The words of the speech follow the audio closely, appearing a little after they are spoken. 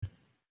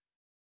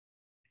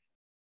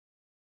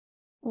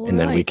All And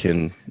then we right.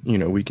 can,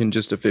 we can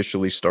just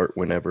officially start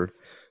whenever.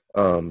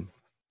 Um,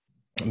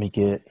 let me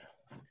get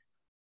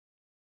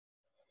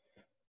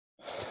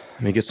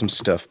some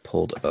stuff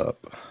pulled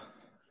up.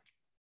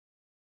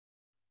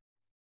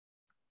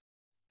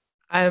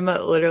 I'm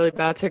literally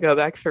about to go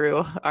back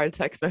through our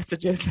text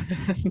messages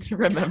to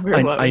remember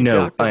what I we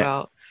know. talked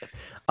about.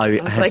 I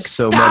I was had like,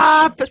 so much.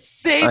 stop,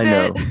 save I it.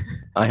 know.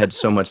 I had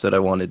so much that I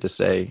wanted to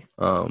say.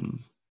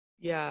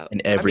 Yeah.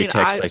 And I every mean,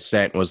 text I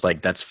sent was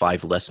like, "That's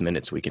 5 less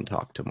minutes we can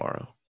talk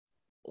tomorrow."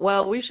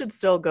 well, we should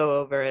still go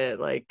over it,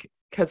 like,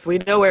 because we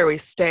know where we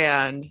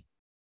stand.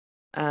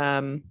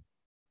 Um,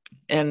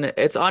 and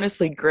it's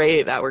honestly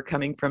great that we're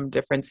coming from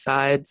different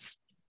sides.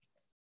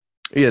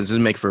 Yeah, this is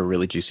make for a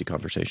really juicy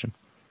conversation.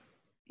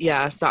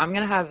 Yeah. So I'm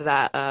going to have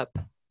that up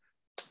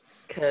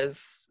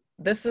because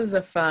this is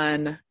a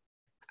fun,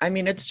 I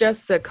mean, it's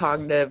just a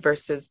cognitive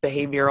versus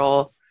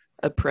behavioral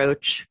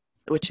approach,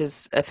 which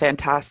is a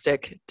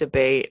fantastic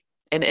debate.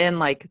 And in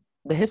like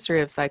the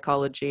history of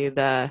psychology,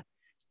 the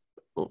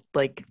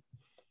like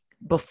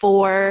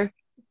before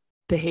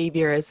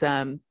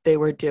behaviorism, they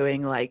were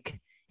doing like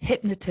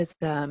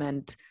hypnotism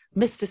and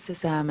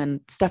mysticism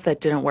and stuff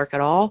that didn't work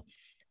at all,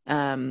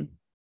 um,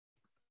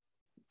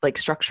 like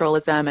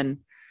structuralism and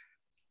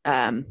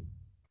um,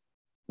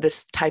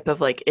 this type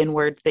of like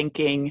inward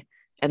thinking.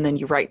 And then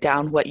you write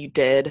down what you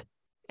did.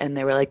 And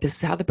they were like, this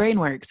is how the brain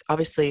works.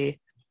 Obviously,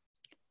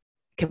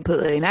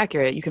 completely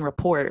inaccurate. You can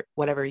report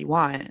whatever you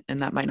want,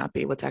 and that might not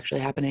be what's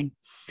actually happening.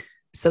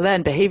 So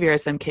then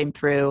behaviorism came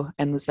through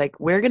and was like,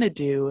 we're going to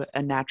do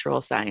a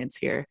natural science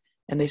here.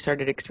 And they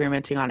started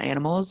experimenting on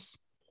animals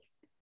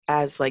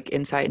as like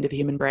insight into the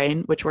human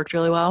brain, which worked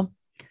really well.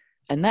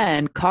 And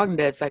then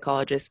cognitive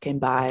psychologists came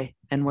by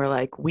and were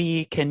like,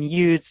 we can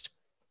use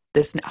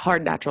this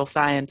hard natural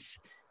science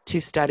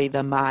to study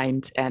the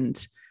mind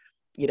and,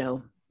 you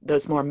know,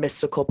 those more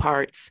mystical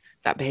parts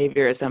that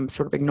behaviorism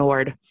sort of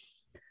ignored.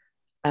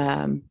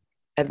 And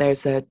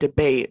there's a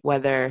debate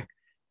whether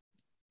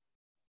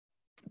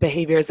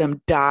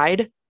behaviorism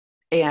died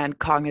and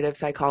cognitive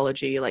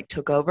psychology like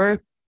took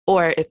over,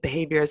 or if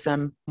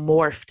behaviorism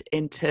morphed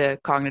into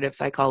cognitive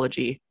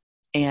psychology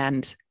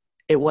and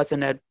it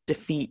wasn't a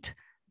defeat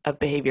of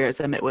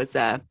behaviorism. It was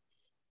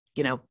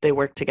they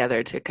work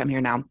together to come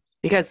here now,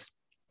 because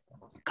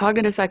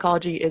cognitive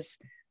psychology is,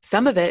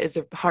 some of it is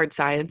a hard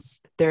science.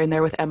 They're in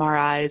there with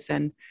MRIs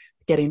and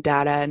getting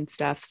data and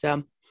stuff.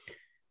 So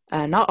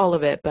not all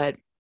of it, but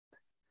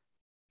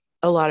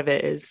a lot of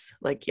it is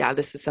like, yeah,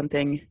 this is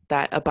something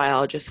that a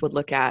biologist would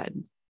look at.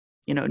 And,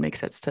 it makes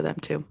sense to them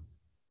too.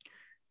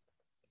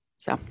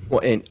 So,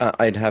 Well, and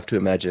I'd have to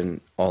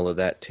imagine all of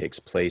that takes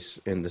place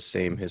in the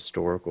same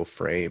historical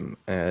frame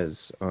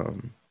as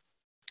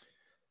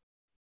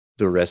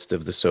the rest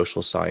of the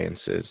social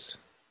sciences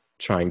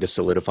trying to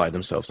solidify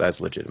themselves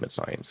as legitimate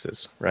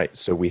sciences, right?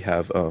 So we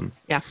have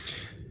yeah.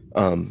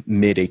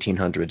 Mid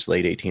 1800s,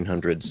 late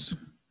 1800s,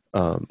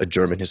 a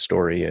German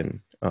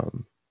historian,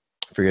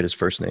 I forget his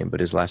first name, but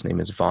his last name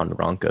is von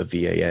Ranke,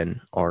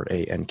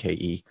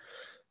 Vanranke.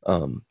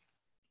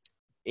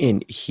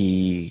 And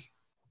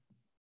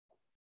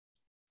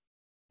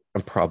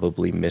I'm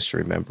probably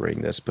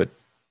misremembering this, but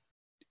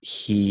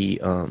he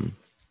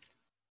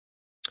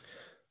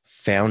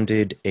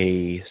founded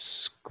a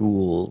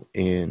school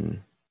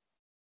in,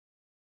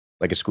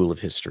 like a school of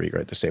history,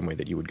 right? The same way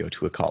that you would go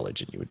to a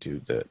college and you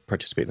would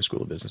participate in the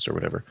school of business or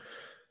whatever.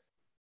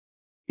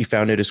 He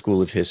founded a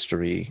school of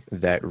history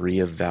that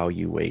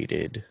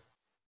reevaluated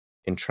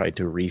and tried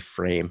to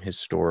reframe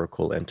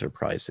historical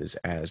enterprises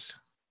as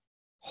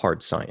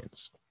hard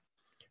science,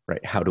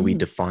 right? How do we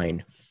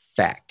define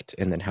fact?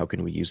 And then how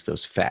can we use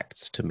those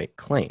facts to make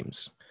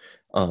claims?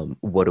 When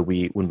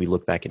we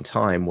look back in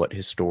time, what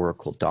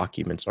historical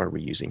documents are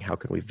we using? How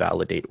can we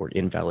validate or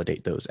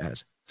invalidate those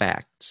as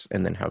facts?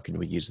 And then how can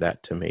we use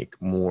that to make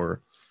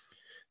more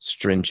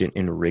stringent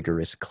and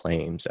rigorous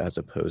claims, as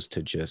opposed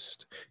to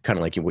just kind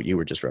of like what you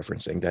were just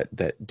referencing,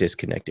 that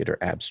disconnected or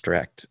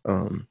abstract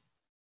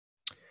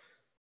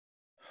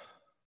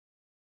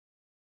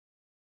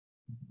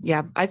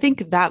Yeah, I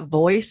think that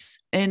voice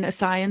in a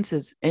science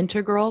is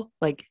integral.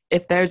 Like,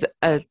 if there's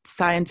a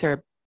science or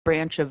a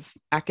branch of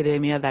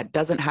academia that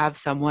doesn't have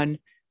someone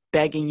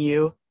begging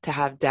you to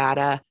have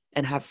data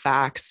and have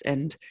facts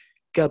and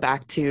go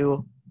back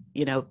to,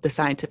 the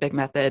scientific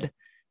method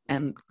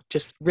and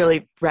just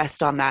really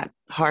rest on that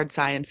hard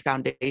science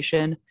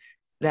foundation,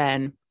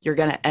 then you're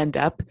going to end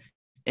up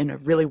in a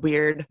really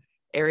weird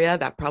area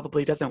that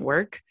probably doesn't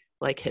work,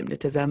 like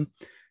hypnotism.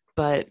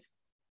 But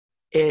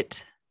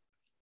it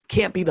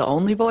can't be the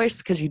only voice,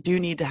 because you do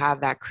need to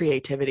have that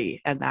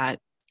creativity and that,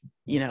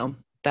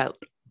 that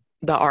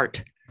the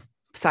art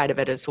side of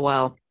it as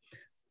well.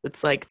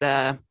 It's like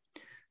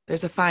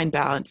there's a fine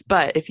balance.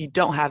 But if you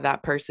don't have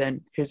that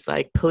person who's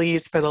like,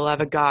 please, for the love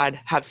of God,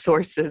 have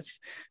sources,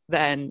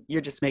 then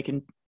you're just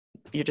making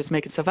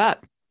stuff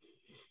up.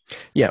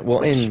 Yeah, well,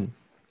 Which, and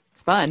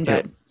it's fun, you know,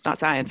 but it's not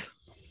science.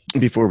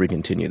 before we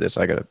continue this,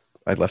 I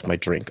left my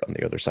drink on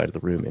the other side of the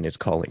room and it's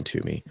calling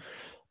to me.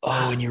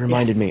 Oh, and you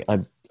reminded Yes.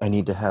 me, I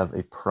need to have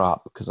a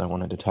prop because I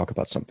wanted to talk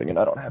about something and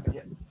I don't have it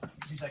yet.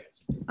 2 seconds.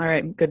 All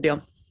right, good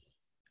deal.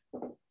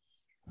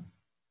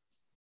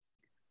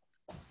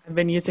 I've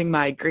been using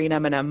my green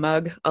M&M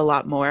mug a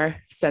lot more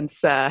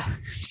since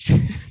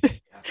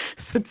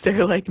since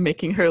they're like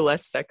making her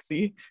less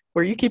sexy.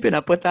 Were you keeping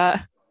up with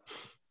that?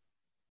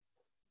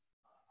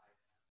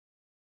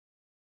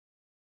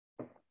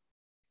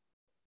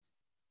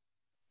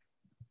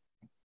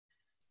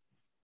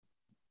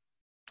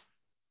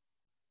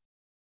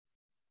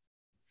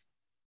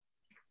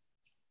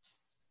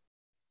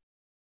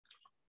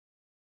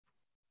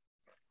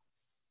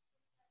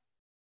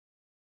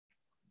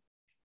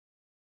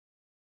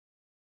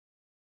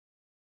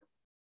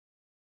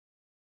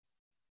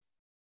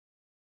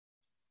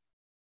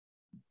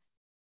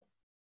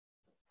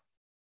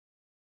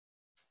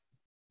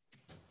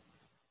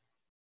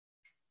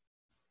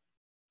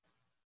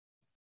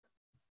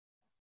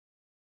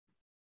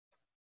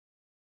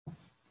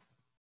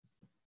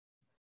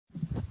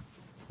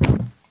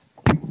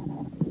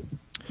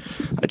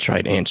 I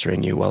tried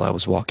answering you while I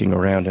was walking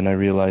around and I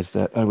realized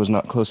that I was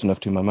not close enough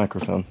to my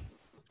microphone.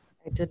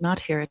 I did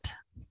not hear it.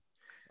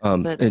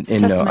 But it's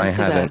and no, testament I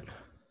to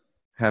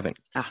haven't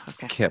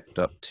okay. kept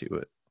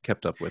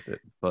up with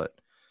it, but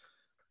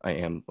I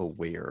am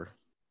aware.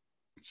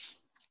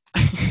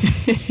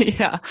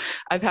 Yeah,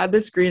 I've had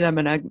this green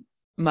M&M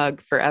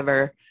mug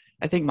forever.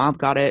 I think mom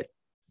got it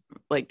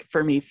like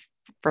for me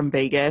from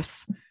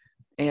Vegas,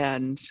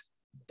 and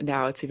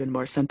now it's even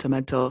more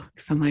sentimental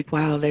because I'm like,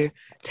 wow, they're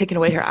taking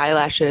away her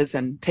eyelashes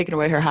and taking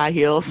away her high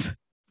heels.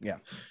 Yeah.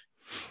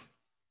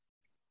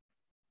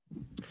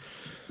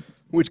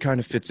 Which kind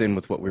of fits in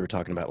with what we were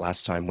talking about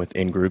last time with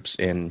in-groups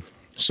and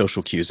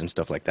social cues and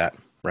stuff like that,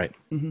 right?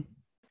 Mm-hmm.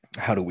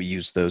 How do we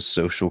use those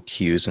social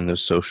cues and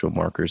those social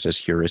markers as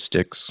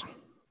heuristics?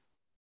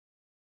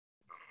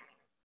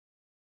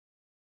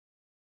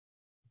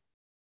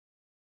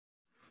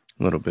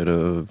 A little bit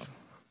of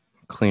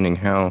cleaning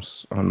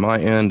house on my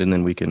end, and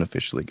then we can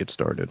officially get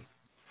started.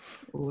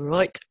 All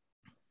right.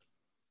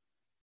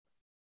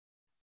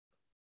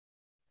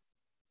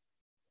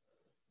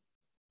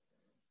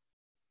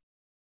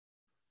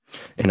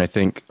 And I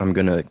think I'm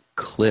going to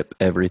clip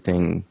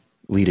everything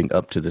leading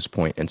up to this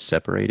point and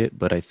separate it.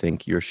 But I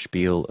think your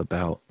spiel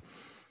about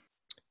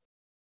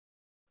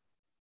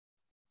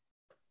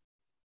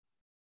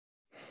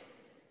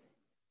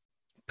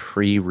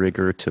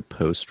pre-rigor to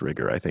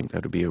post-rigor, I think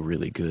that would be a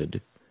really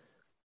good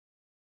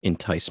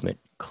enticement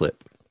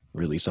clip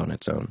release on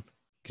its own.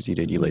 Because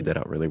you laid that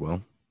out really well.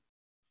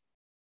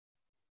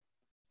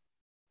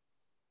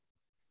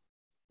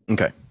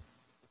 Okay.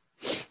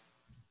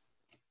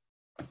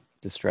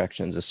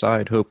 Distractions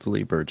aside,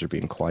 hopefully birds are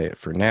being quiet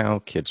for now.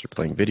 Kids are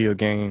playing video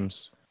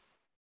games.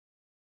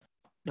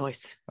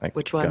 Nice.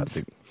 Which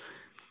ones?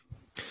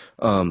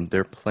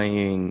 They're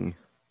playing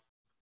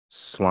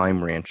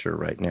Slime Rancher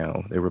right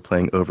now. They were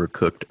playing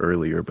Overcooked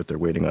earlier, but they're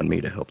waiting on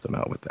me to help them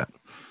out with that.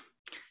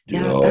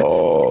 Yeah,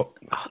 that's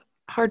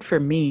hard for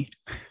me.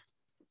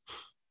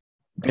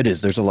 It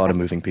is. There's a lot of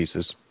moving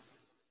pieces.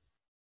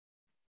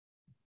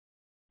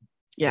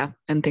 Yeah,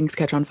 and things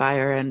catch on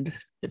fire and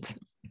it's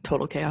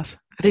total chaos.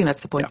 I think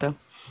that's the point, though.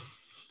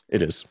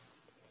 It is.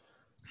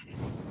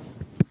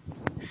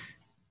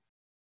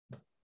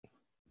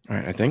 All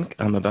right, I think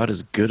I'm about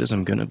as good as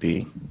I'm going to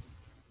be.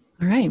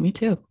 All right, me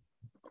too.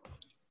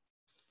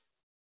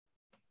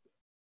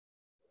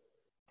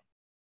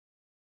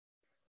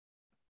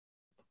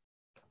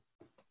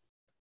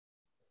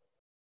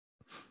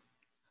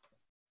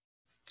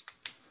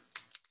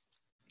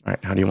 All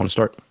right, how do you want to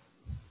start?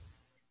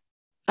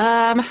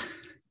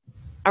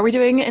 Are we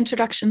doing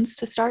introductions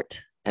to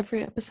start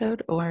every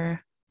episode,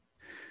 or?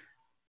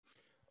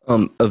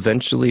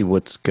 Eventually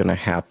what's going to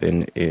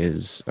happen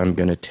is I'm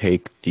going to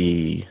take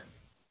the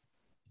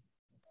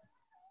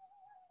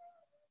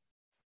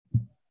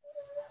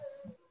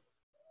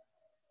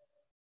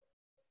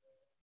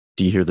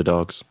Do you hear the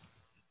dogs?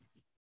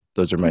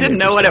 Those are my Didn't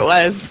know what dogs. It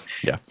was.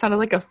 Yeah. It sounded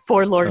like a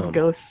forlorn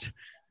ghost.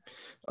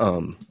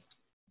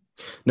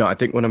 No, I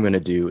think what I'm going to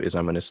do is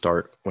I'm going to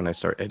start, when I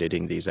start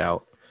editing these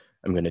out,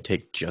 I'm going to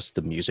take just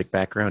the music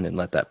background and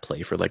let that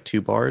play for like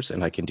 2 bars,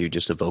 and I can do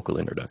just a vocal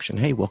introduction.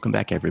 Hey, welcome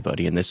back,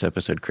 everybody. In this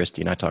episode,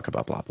 Christy and I talk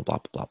about blah, blah, blah,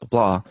 blah, blah,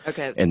 blah.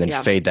 Okay. And then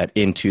fade that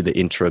into the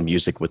intro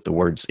music with the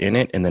words in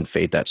it, and then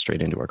fade that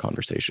straight into our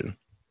conversation.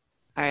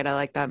 All right, I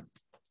like that.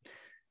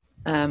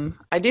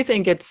 I do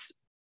think it's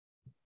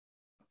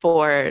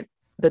for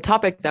the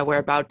topic that we're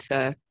about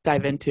to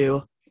dive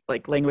into,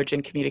 like language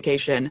and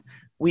communication,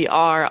 we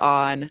are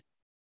on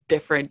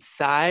different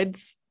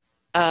sides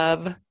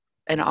of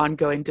an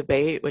ongoing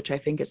debate, which I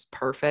think is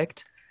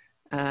perfect.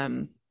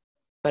 But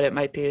it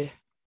might be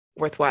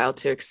worthwhile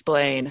to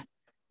explain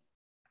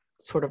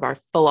sort of our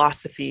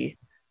philosophy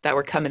that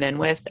we're coming in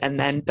with and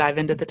then dive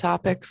into the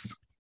topics.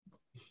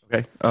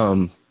 Okay.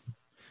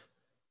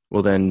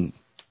 Well, then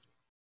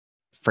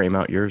frame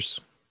out yours.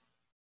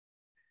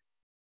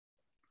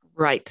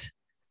 Right.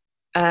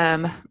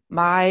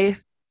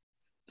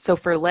 So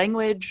for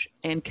language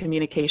and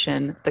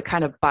communication, the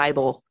kind of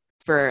Bible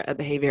for a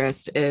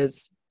behaviorist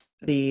is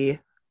the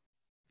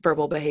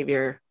Verbal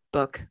Behavior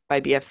book by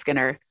B.F.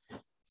 Skinner.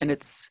 And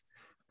it's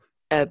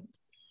a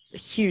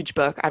huge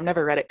book. I've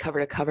never read it cover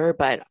to cover,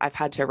 but I've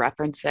had to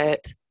reference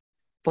it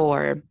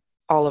for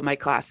all of my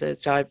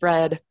classes. So I've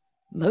read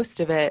most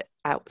of it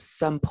at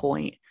some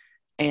point.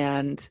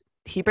 And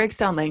he breaks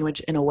down language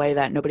in a way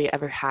that nobody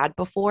ever had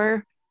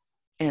before.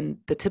 And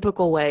the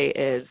typical way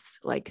is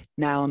like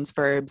nouns,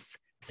 verbs,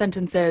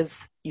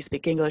 sentences. You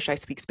speak English, I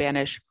speak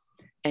Spanish.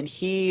 And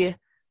he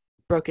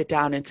broke it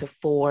down into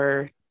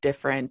 4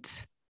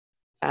 different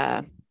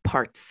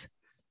parts,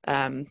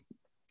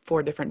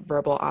 4 different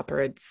verbal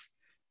operants,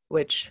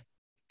 which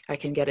I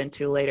can get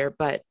into later.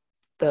 But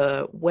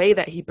the way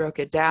that he broke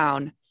it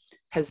down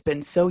has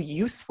been so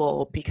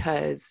useful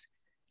because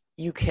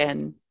you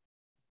can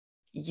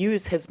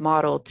use his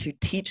model to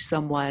teach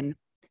someone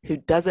who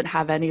doesn't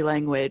have any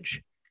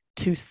language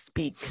to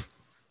speak.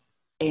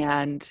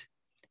 And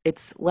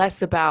it's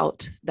less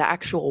about the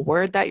actual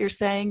word that you're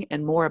saying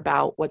and more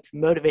about what's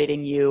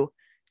motivating you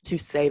to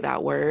say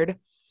that word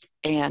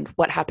and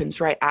what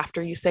happens right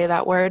after you say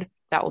that word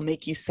that will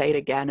make you say it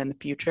again in the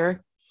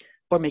future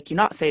or make you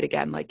not say it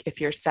again. Like if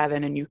you're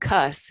 7 and you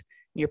cuss,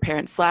 and your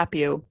parents slap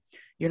you,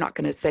 you're not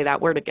going to say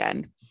that word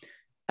again.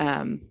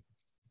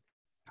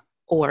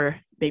 Or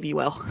maybe you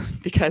will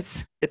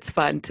because it's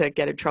fun to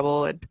get in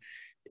trouble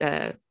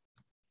and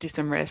do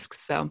some risks.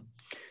 So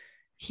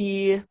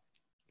this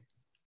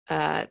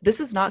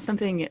is not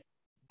something,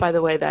 by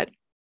the way, that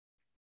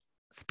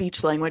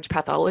speech language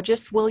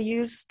pathologists will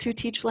use to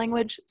teach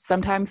language.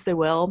 Sometimes they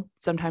will,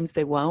 sometimes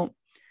they won't.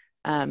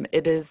 They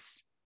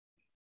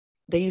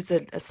use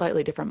a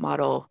slightly different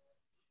model,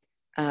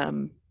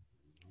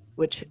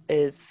 which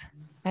is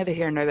neither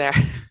here nor there.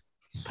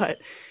 But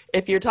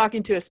if you're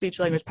talking to a speech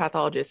language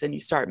pathologist and you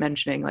start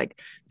mentioning like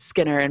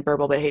Skinner and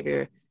verbal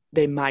behavior,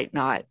 they might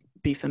not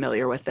be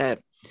familiar with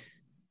it.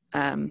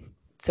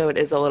 So it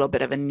is a little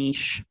bit of a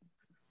niche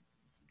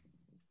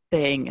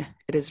thing.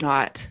 It is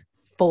not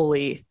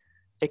fully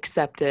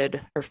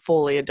accepted or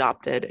fully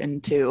adopted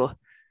into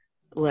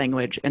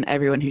language and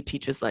everyone who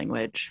teaches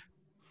language.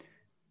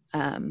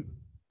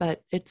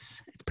 But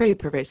it's pretty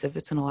pervasive.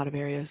 It's in a lot of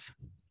areas.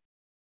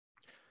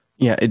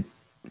 Yeah,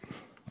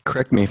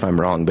 correct me if I'm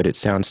wrong, but it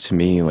sounds to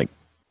me like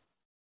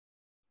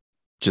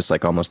just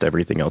like almost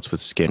everything else with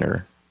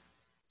Skinner,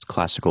 it's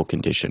classical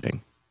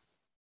conditioning,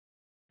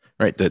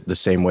 right? The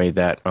same way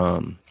that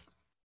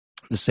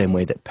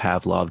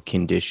Pavlov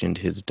conditioned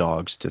his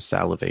dogs to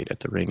salivate at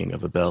the ringing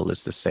of a bell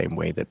is the same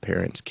way that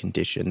parents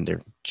condition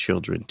their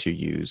children to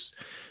use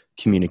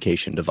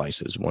communication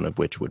devices, one of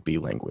which would be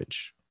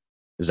language.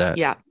 Is that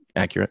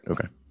accurate?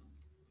 Okay.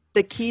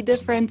 The key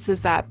difference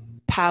is that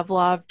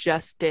Pavlov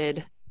just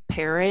did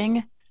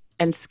pairing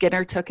and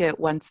Skinner took it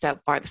one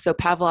step farther. So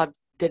Pavlov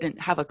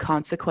didn't have a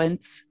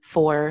consequence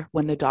for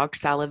when the dog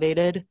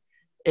salivated.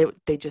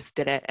 They just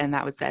did it, and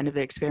that was the end of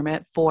the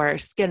experiment. For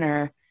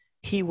Skinner,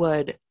 he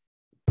would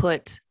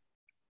pay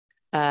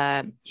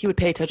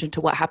attention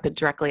to what happened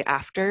directly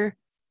after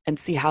and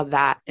see how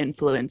that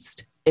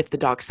influenced if the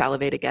dog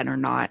salivated again or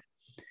not.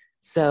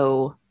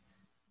 So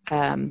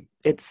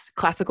it's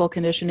classical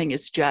conditioning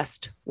is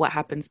just what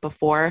happens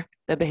before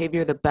the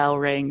behavior. The bell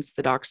rings,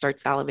 the dog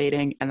starts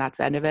salivating, and that's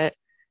the end of it.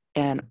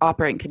 And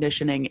operant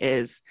conditioning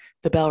is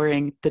the bell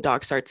ring, the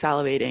dog starts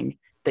salivating,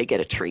 they get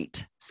a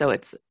treat. So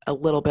it's a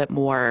little bit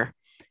more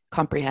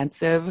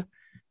comprehensive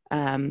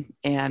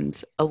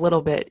and a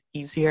little bit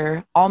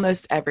easier.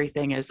 Almost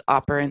everything is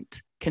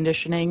operant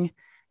conditioning,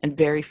 and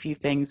very few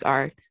things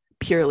are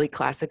purely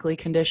classically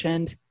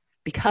conditioned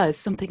because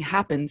something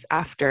happens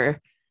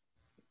after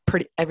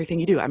everything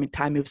you do. I mean,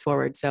 time moves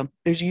forward. So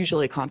there's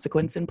usually a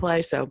consequence in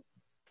play. So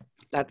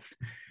that's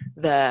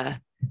the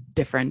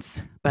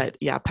difference. But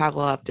yeah,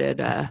 Pavlov did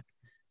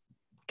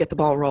get the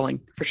ball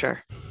rolling for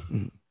sure.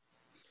 And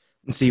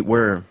see,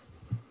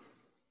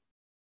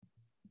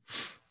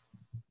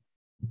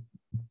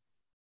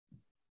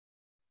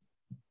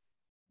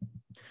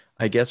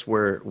 I guess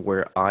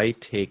where I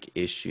take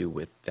issue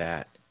with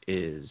that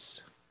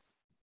is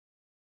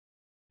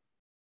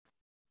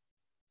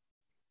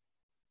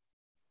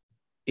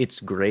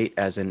it's great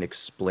as an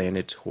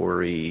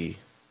explanatory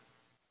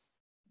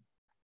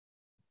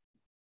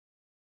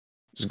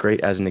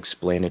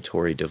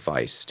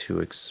device to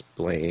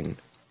explain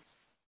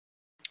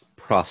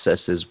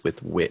processes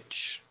with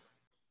which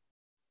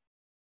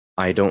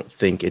I don't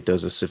think it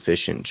does a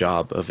sufficient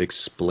job of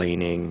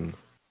explaining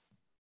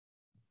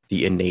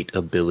the innate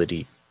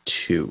ability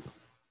to.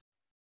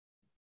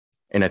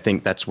 And I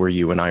think that's where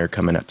you and I are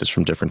coming at this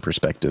from different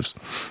perspectives.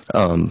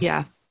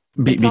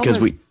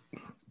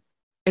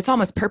 It's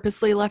almost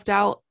purposely left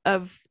out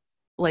of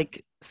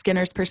like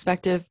Skinner's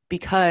perspective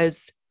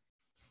because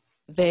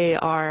they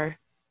are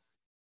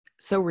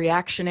so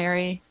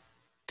reactionary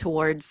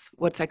towards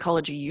what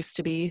psychology used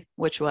to be,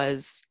 which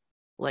was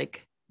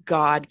like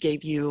God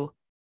gave you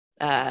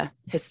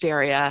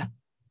hysteria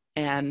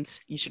and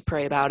you should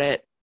pray about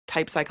it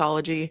type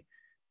psychology.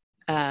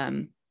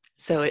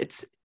 So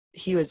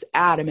he was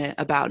adamant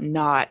about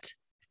not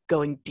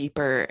going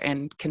deeper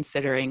and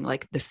considering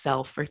like the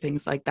self or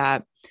things like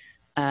that.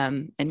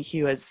 And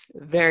he was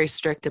very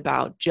strict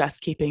about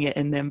just keeping it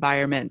in the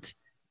environment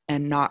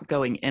and not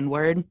going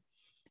inward.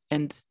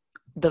 And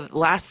the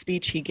last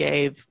speech he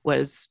gave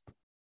was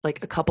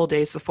like a couple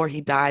days before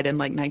he died in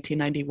like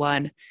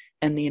 1991.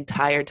 And the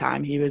entire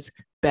time he was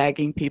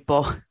begging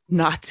people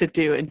not to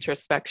do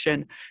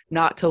introspection,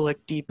 not to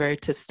look deeper,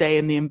 to stay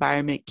in the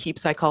environment, keep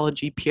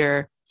psychology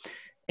pure.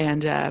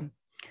 And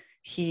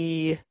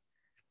he,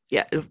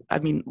 yeah, I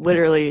mean,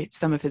 literally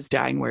some of his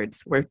dying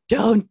words were,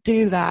 don't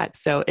do that.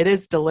 So it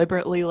is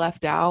deliberately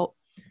left out.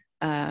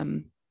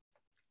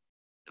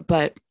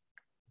 But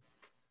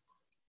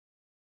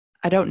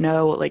I don't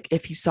know, like,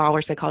 if he saw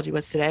where psychology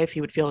was today, if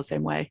he would feel the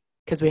same way,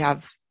 because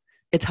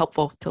it's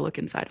helpful to look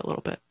inside a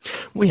little bit.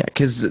 Well, yeah,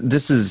 because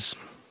this is,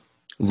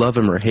 love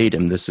him or hate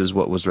him, this is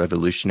what was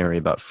revolutionary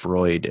about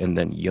Freud and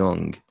then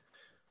Jung,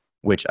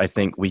 which I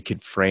think we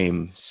could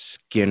frame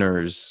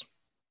Skinner's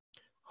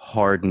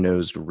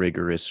hard-nosed,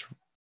 rigorous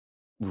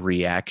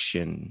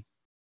reaction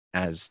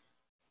as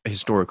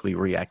historically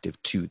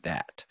reactive to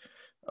that.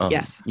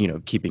 Yes.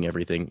 Keeping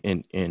everything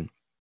in,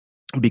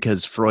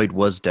 because Freud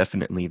was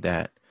definitely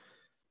that.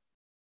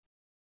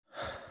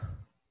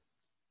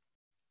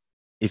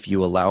 If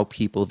you allow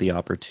people the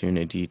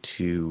opportunity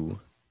to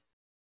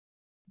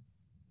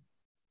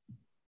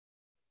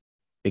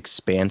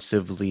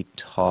expansively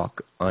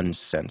talk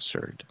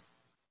uncensored,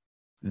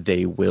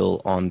 they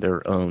will on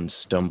their own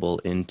stumble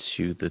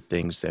into the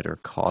things that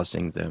are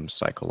causing them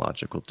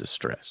psychological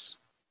distress.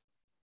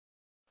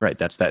 Right,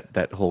 that's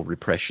that whole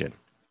repression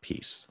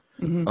piece.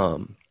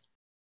 Mm-hmm.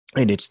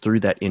 And it's through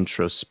that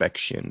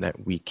introspection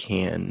that we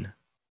can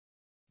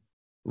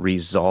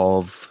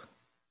resolve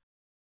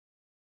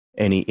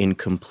any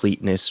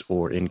incompleteness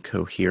or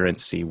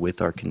incoherency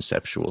with our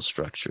conceptual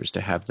structures, to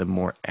have them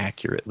more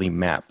accurately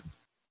map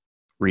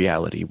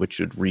reality, which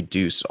would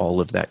reduce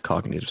all of that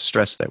cognitive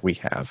stress that we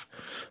have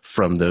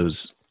from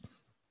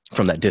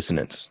that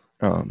dissonance.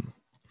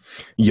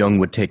 Jung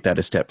would take that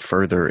a step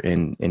further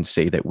and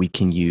say that we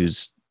can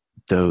use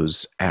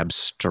those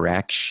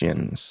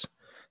abstractions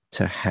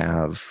to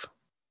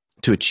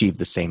achieve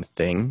the same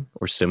thing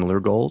or similar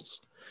goals.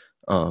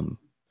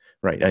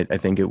 Right. I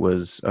think it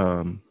was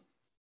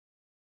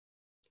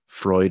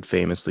Freud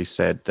famously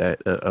said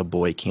that a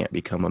boy can't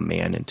become a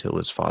man until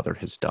his father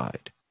has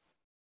died.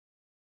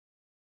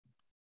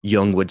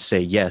 Jung would say,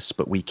 yes,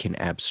 but we can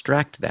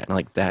abstract that.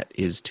 Like, that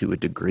is to a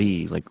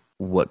degree like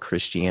what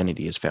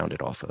Christianity is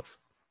founded off of.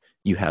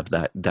 You have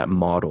that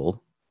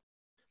model,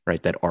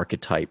 right? That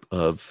archetype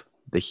of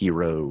the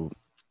hero,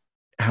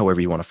 however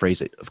you want to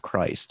phrase it, of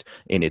Christ.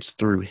 And it's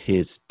through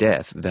his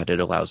death that it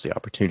allows the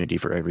opportunity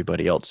for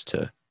everybody else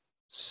to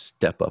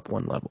step up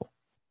one level.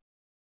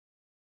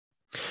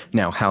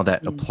 Now, how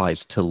that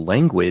applies to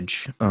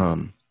language,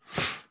 I'm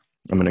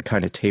going to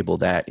kind of table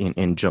that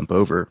and jump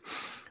over,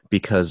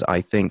 because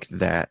I think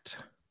that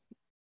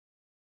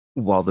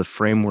while the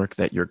framework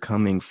that you're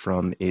coming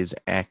from is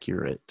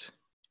accurate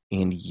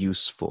and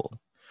useful,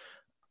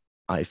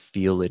 I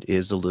feel it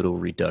is a little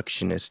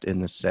reductionist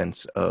in the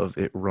sense of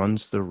it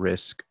runs the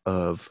risk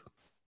of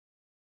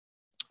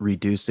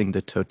reducing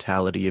the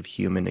totality of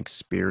human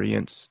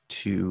experience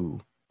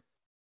to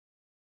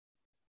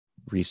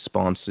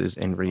responses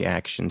and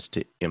reactions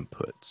to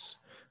inputs.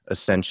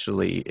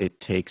 Essentially, it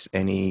takes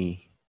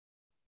any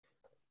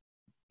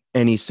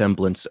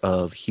semblance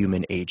of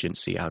human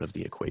agency out of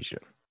the equation.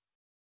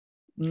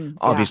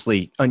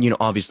 Obviously, and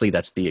obviously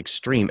that's the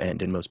extreme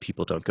end, and most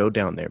people don't go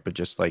down there. But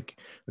just like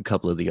a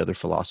couple of the other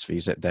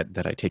philosophies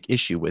that I take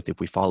issue with, if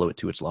we follow it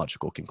to its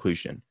logical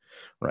conclusion,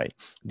 right?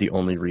 The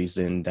only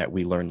reason that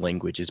we learn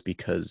language is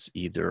because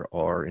either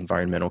our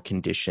environmental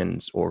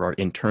conditions or our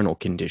internal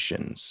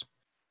conditions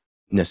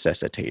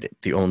necessitate it.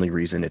 The only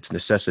reason it's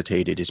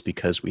necessitated is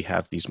because we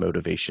have these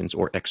motivations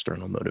or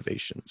external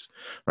motivations,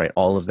 right?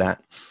 All of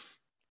that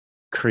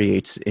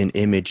creates an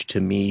image to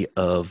me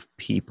of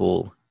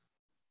people,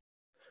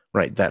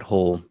 right? That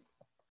whole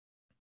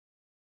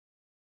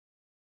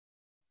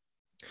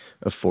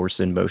a force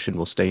in motion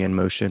will stay in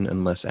motion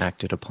unless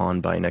acted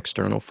upon by an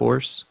external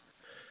force,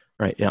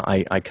 right? Yeah,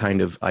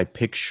 I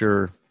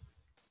picture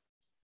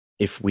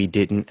if we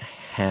didn't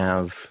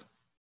have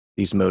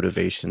these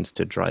motivations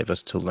to drive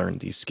us to learn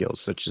these skills,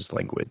 such as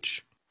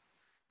language,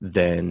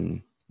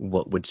 then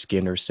what would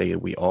Skinner say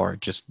we are?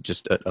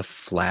 Just a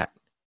flat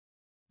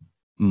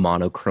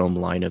monochrome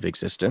line of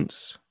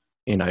existence.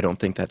 And I don't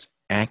think that's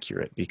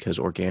accurate, because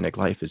organic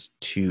life is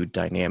too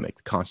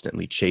dynamic,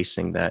 constantly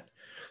chasing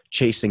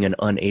and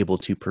unable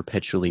to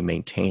perpetually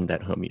maintain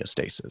that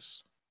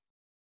homeostasis,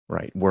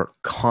 right? We're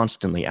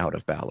constantly out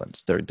of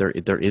balance.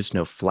 There is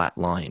no flat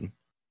line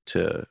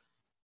to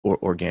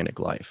organic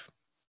life,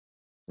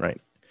 right?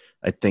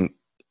 I think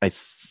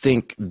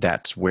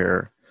that's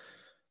where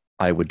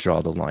I would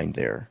draw the line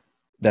there.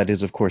 That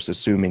is, of course,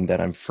 assuming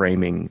that I'm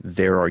framing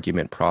their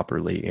argument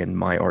properly, and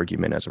my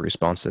argument as a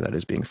response to that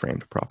is being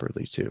framed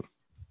properly too.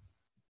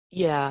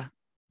 Yeah.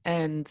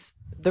 And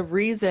the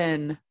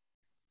reason,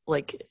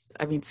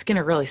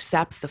 Skinner really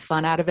saps the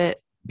fun out of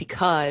it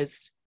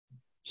because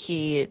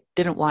he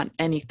didn't want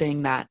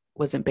anything that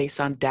wasn't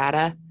based on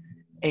data.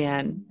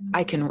 And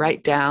I can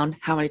write down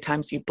how many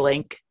times you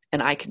blink,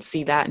 and I can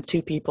see that, and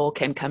two people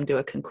can come to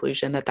a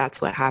conclusion that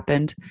that's what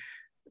happened.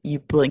 You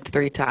blinked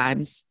 3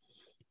 times.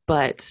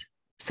 But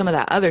some of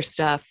that other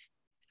stuff,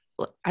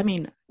 I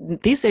mean,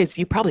 these days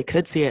you probably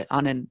could see it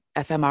on an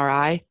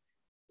fMRI.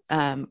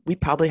 We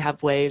probably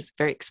have ways,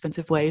 very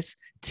expensive ways,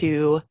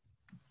 to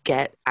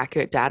get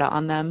accurate data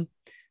on them.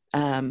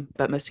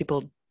 But most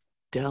people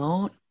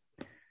don't.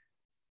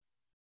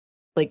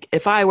 Like,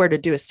 if I were to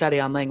do a study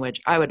on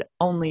language, I would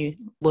only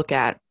look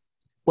at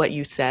what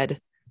you said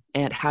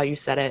and how you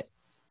said it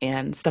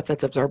and stuff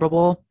that's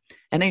observable.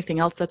 And anything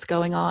else that's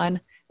going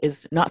on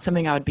is not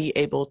something I would be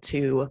able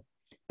to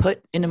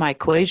put into my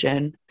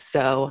equation.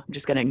 So I'm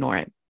just going to ignore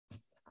it,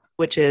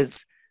 which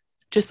is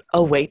just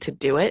a way to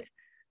do it.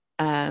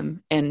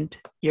 And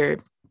your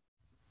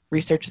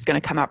research is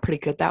going to come out pretty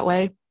good that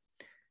way.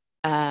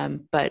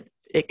 But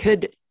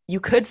you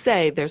could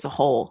say there's a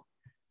hole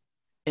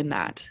in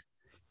that.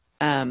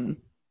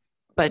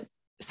 But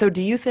so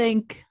do you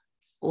think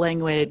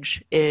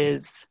language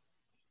is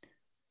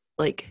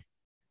like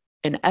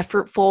an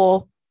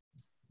effortful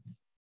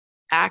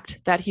act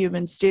that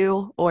humans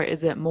do, or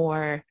is it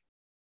more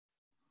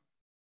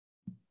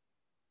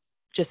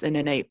just an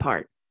innate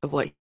part of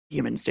what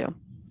humans do?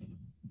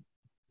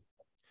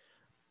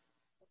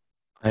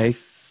 I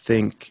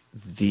think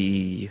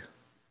the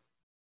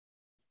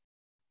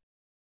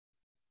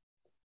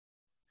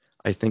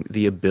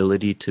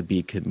ability to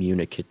be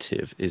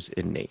communicative is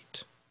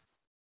innate.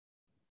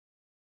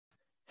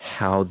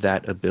 How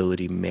that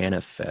ability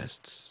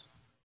manifests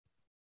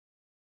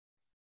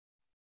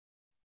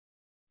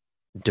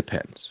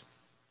depends.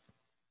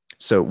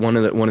 So one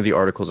of the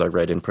articles I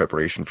read in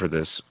preparation for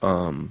this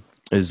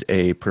is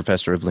a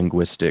professor of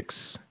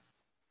linguistics,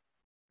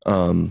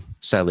 Salikoko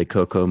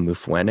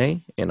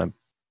Mufwene, and I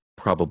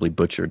probably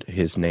butchered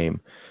his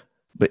name,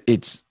 but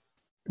it's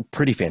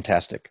pretty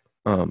fantastic.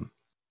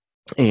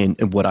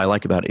 And what I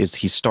like about it is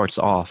he starts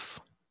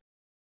off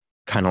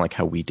kind of like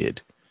how we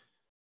did,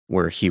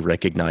 where he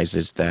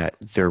recognizes that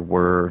there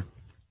were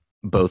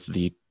both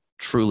the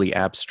truly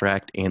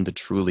abstract and the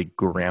truly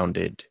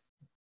grounded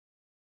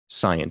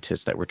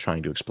scientists that were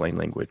trying to explain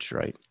language,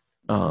 right?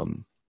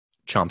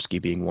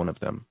 Chomsky being one of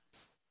them.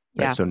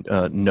 Right? Yeah. So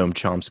Noam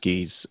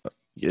Chomsky's,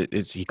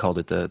 he called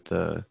it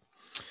the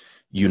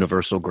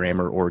universal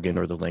grammar organ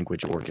or the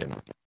language organ,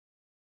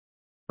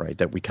 right?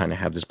 That we kind of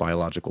have this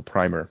biological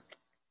primer.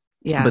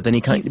 Yeah. But then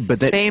he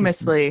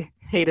famously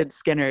hated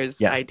Skinner's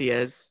yeah.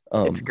 ideas.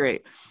 It's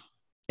great.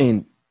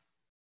 And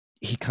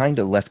he kind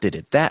of left it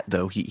at that,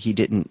 though. He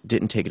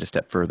didn't take it a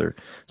step further.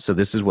 So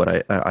this is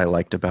what I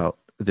liked about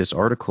this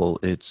article.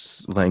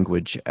 It's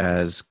language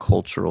as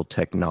cultural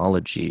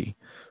technology,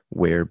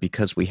 where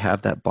because we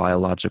have that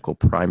biological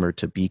primer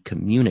to be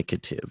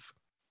communicative,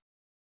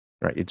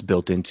 right? It's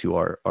built into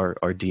our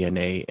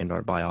DNA and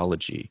our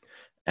biology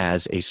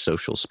as a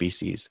social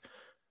species.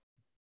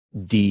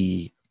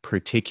 The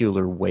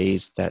particular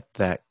ways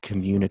that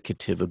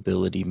communicative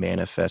ability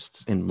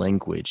manifests in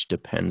language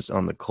depends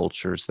on the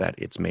cultures that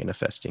it's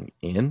manifesting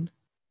in.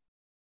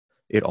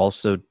 It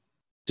also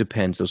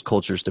depends, those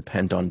cultures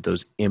depend on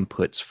those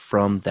inputs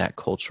from that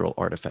cultural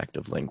artifact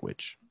of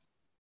language.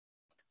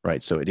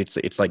 Right. So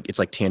it's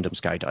like tandem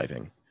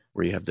skydiving,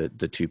 where you have the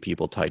two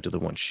people tied to the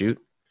one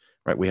chute.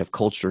 Right. We have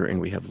culture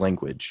and we have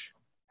language.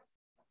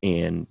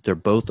 And they're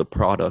both a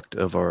product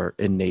of our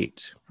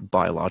innate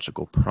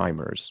biological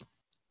primers,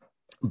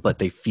 but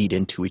they feed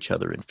into each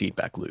other in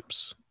feedback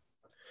loops,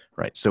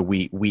 right? So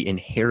we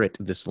inherit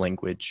this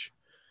language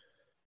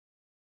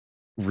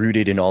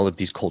rooted in all of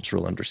these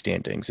cultural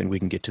understandings, and we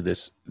can get to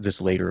this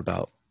later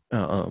about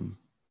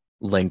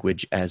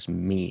language as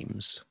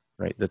memes,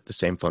 right? That the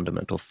same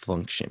fundamental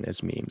function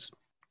as memes.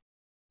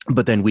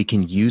 But then we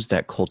can use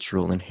that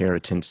cultural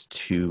inheritance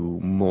to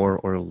more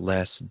or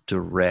less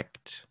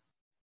direct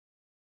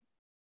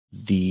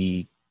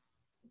the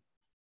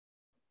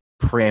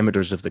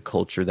parameters of the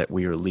culture that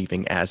we are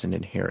leaving as an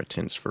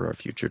inheritance for our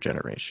future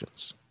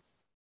generations.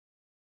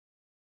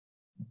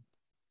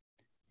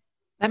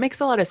 That makes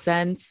a lot of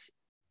sense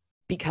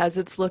because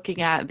it's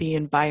looking at the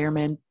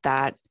environment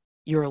that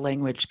your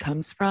language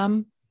comes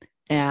from,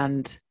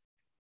 and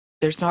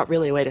there's not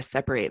really a way to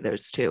separate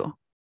those two.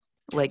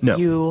 Like, no.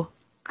 You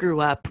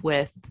grew up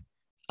with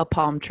a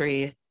palm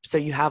tree, so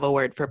you have a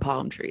word for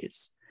palm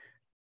trees.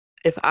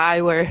 If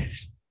I were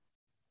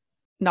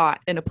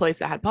not in a place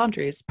that had palm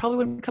trees, probably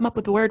wouldn't come up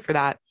with a word for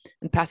that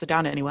and pass it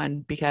down to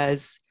anyone,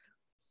 because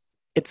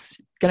it's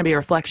going to be a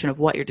reflection of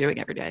what you're doing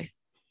every day.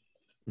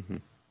 Mm-hmm.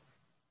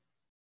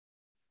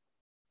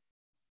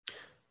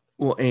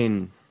 Well,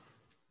 and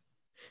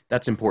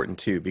that's important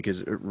too,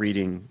 because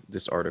reading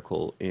this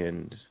article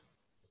and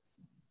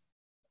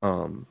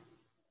hang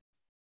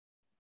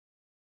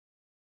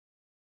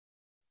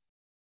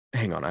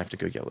on, I have to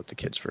go yell at the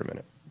kids for a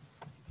minute.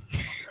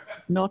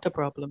 Not a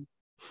problem.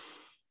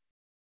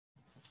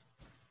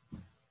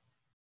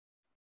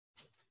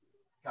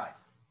 Guys,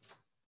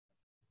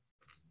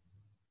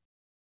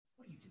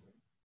 what are you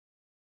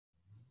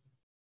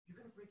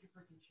your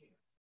freaking chair.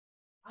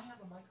 I have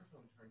a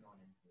microphone turned on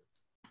in here.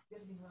 You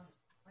guys are being loud as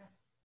crap.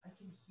 I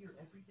can hear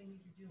everything that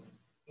you're doing.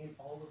 And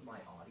all of my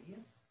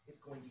audience is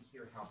going to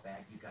hear how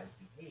bad you guys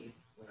behave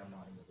when I'm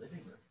not in the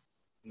living room.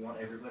 You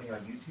want everybody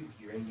on YouTube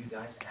hearing you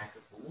guys act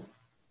a fool?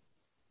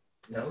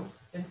 No?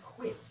 Then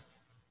quit.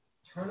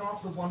 Turn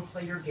off the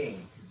one-player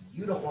game because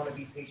you don't want to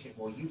be patient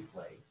while you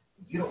play.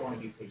 You don't want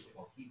to be patient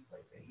while he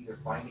plays. And either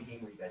find a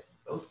game where you guys can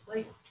both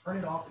play or turn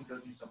it off and go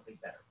do something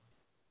better.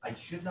 I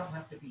should not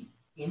have to be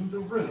in the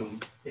room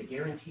to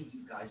guarantee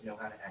you guys know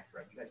how to act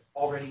right. You guys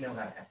already know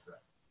how to act right.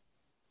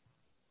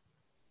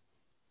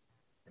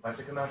 If I have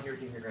to come out here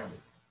again, you're grounded.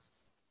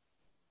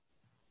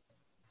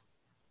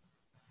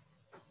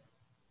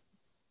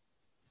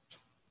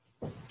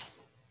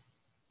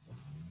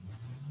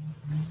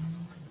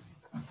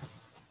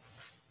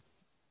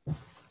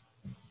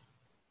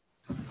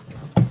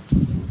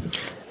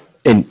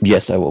 And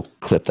yes, I will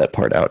clip that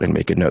part out and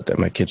make a note that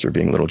my kids are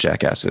being little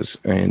jackasses.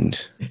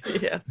 And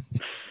Yeah.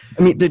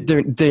 I mean,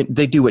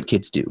 they do what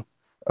kids do.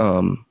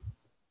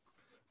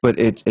 But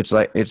it's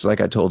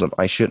like I told them,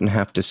 I shouldn't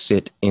have to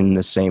sit in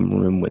the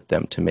same room with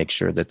them to make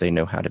sure that they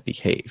know how to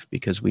behave,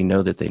 because we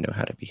know that they know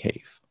how to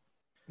behave.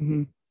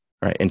 Mm-hmm.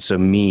 Right. And so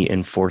me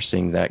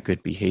enforcing that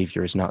good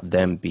behavior is not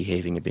them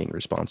behaving and being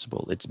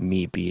responsible. It's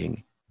me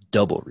being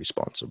double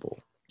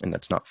responsible. And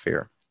that's not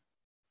fair.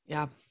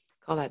 Yeah.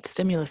 Call that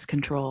stimulus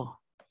control.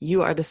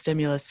 You are the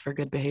stimulus for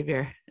good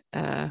behavior,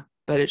 but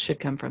it should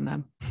come from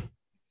them.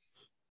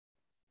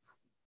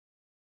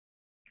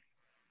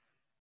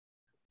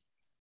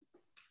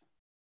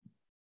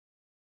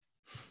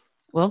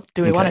 Well,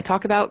 do we want to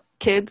talk about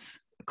kids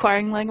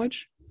acquiring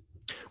language?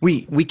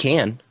 We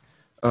can.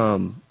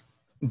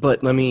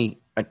 But let me,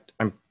 I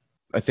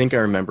think I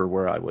remember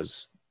where I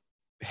was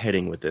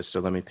heading with this. So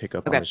let me pick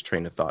up on this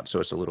train of thought so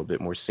it's a little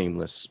bit more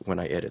seamless when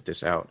I edit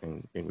this out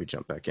and we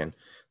jump back in.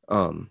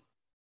 And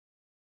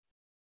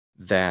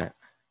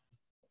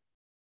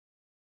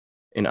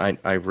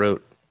I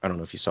wrote, I don't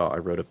know if you saw, I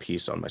wrote a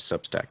piece on my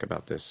Substack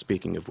about this.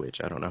 Speaking of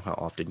which, I don't know how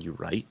often you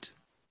write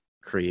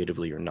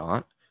creatively or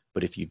not,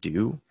 but if you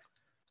do,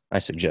 I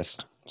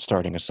suggest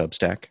starting a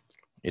Substack.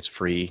 It's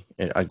free.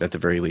 At the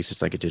very least,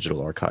 it's like a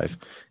digital archive,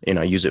 and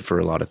I use it for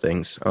a lot of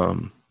things.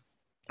 A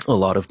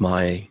lot of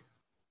my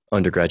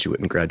undergraduate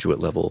and graduate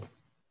level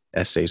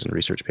essays and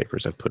research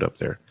papers I've put up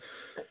there.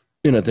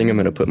 And I think I'm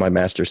going to put my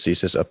master's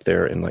thesis up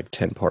there in like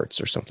 10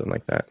 parts or something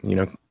like that,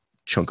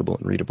 chunkable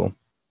and readable.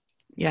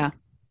 Yeah.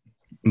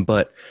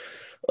 But,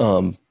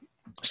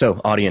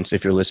 so audience,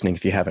 if you're listening,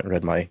 if you haven't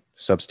read my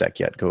Substack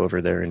yet, go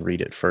over there and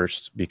read it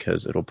first,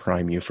 because it'll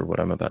prime you for what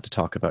I'm about to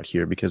talk about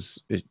here,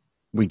 because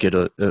we get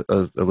a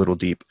little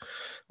deep.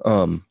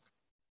 And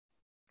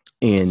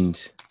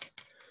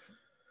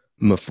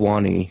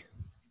Mufwani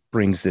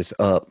brings this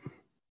up.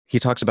 He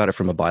talks about it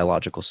from a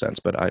biological sense,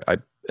 but I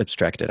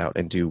abstract it out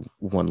and do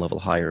one level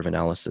higher of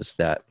analysis,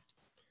 that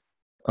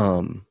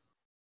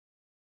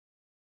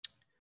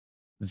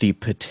the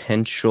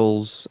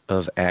potentials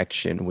of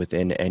action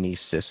within any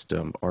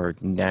system are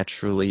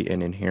naturally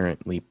and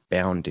inherently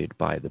bounded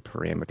by the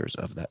parameters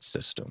of that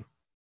system.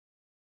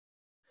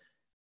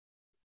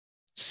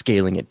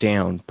 Scaling it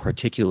down,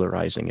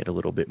 particularizing it a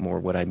little bit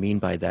more, what I mean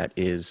by that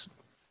is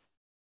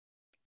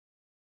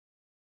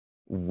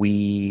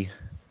the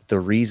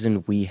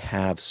reason we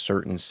have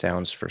certain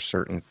sounds for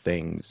certain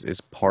things is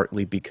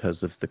partly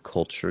because of the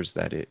cultures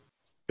that it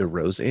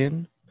arose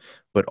in,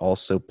 but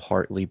also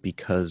partly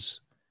because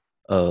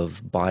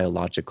of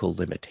biological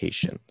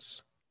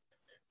limitations.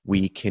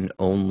 We can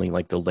only,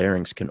 like the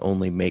larynx can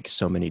only make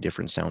so many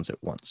different sounds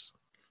at once.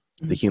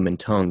 The human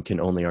tongue can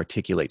only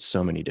articulate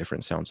so many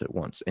different sounds at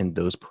once, and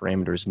those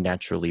parameters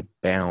naturally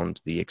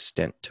bound the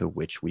extent to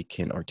which we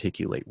can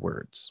articulate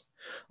words.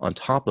 On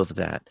top of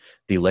that,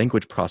 the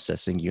language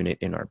processing unit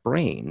in our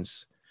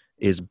brains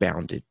is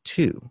bounded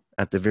too.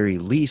 At the very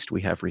least,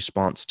 we have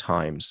response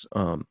times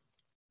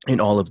in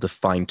all of the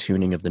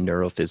fine-tuning of the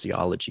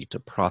neurophysiology to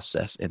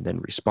process and then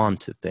respond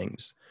to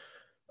things.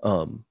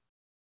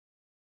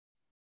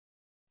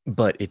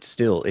 But it's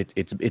still,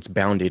 it's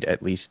bounded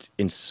at least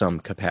in some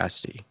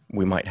capacity.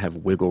 We might have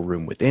wiggle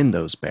room within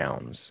those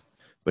bounds,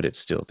 but it's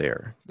still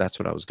there. That's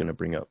what I was going to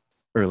bring up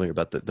earlier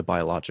about the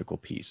biological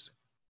piece.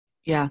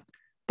 Yeah,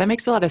 that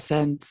makes a lot of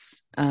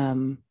sense.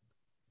 And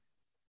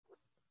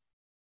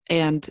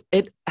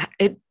it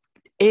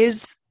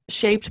is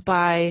shaped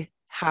by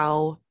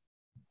how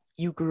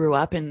you grew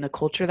up in the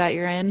culture that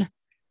you're in.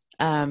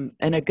 And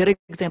a good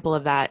example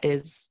of that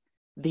is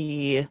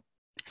the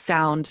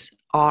sound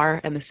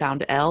R and the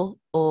sound L,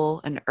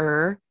 ul and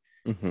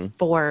Mm-hmm.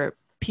 For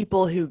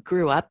people who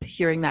grew up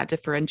hearing that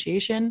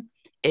differentiation,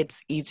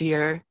 it's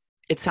easier.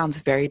 It sounds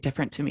very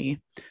different to me.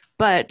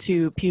 But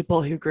to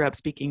people who grew up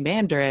speaking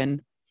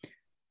Mandarin,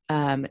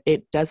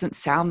 it doesn't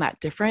sound that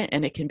different,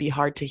 and it can be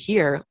hard to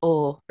hear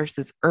ul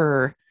versus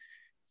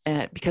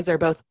because they're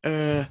both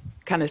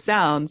kind of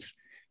sounds.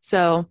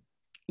 So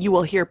you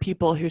will hear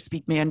people who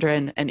speak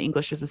Mandarin and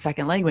English as a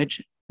second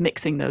language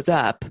mixing those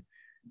up,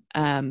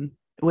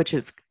 which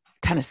is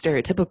kind of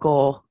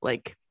stereotypical,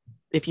 like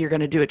if you're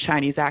going to do a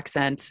Chinese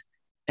accent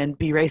and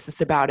be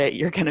racist about it,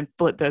 you're going to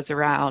flip those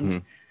around.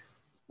 Mhm.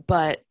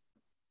 But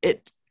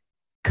it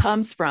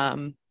comes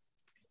from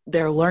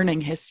their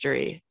learning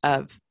history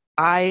of,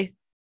 I,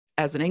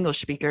 as an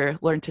English speaker,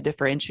 learned to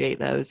differentiate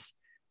those.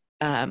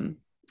 And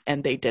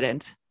they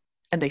didn't.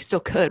 And they still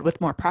could with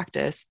more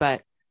practice,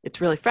 but it's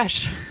really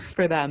fresh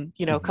for them,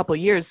 a Mhm. couple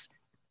years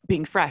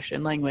being fresh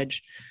in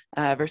language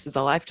versus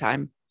a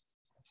lifetime.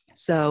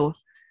 So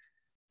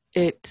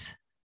it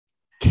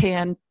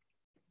can,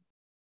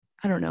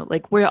 I don't know,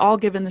 like we're all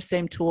given the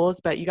same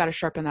tools, but you got to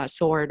sharpen that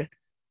sword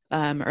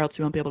or else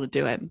you won't be able to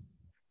do it.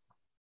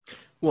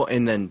 Well,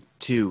 and then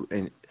too,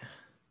 and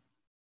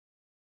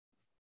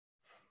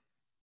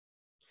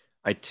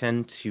I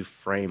tend to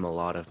frame a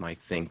lot of my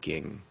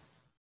thinking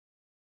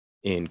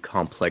in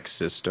complex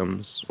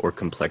systems or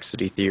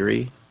complexity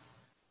theory.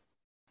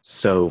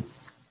 So,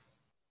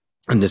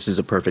 and this is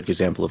a perfect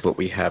example of what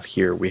we have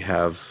here. We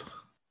have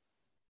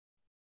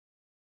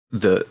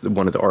the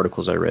one of the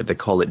articles I read, they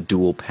call it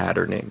dual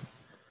patterning,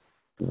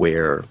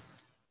 where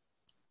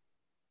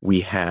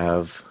we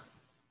have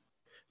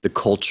the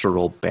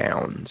cultural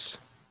bounds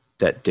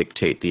that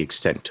dictate the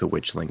extent to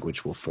which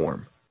language will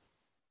form.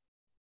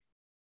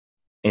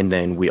 And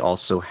then we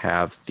also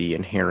have the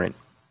inherent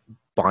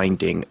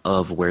binding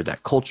of where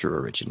that culture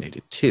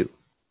originated too.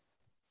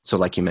 So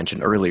like you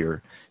mentioned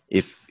earlier,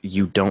 if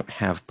you don't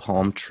have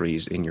palm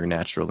trees in your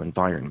natural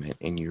environment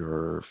and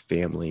your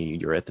family,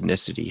 your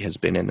ethnicity has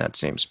been in that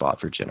same spot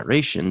for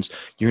generations,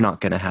 you're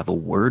not going to have a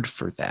word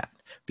for that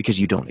because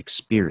you don't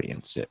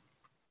experience it.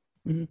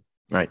 Mm-hmm.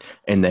 Right.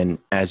 And then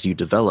as you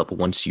develop,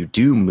 once you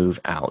do move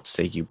out,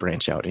 say you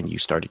branch out and you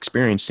start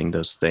experiencing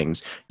those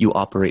things, you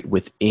operate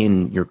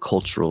within your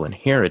cultural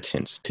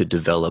inheritance to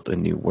develop a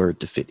new word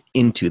to fit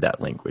into that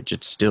language.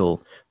 It's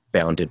still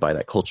bounded by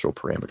that cultural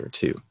parameter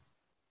too.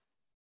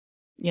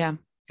 Yeah.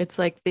 It's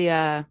like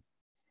the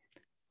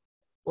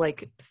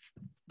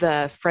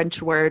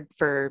French word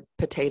for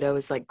potato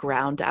is like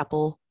ground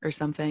apple or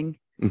something.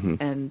 Mm-hmm.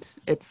 And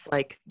it's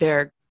like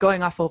they're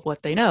going off of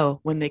what they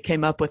know when they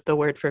came up with the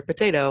word for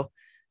potato.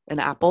 An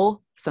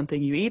apple,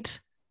 something you eat,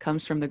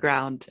 comes from the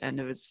ground. And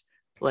it was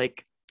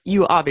like,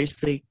 you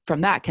obviously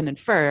from that can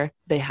infer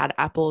they had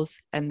apples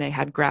and they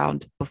had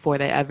ground before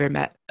they ever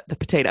met the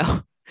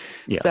potato.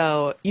 Yeah.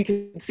 So you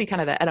can see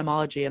kind of the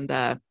etymology and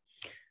the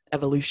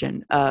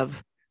evolution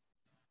of,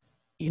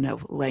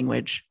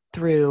 language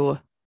through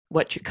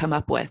what you come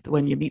up with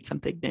when you meet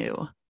something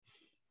new.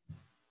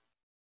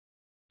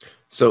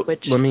 So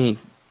Which, let me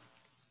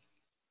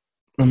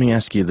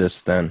ask you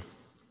this then.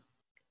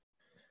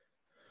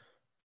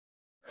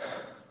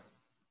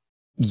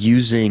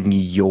 Using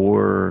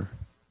your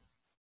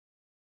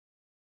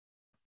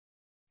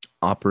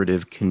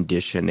operative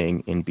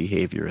conditioning and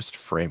behaviorist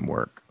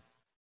framework,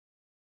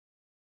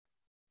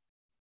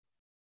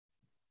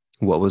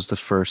 what was the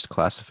first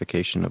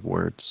classification of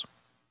words?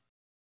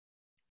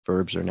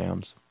 Verbs or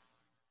nouns?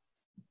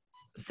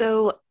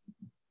 so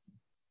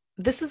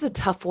this is a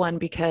tough one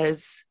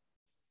because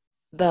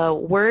the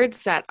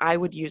words that I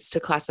would use to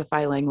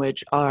classify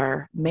language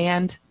are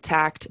manned,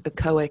 tact,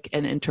 echoic,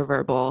 and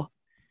interverbal.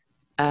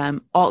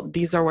 All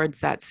these are words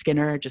that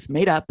Skinner just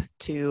made up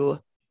to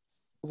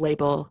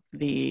label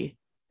the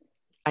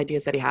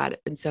ideas that he had.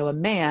 And so a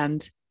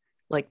manned,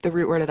 like the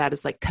root word of that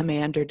is like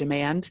command or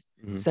demand.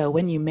 Mm-hmm. So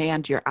when you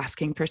manned, you're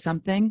asking for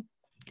something.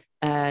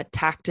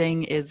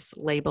 Tacting is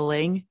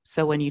labeling.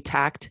 So when you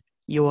tact,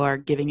 you're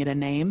giving it a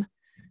name.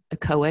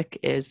 Echoic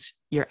is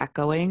you're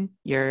echoing,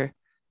 you're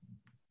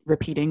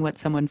repeating what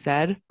someone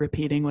said,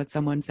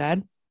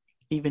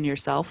 even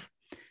yourself.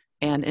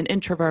 And an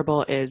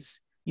introverbal is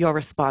your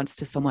response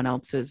to someone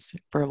else's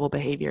verbal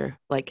behavior,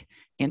 like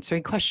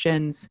answering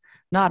questions,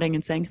 nodding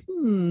and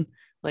saying,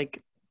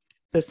 like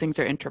those things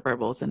are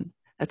introverbals. And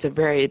that's a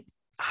very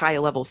high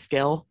level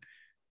skill.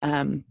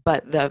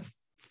 But the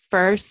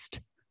first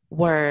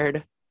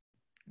word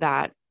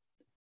that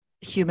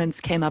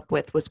humans came up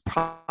with was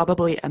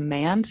probably a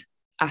man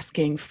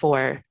asking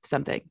for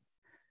something.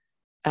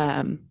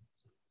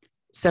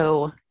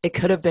 So it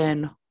could have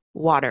been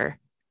water,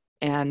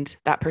 and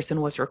that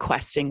person was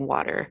requesting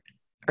water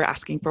or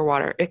asking for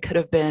water. It could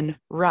have been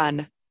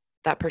run.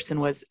 That person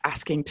was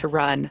asking to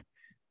run,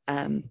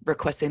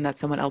 requesting that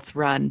someone else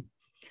run.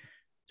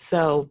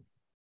 So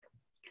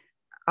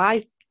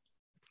I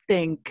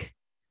think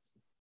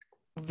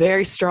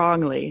very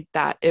strongly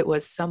that it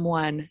was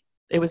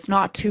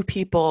not two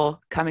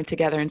people coming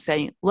together and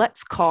saying,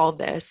 let's call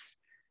this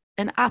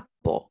an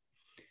apple.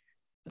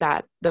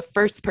 That the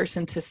first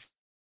person to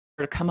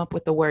come up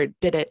with the word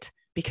did it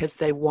because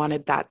they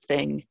wanted that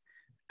thing.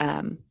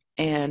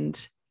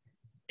 And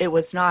it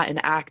was not an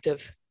act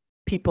of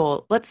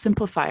people, let's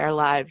simplify our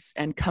lives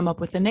and come up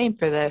with a name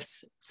for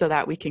this so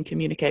that we can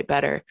communicate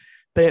better.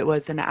 But it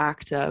was an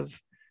act of,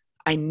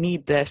 I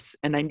need this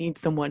and I need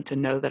someone to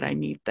know that I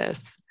need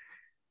this.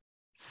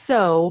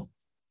 So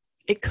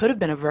it could have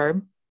been a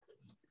verb.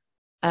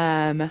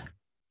 The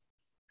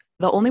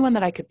only one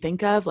that I could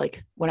think of,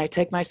 like when I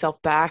take myself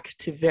back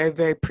to very,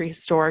 very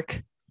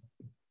prehistoric,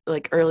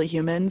 like early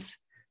humans,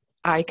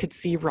 I could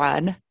see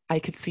run, I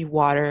could see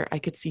water, I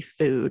could see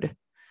food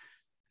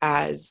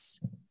as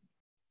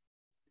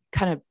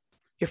kind of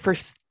your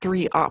first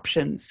three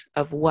options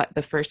of what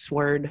the first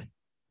word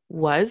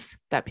was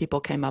that people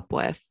came up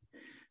with.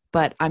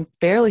 But I'm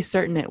fairly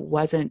certain it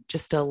wasn't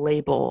just a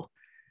label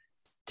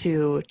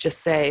to just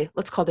say,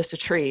 let's call this a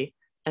tree.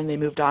 And they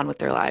moved on with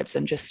their lives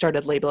and just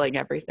started labeling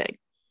everything.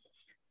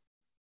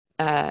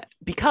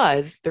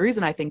 Because the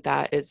reason I think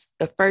that is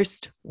the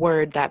first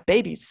word that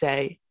babies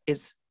say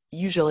is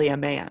usually a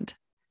man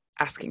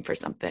asking for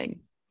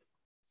something.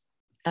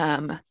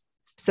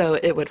 So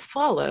it would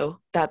follow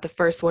that the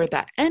first word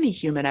that any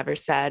human ever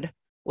said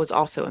was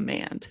also a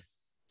man.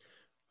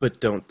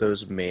 But don't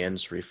those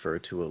mans refer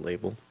to a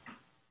label?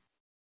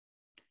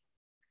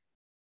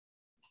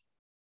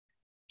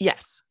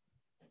 Yes.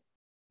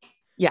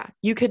 Yeah.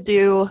 You could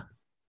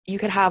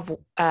have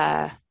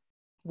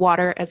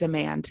water as a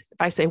man. If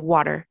I say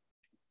water,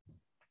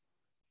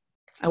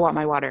 I want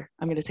my water.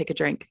 I'm going to take a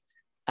drink.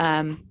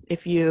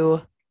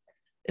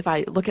 If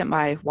I look at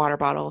my water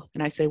bottle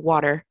and I say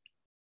water,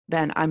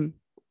 then I'm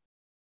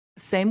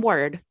same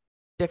word,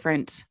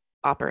 different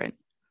operant.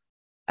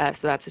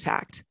 So that's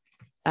attacked.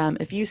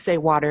 If you say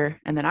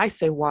water and then I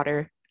say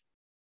water,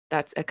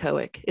 that's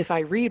echoic. If I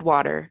read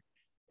water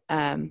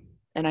and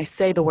I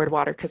say the word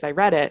water because I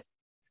read it,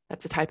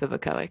 that's a type of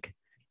echoic.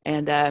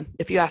 And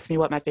if you ask me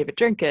what my favorite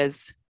drink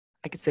is,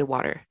 I could say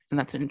water, and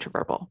that's an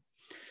introverbal.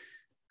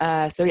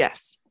 So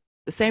yes,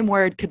 the same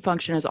word could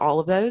function as all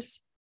of those,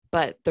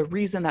 but the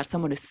reason that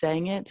someone is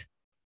saying it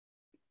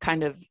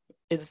kind of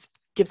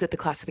gives it the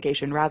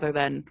classification rather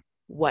than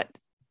what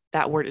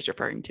that word is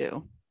referring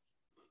to.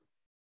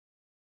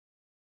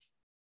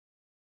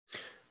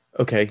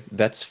 Okay,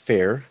 that's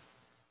fair.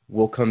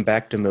 We'll come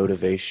back to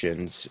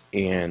motivations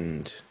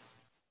and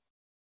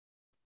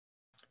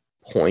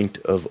point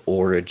of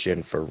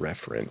origin for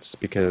reference,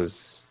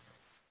 because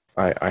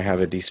I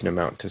have a decent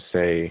amount to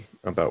say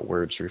about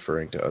words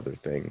referring to other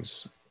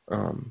things.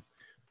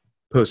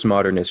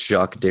 Postmodernist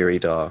Jacques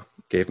Derrida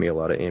gave me a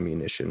lot of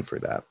ammunition for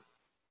that.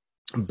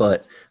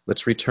 But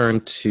let's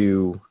return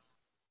to,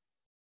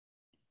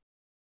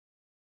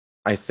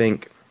 I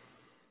think...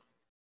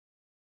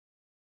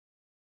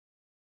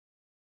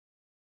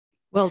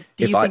 Well,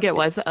 do you think it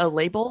was a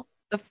label,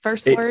 the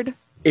first word?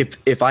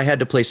 If I had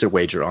to place a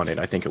wager on it,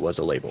 I think it was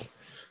a label.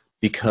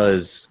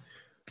 Because,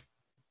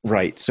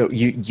 right, so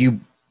you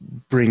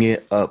bring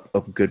it up a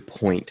good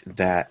point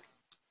that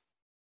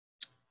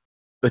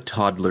a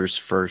toddler's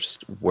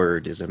first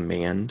word is a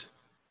man.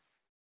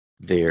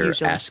 They're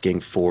Usually asking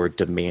for,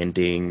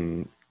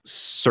 demanding,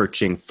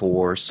 searching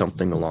for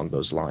something along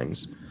those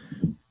lines.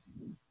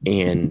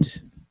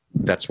 And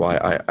that's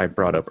why I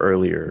brought up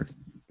earlier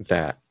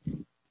that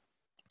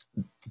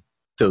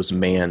those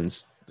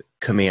man's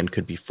command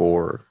could be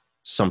for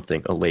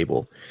something, a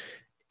label.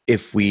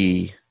 If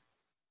we,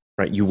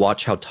 right, you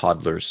watch how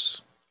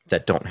toddlers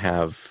that don't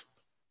have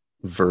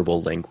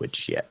verbal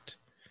language yet,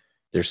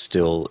 they're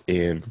still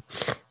in,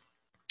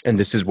 and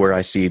this is where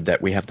I see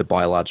that we have the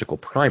biological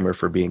primer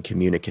for being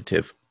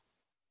communicative,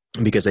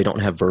 because they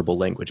don't have verbal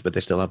language, but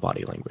they still have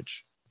body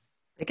language.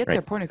 They get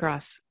their point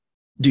across.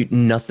 Dude,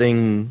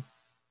 nothing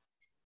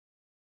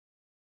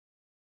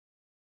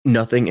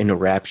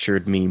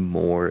enraptured me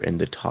more in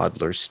the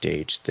toddler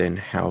stage than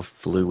how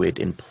fluid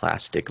and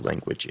plastic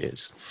language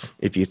is.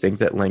 If you think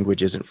that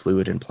language isn't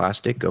fluid and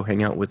plastic, go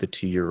hang out with a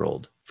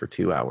 2-year-old for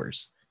 2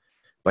 hours.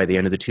 By the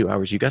end of the 2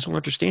 hours, you guys will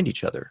understand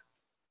each other.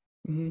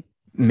 Mm-hmm.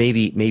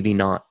 Maybe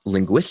not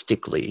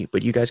linguistically,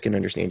 but you guys can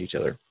understand each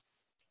other.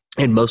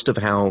 And most of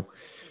how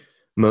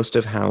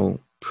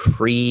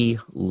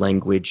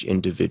pre-language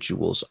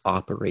individuals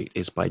operate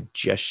is by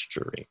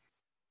gesturing.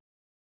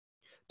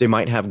 They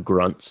might have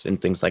grunts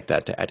and things like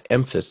that to add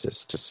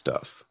emphasis to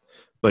stuff,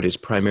 but it's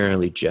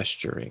primarily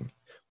gesturing.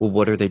 Well,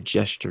 what are they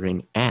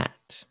gesturing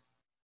at?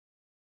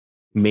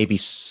 Maybe,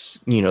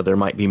 there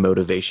might be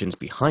motivations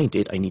behind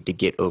it. I need to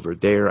get over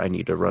there. I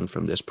need to run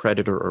from this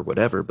predator or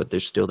whatever, but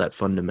there's still that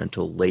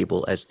fundamental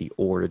label as the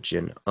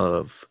origin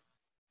of,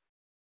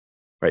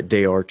 right?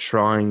 They are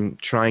trying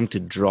to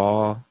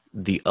draw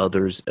the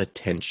other's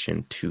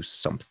attention to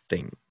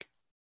something.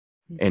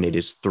 Mm-hmm. And it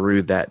is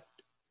through that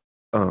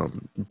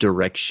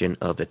direction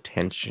of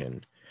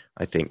attention,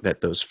 I think, that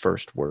those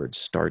first words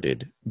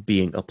started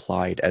being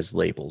applied as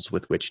labels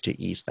with which to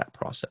ease that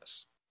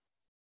process.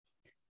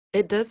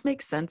 It does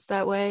make sense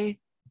that way.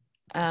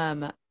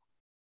 Maybe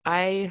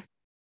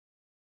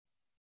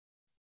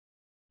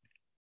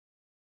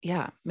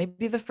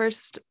the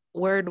first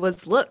word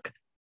was look.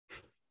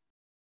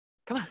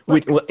 Come on.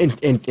 Look. Well,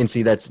 and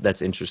see,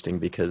 that's interesting,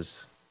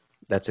 because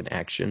that's an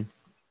action,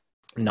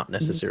 not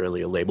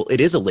necessarily a label.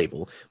 It is a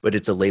label, but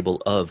it's a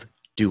label of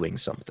doing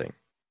something.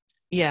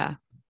 Yeah.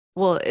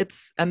 Well,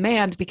 it's a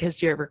man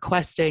because you're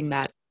requesting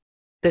that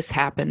this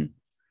happen.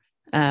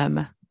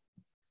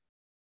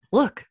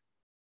 Look.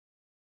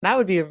 That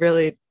would be a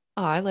really,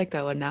 I like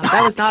that one now.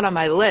 That was not on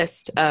my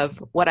list of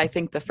what I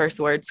think the first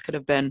words could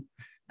have been,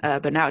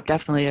 but now it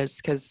definitely is,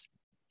 because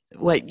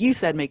what you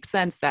said makes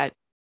sense, that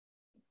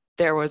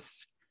there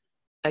was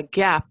a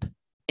gap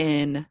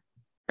in,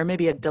 or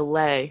maybe a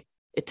delay.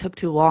 It took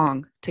too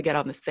long to get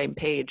on the same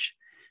page.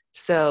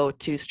 So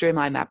to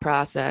streamline that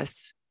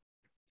process,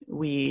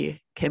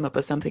 we came up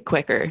with something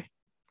quicker,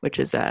 which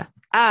is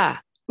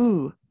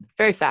ooh,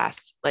 very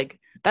fast. Like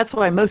that's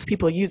why most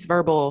people use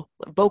vocal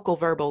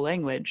verbal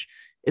language,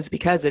 is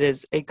because it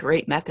is a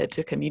great method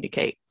to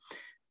communicate.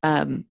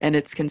 And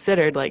it's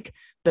considered like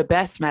the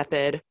best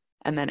method.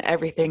 And then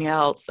everything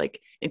else, like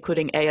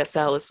including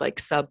ASL, is like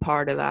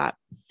subpart of that.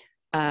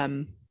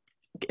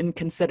 And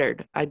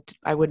considered,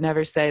 I would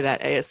never say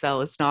that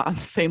ASL is not on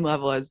the same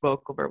level as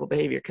vocal verbal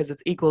behavior, because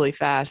it's equally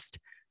fast,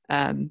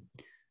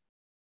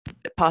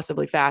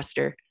 possibly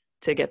faster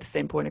to get the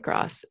same point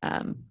across.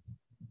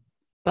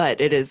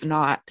 But it is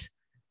not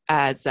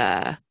as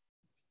it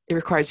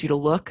requires you to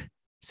look.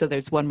 So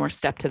there's one more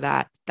step to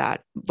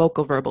that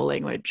vocal verbal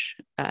language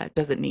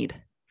doesn't need.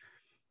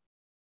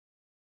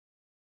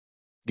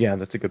 Yeah,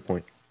 that's a good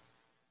point.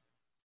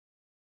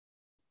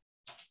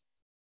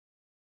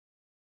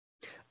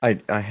 I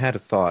had a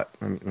thought.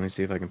 Let me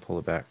see if I can pull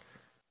it back.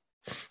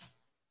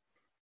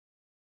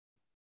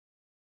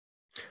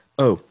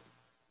 Oh,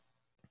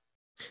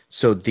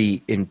 so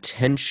the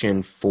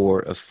intention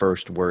for a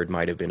first word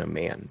might have been a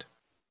man.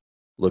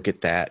 Look at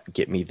that.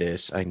 Get me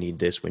this. I need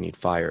this. We need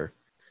fire.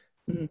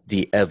 Mm-hmm.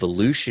 The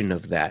evolution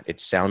of that,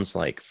 it sounds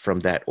like, from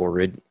that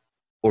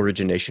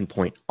origination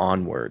point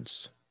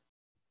onwards,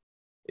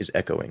 is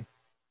echoing.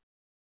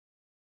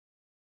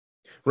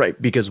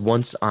 Right, because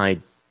once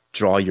I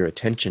draw your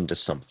attention to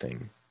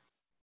something,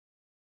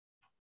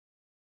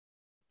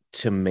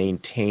 to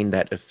maintain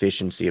that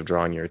efficiency of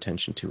drawing your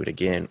attention to it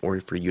again, or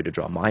for you to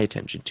draw my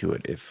attention to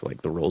it, if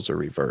like the roles are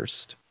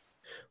reversed,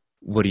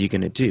 what are you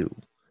going to do?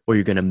 Or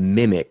you're going to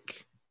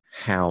mimic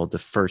how the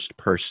first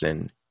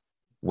person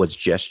was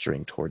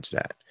gesturing towards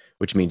that,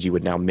 which means you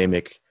would now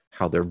mimic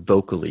how they're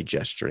vocally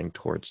gesturing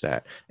towards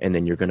that, and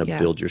then you're going to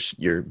build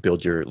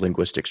your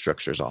linguistic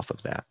structures off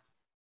of that.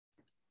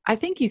 I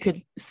think you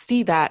could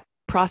see that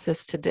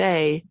process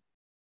today.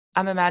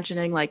 I'm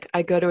imagining like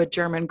I go to a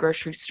German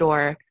grocery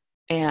store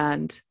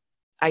and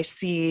I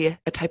see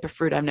a type of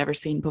fruit I've never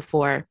seen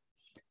before,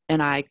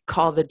 and I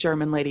call the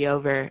German lady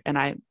over and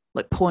I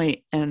like point,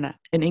 and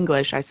in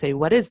English I say,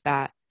 "What is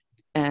that?"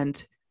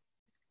 And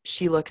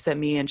she looks at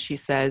me and she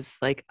says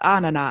like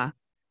 "anana,"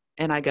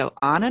 and I go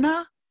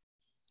 "anana,"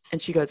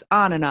 and she goes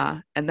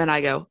 "anana," and then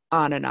I go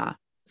 "anana."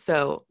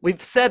 So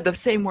we've said the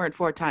same word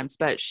 4 times,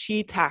 but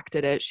she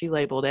tacted it, she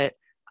labeled it,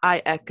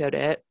 I echoed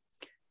it,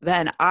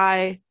 then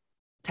I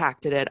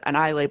tacted it, and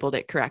I labeled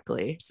it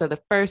correctly. So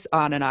the first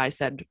 "anana" I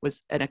said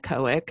was an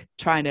echoic,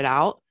 trying it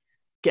out,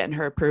 getting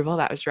her approval,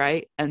 that was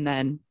right, and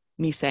then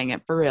me saying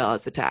it for real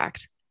as a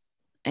tact.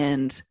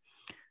 And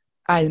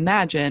I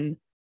imagine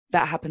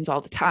that happens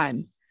all the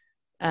time.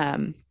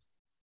 And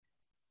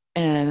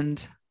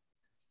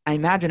I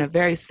imagine a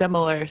very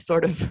similar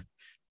sort of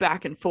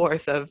back and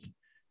forth of,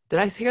 did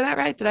I hear that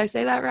right? Did I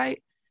say that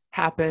right?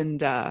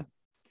 Happened. I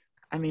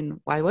mean,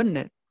 why wouldn't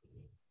it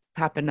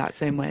happen that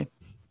same way?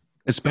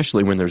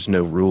 Especially when there's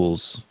no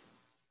rules,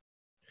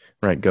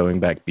 right? Going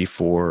back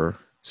before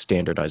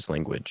standardized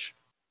language.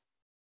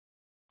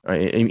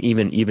 Right?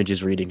 Even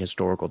just reading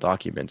historical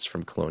documents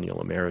from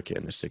colonial America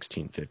in the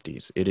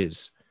 1650s, it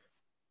is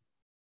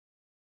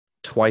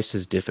twice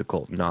as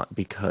difficult, not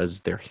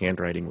because their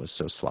handwriting was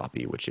so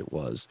sloppy, which it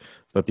was,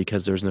 but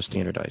because there's no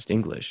standardized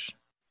English.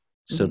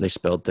 So they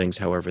spelled things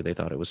however they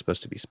thought it was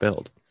supposed to be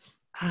spelled.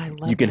 I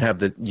love you can have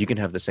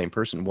the same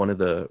person. One of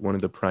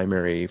the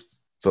primary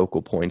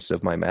focal points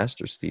of my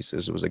master's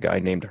thesis was a guy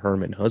named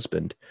Herman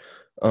Husband.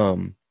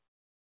 And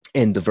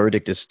the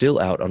verdict is still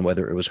out on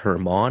whether it was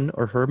Herman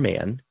or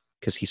Herman,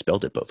 because he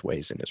spelled it both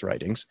ways in his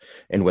writings,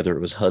 and whether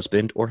it was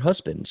husband or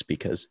husbands,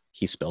 because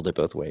he spelled it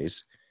both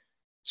ways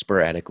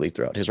sporadically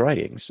throughout his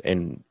writings.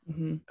 And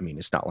I mean,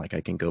 it's not like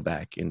I can go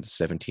back in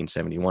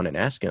 1771 and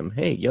ask him,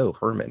 "Hey, yo,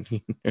 Herman,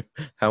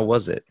 how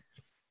was it?"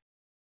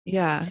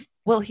 Yeah.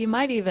 Well, he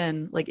might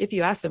even, like, if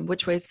you ask him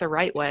which way is the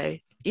right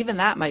way, even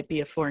that might be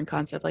a foreign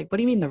concept. Like, what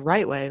do you mean the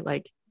right way?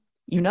 Like,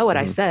 you know what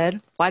I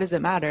said. Why does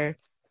it matter?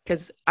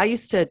 Because I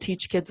used to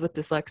teach kids with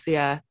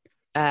dyslexia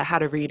how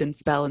to read and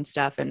spell and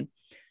stuff. And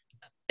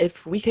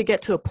if we could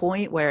get to a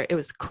point where it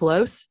was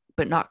close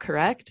but not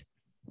correct,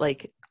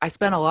 like, I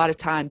spent a lot of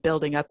time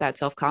building up that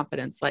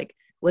self-confidence. Like,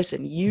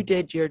 listen, you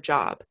did your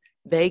job.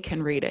 They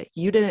can read it.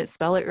 You didn't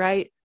spell it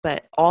right,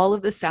 but all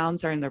of the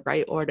sounds are in the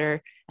right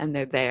order and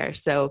they're there.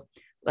 So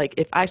like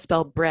if I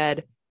spell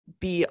bread,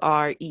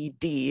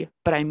 B-R-E-D,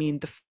 but I mean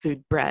the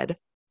food bread,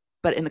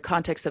 but in the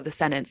context of the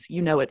sentence,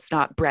 you know, it's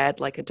not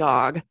bread like a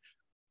dog,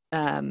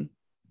 then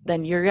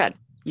you're good.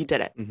 You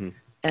did it.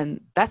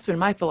 And that's been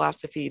my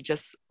philosophy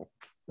just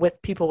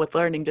with people with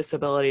learning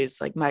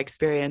disabilities. Like my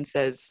experience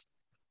is,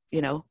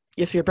 you know,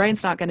 if your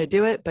brain's not going to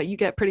do it, but you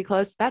get pretty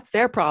close, that's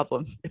their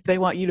problem if they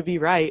want you to be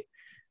right.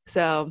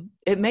 So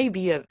it may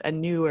be a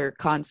newer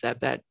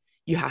concept that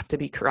you have to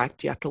be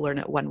correct. You have to learn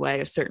it one way,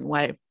 a certain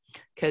way,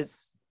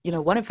 because, you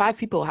know, 1 in 5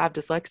 people have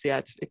dyslexia.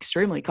 It's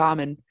extremely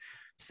common.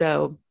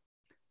 So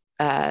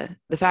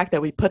the fact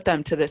that we put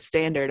them to this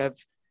standard of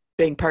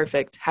being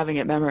perfect, having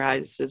it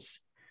memorized is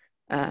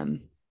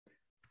um,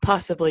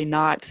 possibly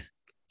not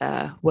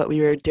what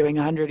we were doing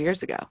 100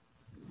 years ago.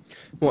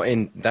 Well,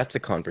 and that's a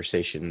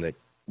conversation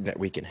that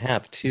we can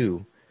have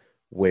too,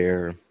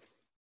 where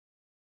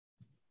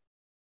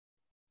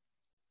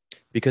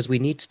because we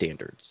need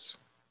standards,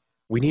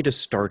 we need a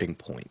starting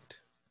point.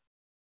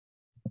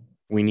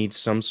 We need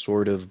some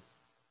sort of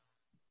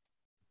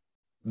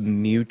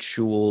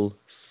mutual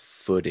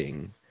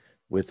footing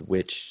with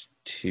which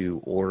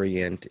to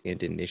orient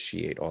and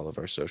initiate all of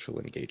our social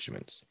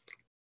engagements,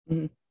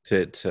 Mm-hmm.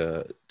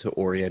 to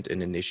orient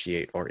and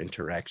initiate our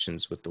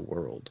interactions with the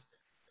world.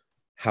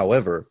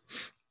 However,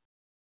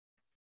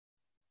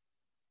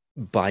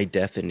 by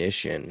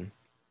definition,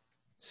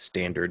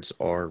 standards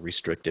are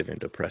restrictive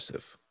and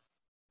oppressive.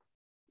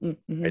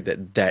 Mm-hmm.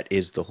 Right? That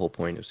is the whole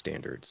point of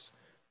standards.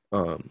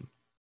 And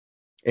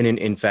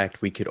in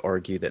fact, we could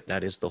argue that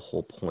that is the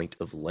whole point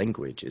of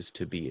language, is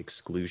to be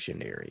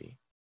exclusionary.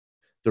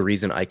 The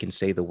reason I can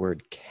say the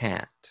word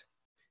cat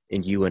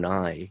and you and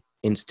I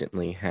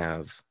instantly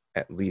have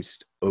at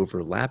least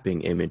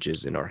overlapping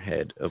images in our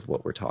head of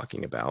what we're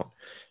talking about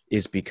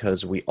is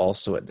because we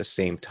also at the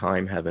same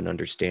time have an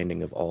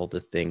understanding of all the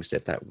things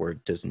that that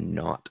word does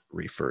not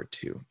refer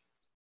to,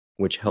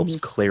 which helps Mm-hmm.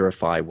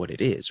 clarify what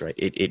it is, right?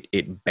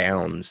 It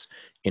bounds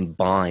and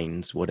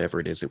binds whatever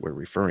it is that we're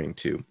referring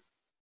to,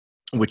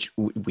 which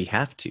we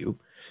have to,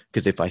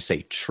 because if I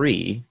say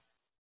tree,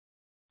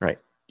 right,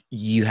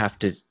 you have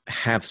to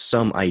have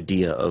some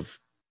idea of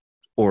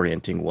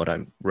orienting what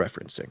I'm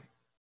referencing,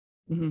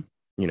 Mm-hmm.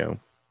 you know.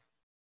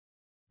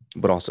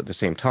 But also at the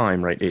same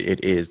time, right,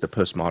 it is the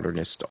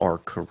postmodernists are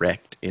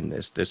correct in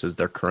this. This is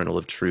their kernel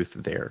of truth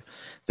there,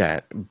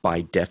 that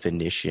by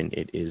definition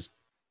it is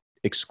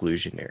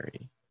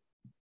exclusionary,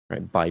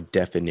 right? By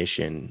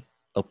definition,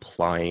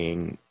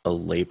 applying a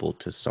label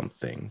to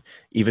something,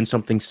 even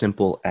something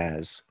simple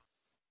as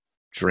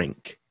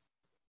drink,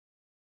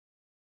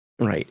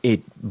 right?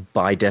 It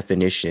by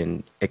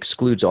definition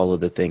excludes all of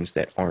the things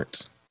that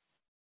aren't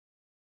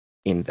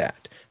in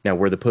that. Now,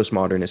 where the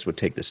postmodernists would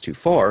take this too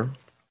far,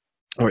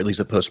 or at least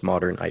a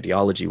postmodern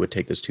ideology would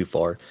take this too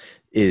far,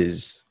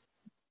 is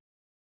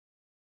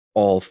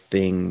all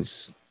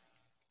things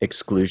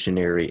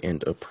exclusionary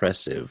and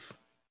oppressive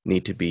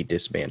need to be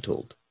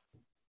dismantled,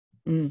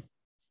 Mm.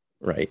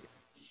 right?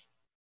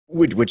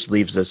 Which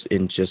leaves us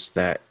in just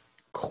that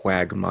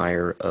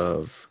quagmire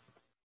of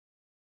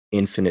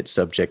infinite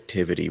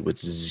subjectivity with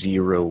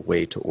zero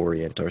way to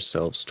orient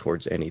ourselves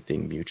towards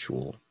anything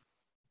mutual,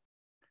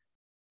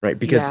 right?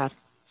 Because Yeah.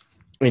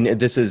 I mean,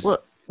 this is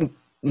Well,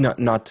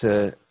 not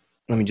to,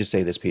 let me just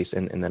say this piece,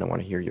 and then I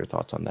want to hear your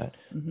thoughts on that.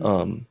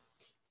 mm-hmm.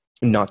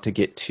 Not to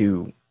get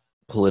too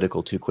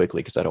political too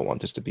quickly, because I don't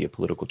want this to be a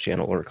political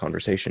channel or a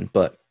conversation,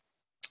 but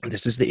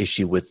this is the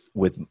issue with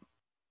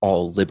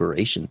all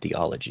liberation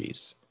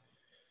theologies,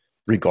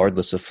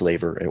 regardless of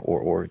flavor or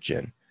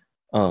origin.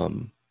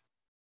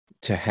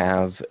 To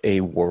have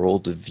a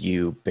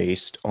worldview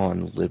based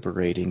on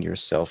liberating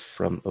yourself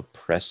from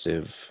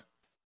oppressive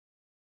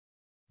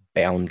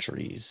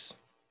boundaries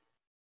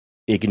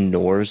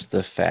ignores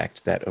the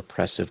fact that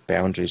oppressive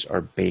boundaries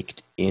are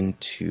baked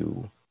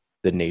into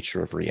the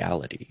nature of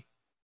reality.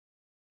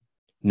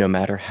 No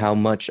matter how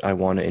much I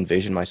want to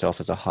envision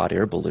myself as a hot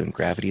air balloon,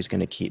 gravity is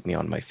going to keep me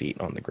on my feet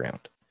on the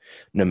ground.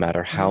 No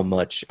matter how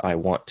much I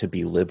want to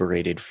be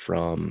liberated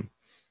from,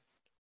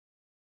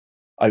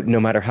 no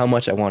matter how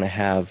much I want to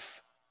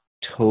have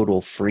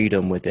total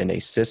freedom within a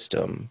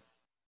system,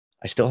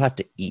 I still have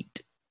to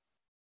eat.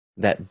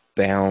 That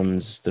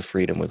bounds the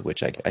freedom with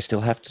which I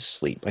still have to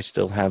sleep. I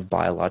still have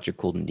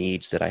biological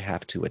needs that I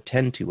have to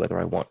attend to, whether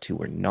I want to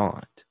or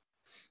not,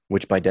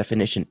 which by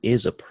definition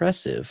is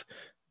oppressive,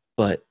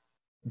 but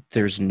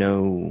there's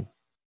no,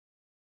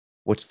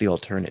 what's the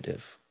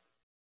alternative?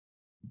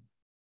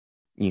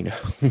 You know,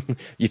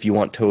 if you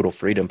want total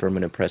freedom from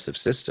an oppressive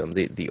system,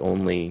 the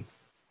only,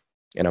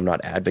 and I'm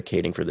not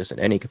advocating for this in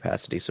any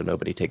capacity, so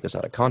nobody take this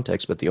out of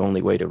context, but the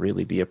only way to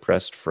really be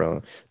oppressed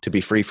from, to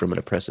be free from an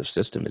oppressive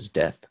system is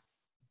death.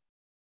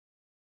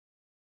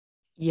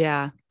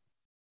 Yeah.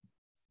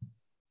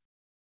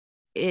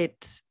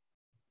 It,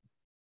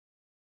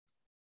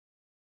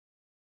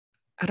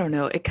 I don't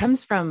know. It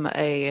comes from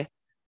a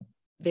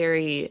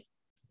very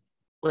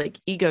like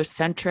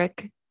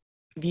egocentric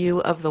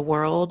view of the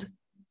world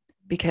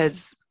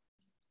because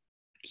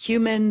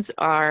humans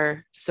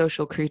are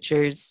social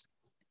creatures.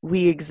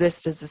 We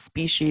exist as a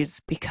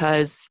species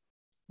because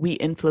we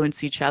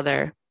influence each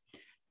other.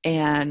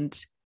 And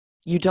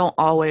you don't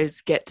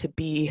always get to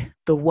be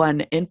the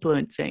one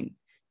influencing.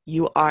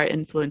 You are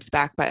influenced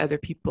back by other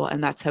people,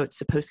 and that's how it's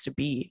supposed to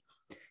be.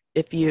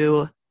 If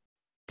you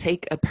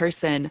take a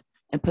person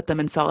and put them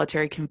in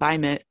solitary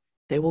confinement,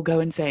 they will go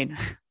insane.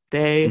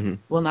 They Mm-hmm.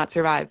 will not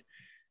survive.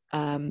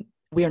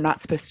 We are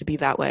not supposed to be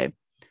that way.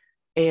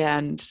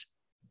 And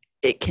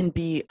it can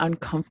be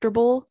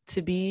uncomfortable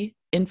to be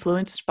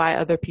influenced by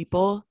other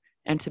people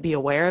and to be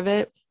aware of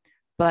it,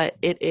 but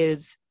it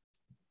is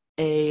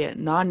a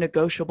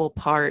non-negotiable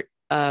part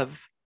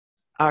of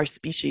our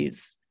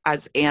species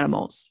as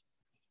animals.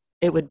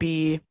 it would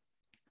be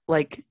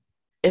like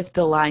if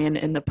the lion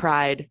in the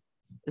pride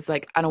is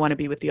like, I don't want to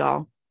be with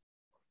y'all.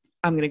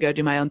 I'm going to go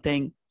do my own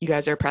thing. You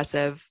guys are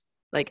oppressive.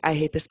 Like, I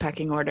hate this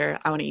pecking order.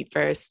 I want to eat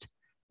first.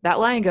 That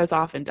lion goes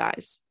off and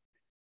dies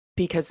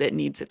because it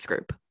needs its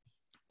group.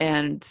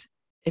 And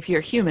if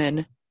you're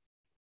human,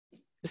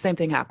 the same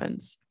thing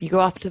happens. You go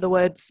off to the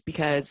woods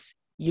because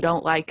you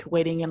don't like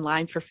waiting in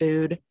line for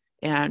food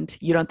and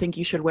you don't think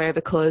you should wear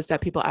the clothes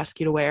that people ask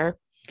you to wear.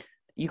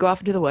 You go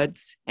off into the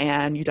woods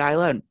and you die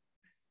alone.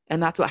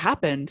 And that's what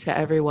happened to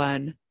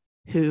everyone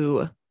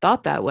who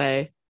thought that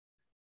way,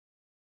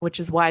 which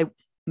is why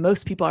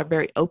most people are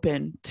very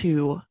open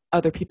to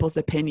other people's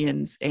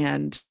opinions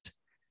and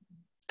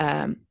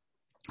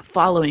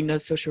following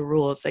those social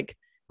rules. Like,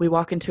 we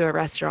walk into a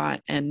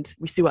restaurant and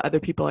we see what other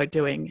people are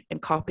doing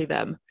and copy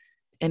them.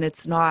 And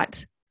it's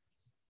not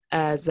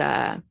as,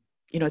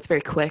 it's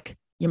very quick.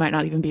 You might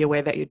not even be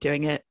aware that you're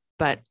doing it,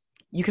 but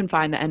you can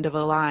find the end of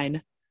a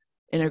line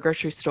in a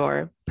grocery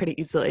store pretty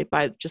easily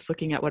by just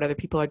looking at what other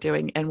people are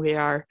doing. And we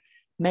are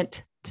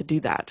meant to do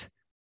that.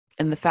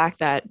 And the fact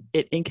that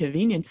it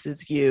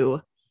inconveniences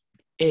you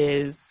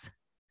is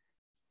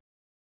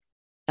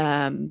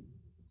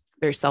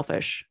very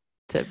selfish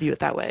to view it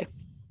that way.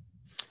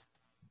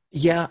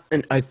 Yeah,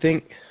 and I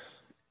think,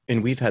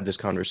 and we've had this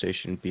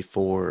conversation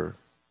before,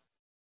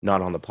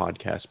 not on the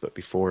podcast, but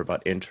before,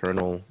 about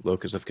internal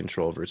locus of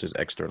control versus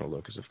external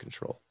locus of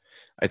control.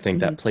 I think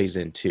that plays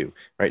in too,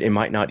 right? It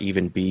might not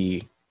even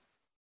be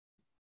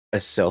a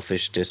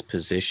selfish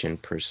disposition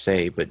per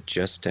se, but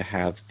just to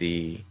have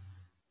the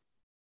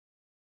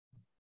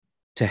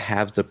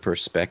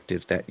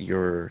perspective that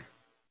you're,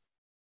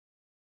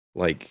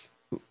 like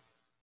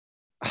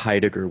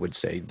Heidegger would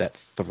say, that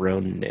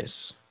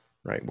thrownness,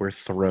 right? We're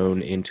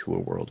thrown into a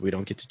world. We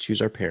don't get to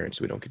choose our parents.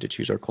 We don't get to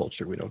choose our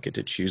culture. We don't get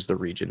to choose the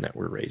region that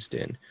we're raised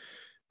in,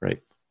 right?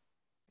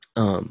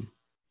 And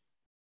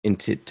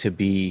to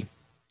be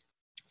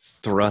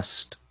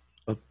thrust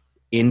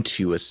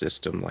into a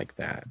system like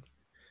that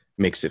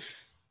makes it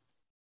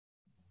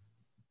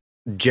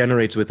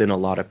generates within a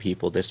lot of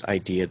people this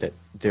idea that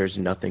there's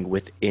nothing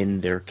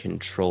within their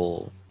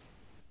control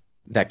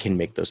that can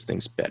make those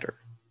things better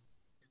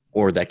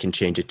or that can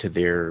change it to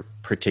their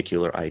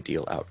particular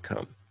ideal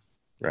outcome,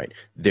 right?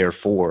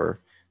 Therefore,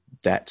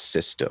 that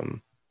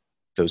system,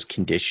 those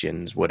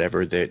conditions,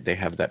 whatever they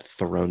have that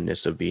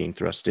thrownness of being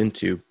thrust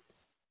into,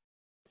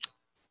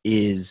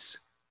 is,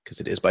 because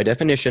it is by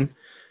definition,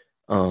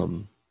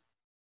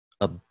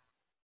 a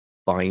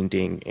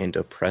binding and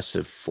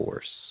oppressive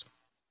force.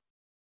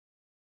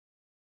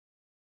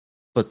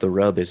 But the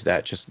rub is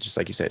that, just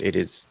like you said, it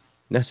is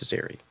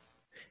necessary.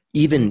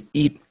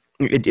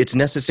 It's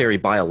necessary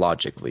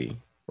biologically,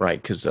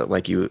 right? Because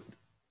like you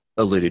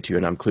alluded to,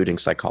 and I'm including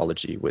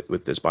psychology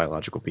with this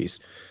biological piece,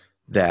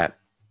 that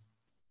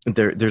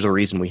there's a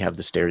reason we have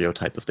the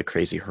stereotype of the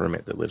crazy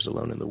hermit that lives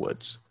alone in the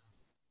woods.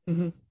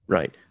 Mm-hmm.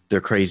 Right? They're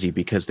crazy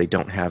because they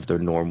don't have their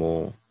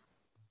normal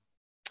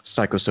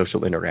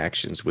psychosocial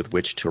interactions with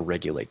which to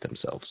regulate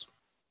themselves.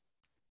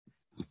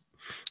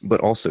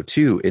 But also,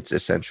 too, it's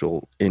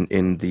essential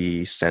in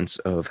the sense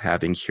of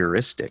having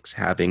heuristics,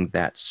 having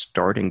that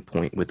starting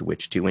point with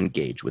which to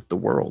engage with the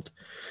world.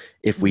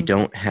 If we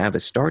don't have a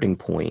starting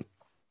point,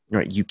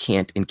 right, you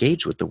can't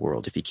engage with the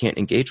world. If you can't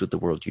engage with the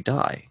world, you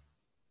die.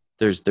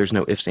 There's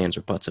no ifs, ands,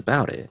 or buts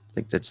about it.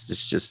 Like that's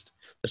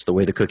the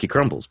way the cookie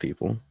crumbles,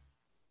 people.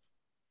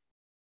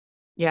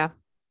 Yeah.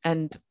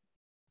 And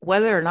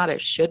whether or not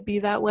it should be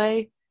that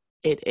way,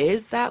 it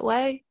is that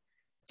way.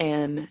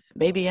 And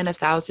maybe in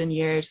 1,000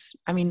 years,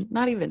 I mean,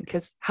 not even,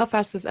 because how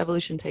fast does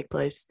evolution take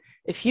place?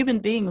 If human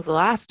beings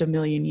last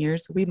 1,000,000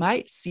 years, we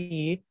might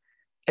see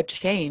a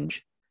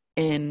change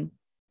in,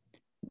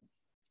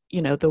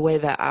 the way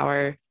that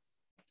our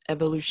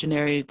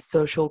evolutionary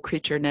social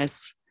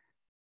creatureness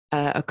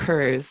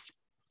occurs.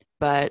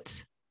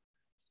 But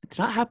it's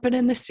not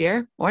happening this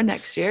year or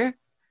next year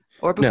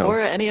or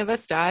before any of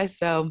us die.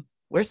 So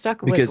we're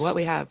stuck with what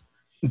we have.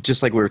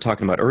 Just like we were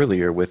talking about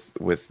earlier with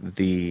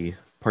the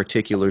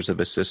particulars of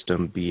a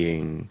system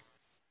being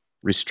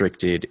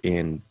restricted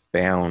and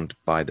bound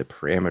by the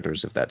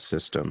parameters of that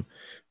system,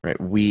 right?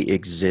 We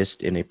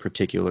exist in a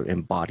particular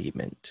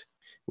embodiment,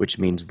 which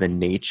means the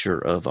nature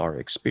of our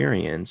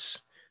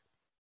experience,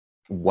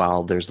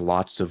 while there's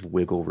lots of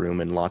wiggle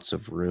room and lots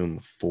of room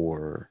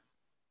for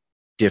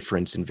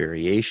difference and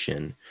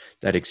variation,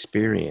 that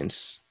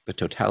experience, the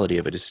totality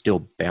of it, is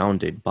still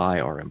bounded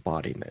by our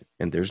embodiment,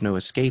 and there's no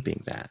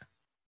escaping that.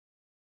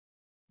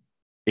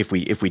 If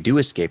we do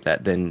escape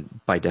that, then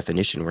by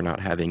definition, we're not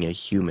having a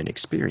human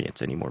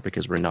experience anymore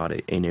because we're not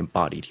an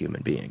embodied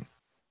human being.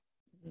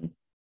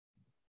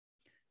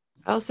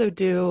 I also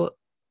do,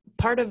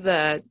 part of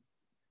the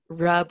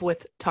rub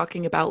with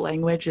talking about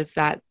language is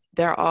that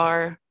there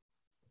are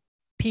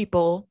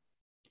people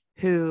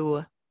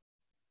who,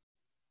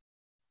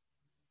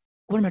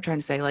 what am I trying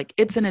to say? Like,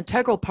 it's an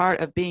integral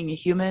part of being a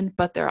human,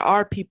 but there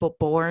are people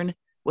born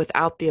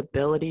without the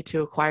ability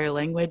to acquire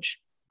language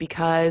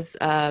because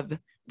of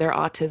their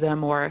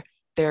autism or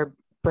their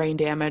brain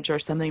damage or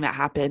something that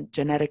happened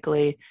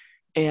genetically.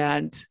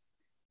 And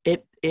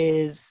it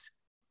is,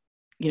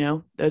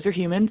 those are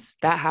humans.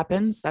 That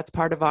happens. That's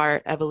part of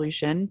our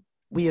evolution.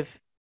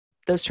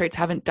 Those traits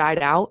haven't died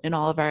out in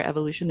all of our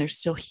evolution. They're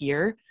still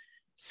here.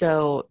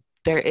 So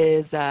there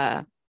is,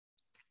 that's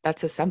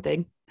a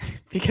something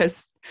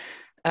because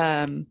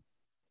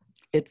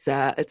it's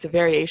a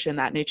variation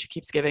that nature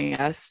keeps giving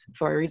us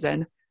for a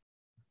reason.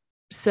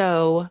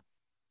 So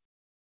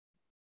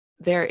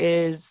there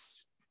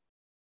is,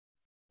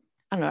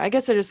 I don't know, I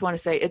guess I just want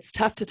to say it's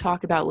tough to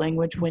talk about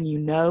language when you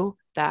know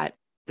that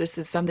this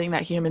is something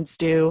that humans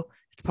do.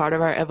 It's part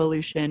of our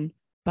evolution,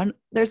 but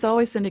there's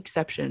always an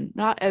exception.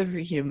 Not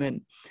every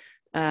human.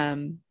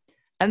 And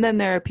then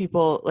there are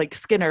people like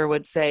Skinner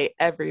would say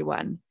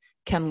everyone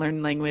can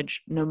learn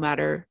language no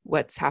matter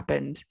what's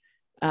happened.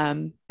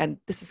 And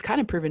this is kind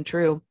of proven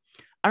true.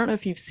 I don't know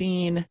if you've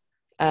seen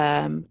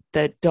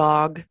the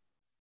dog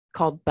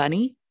called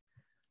Bunny,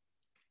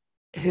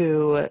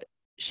 who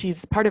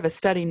she's part of a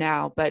study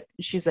now, but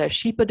she's a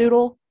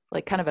sheepadoodle,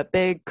 like kind of a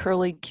big,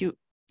 curly, cute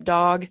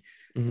dog.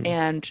 Mm-hmm.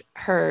 And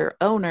her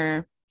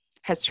owner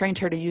has trained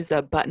her to use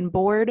a button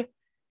board,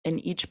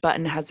 and each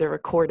button has a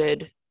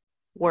recorded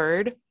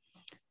word.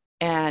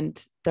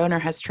 And the owner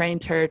has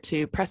trained her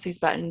to press these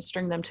buttons,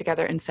 string them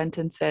together in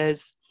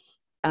sentences.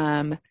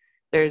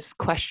 There's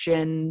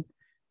question,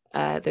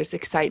 there's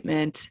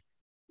excitement.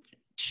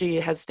 She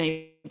has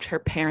named her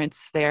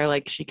parents there,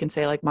 like she can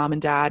say like mom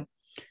and dad.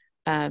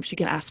 She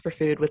can ask for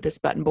food with this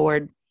button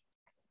board.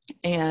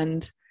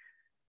 And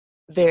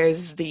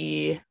there's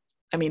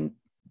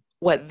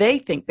what they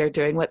think they're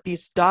doing, what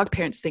these dog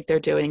parents think they're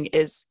doing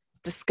is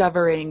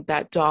discovering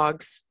that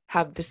dogs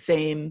have the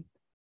same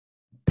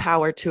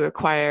power to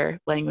acquire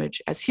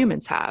language as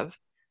humans have.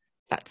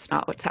 That's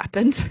not what's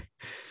happened.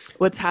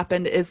 What's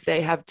happened is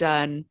they have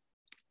done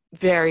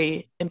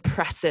very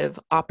impressive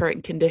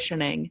operant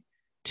conditioning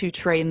to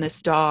train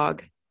this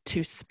dog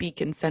to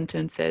speak in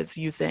sentences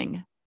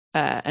using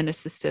an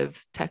assistive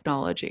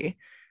technology.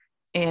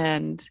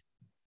 And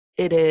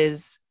it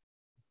is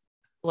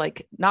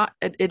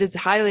it is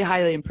highly,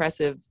 highly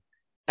impressive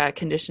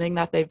conditioning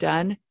that they've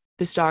done.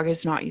 This dog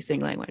is not using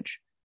language.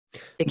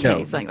 It can't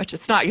use language.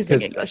 It's not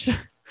using English.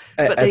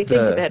 But they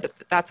think that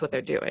that's what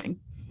they're doing.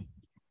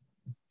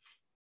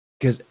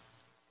 Because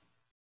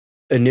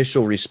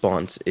initial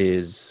response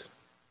is,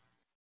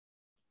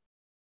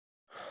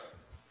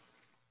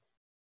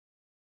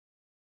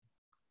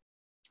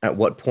 at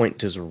what point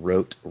does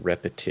rote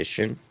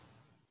repetition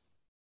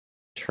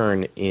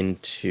turn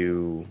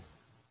into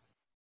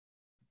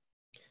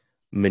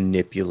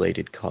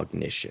manipulated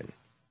cognition?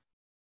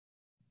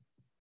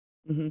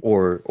 Mm-hmm.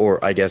 Or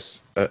I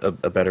guess a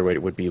better way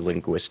would be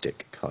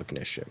linguistic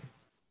cognition.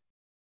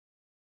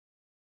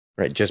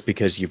 Right? Just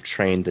because you've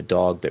trained the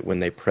dog that when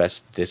they press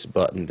this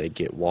button, they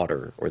get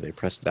water, or they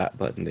press that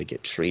button, they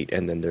get treat,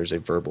 and then there's a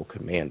verbal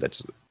command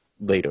that's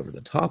laid over the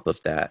top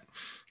of that,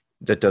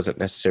 that doesn't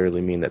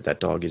necessarily mean that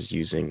that dog is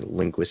using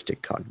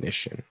linguistic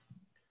cognition.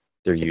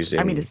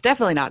 It's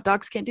definitely not.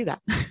 Dogs can't do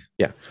that.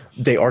 Yeah,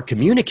 they are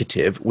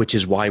communicative, which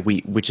is why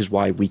we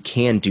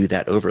can do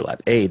that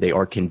overlap. They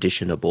are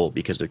conditionable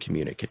because they're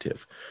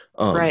communicative.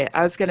 Right.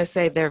 I was going to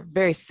say they're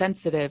very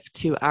sensitive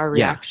to our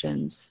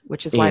reactions,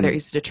 which is why they're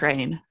easy to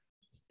train.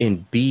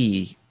 And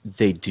B,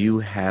 they do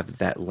have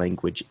that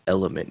language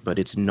element, but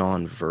it's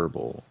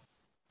nonverbal.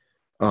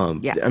 I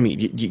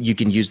mean, you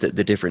can use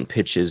the different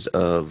pitches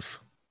of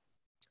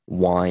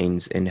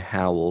whines and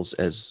howls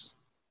as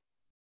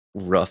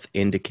rough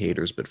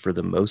indicators, but for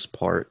the most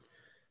part,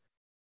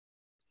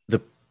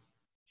 the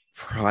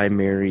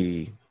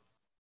primary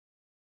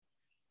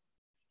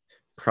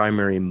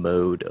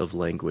mode of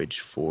language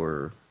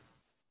for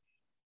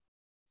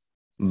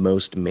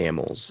most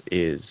mammals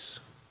is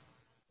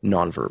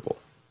nonverbal.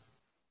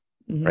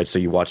 Mm-hmm. Right? So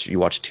you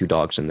watch two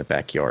dogs in the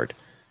backyard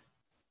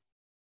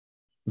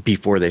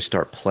before they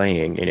start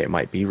playing, and it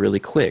might be really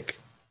quick,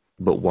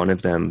 but one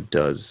of them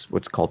does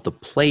what's called the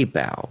play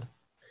bow.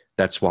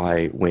 That's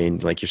why when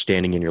like you're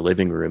standing in your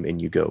living room and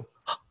you go,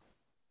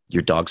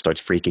 your dog starts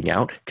freaking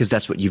out, because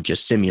that's what you've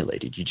just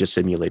simulated. You just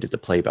simulated the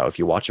play bow. If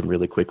you watch them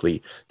really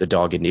quickly, the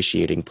dog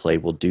initiating play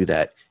will do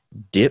that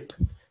dip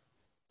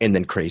and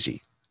then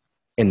crazy.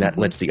 And that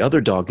lets the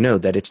other dog know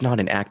that it's not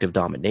an act of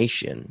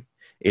domination.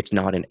 It's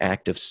not an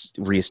act of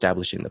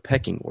reestablishing the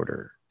pecking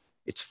order.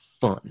 It's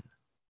fun.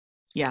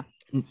 Yeah.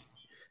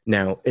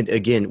 Now, and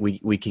again,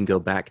 we can go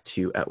back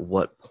to at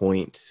what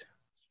point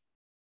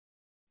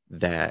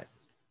that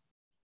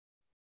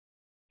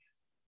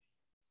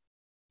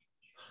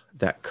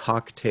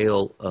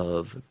cocktail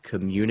of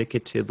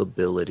communicative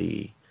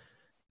ability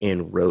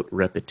and rote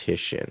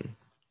repetition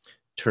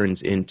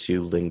turns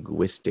into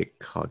linguistic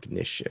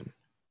cognition.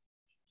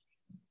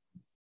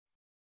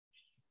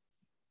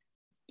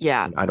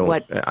 Yeah. I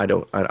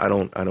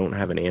don't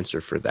have an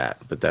answer for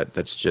that, but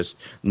that's just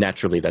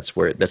naturally that's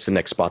the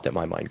next spot that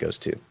my mind goes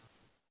to.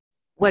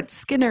 What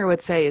Skinner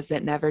would say is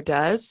it never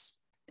does.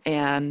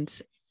 And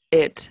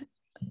it,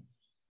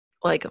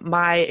 like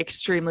my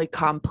extremely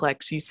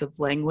complex use of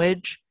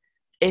language,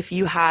 if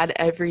you had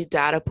every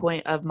data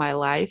point of my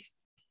life,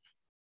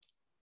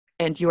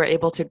 and you were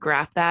able to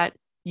graph that,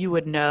 you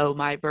would know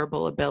my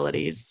verbal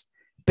abilities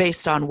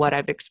based on what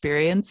I've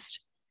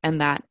experienced. And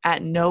that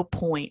at no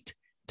point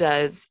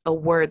does a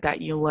word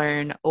that you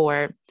learn,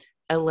 or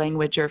a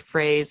language or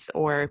phrase,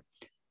 or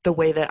the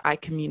way that I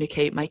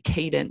communicate, my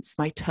cadence,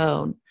 my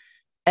tone,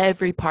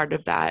 every part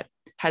of that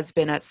has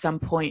been at some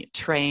point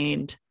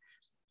trained,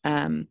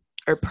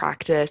 or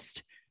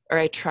practiced, or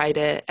I tried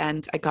it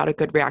and I got a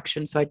good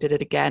reaction, so I did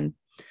it again.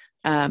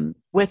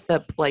 With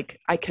the, like,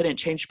 I couldn't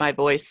change my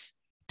voice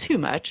too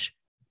much,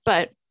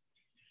 but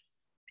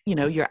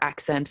your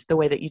accent, the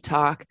way that you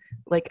talk,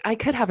 like I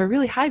could have a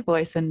really high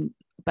voice,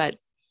 but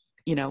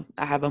I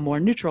have a more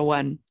neutral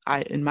one.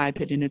 In my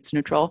opinion, it's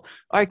neutral.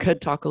 Or I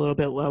could talk a little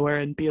bit lower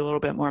and be a little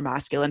bit more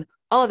masculine.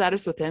 All of that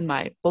is within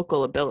my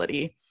vocal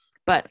ability,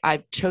 but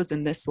I've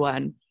chosen this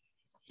one.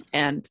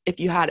 And if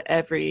you had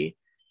every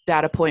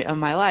data point of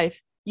my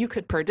life, you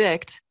could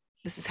predict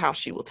this is how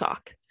she will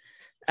talk.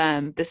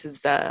 This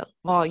is the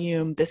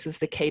volume, this is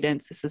the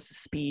cadence, this is the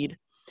speed.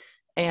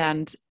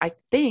 And I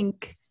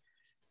think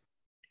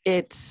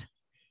if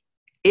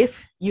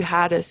you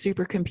had a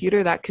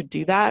supercomputer that could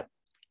do that,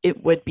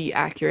 it would be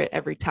accurate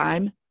every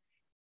time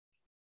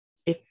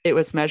if it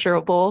was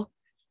measurable.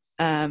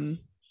 And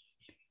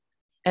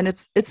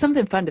it's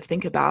something fun to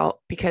think about,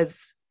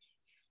 because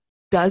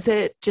does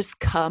it just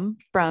come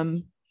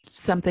from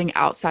something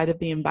outside of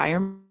the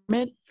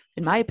environment?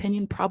 In my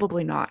opinion,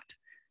 probably not.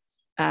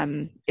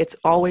 It's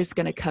always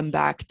going to come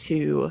back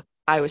to,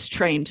 I was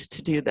trained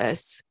to do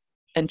this,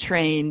 and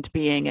trained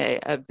being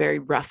a very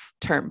rough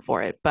term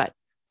for it. But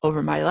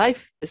over my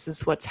life, this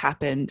is what's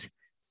happened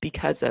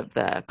because of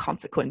the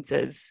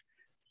consequences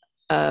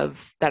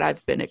of that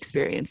I've been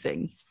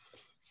experiencing.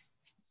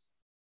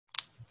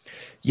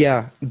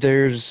 Yeah,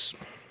 there is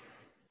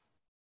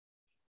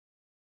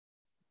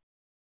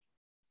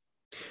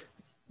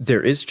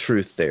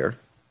truth there.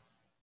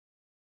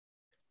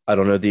 I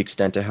don't know the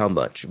extent to how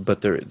much,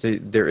 but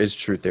there is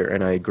truth there,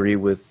 and I agree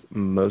with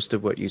most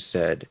of what you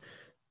said.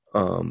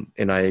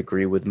 And I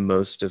agree with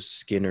most of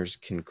Skinner's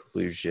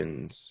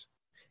conclusions,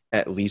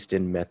 at least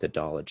in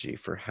methodology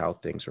for how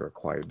things are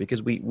acquired,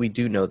 because we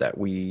do know that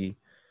we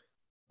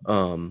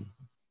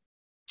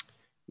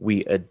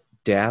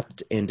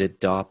adapt and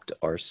adopt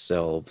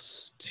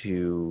ourselves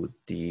to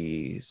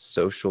the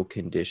social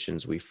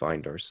conditions we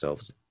find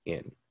ourselves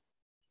in.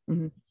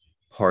 Mm-hmm.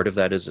 Part of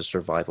that is a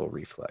survival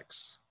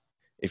reflex.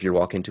 If you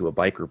walk into a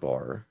biker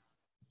bar,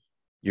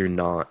 you're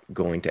not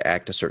going to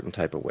act a certain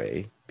type of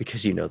way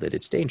because you know that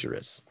it's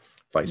dangerous,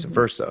 vice Mm-hmm.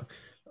 versa.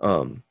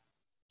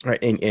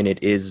 Right. And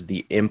it is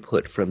the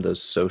input from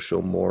those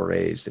social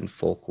mores and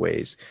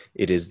folkways.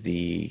 It is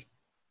the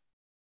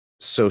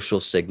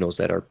social signals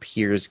that our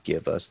peers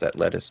give us that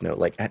let us know,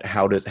 like,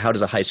 how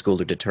does a high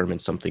schooler determine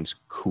something's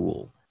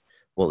cool?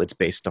 Well, it's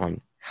based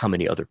on how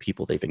many other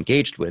people they've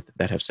engaged with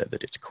that have said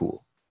that it's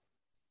cool.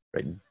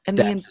 Right. And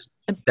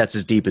That's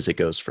as deep as it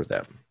goes for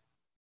them.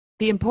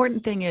 the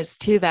important thing is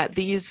too that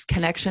these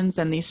connections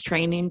and these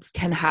trainings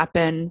can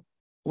happen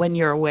when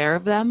you're aware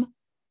of them,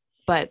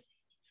 but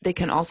they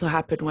can also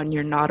happen when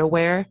you're not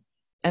aware.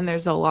 And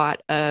there's a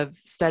lot of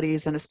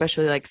studies, and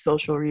especially like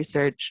social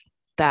research,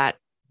 that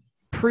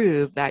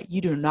prove that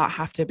you do not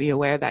have to be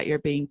aware that you're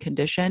being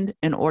conditioned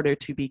in order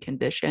to be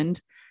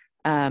conditioned.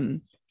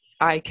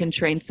 I can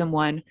train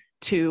someone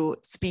to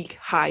speak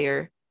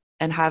higher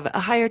and have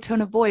a higher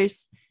tone of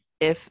voice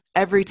if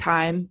every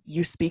time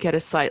you speak at a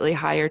slightly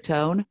higher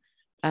tone,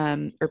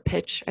 or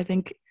pitch. I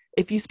think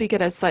if you speak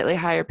at a slightly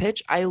higher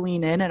pitch, I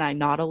lean in and I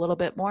nod a little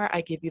bit more. I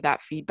give you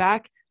that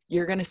feedback.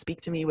 You're going to speak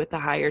to me with a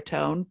higher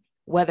tone,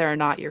 whether or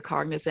not you're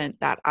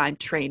cognizant that I'm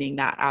training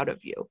that out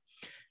of you.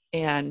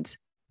 And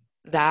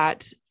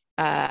that,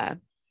 so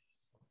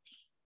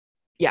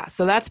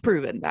that's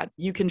proven that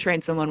you can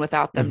train someone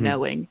without them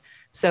knowing.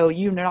 So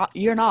you're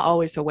not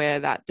always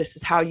aware that this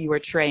is how you were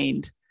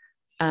trained,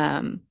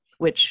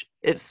 which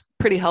is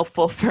pretty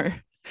helpful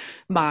for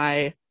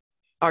my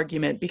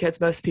argument,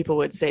 because most people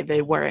would say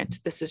they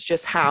weren't. This is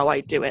just how I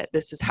do it.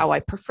 This is how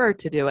I prefer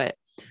to do it.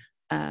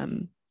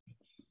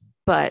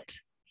 But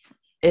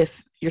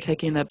if you're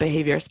taking the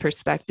behaviorist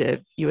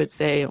perspective, you would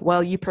say,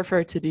 well, you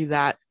prefer to do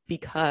that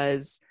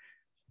because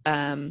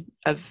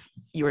of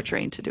you were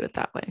trained to do it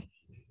that way.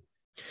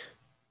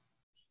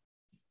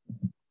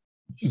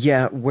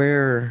 Yeah,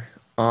 where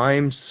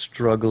I'm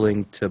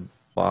struggling to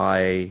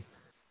buy,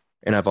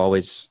 and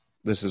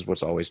this is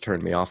what's always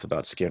turned me off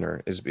about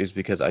Skinner, is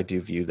because I do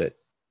view that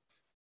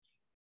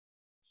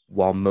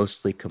while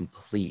mostly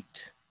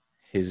complete,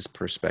 his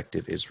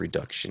perspective is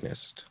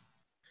reductionist.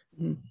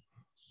 Mm-hmm.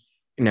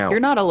 Now, you're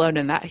not alone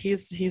in that.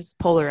 He's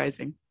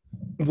polarizing.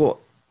 Well,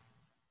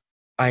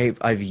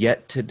 I've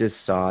yet to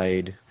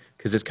decide,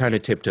 because this kind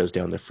of tiptoes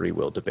down the free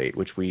will debate,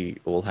 which we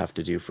will have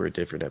to do for a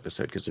different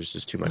episode because there's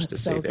just too much to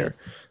say there.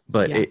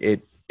 But yeah.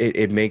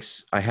 It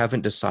makes, I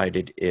haven't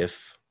decided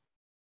if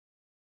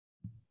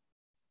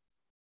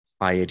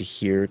I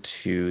adhere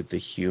to the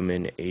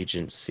human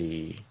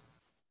agency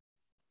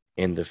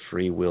and the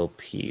free will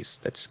piece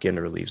that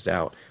Skinner leaves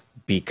out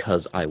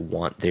because I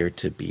want there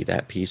to be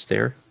that piece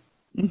there.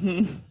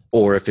 Mm-hmm.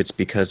 or if it's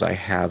because I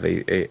have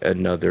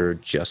another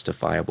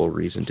justifiable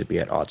reason to be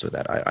at odds with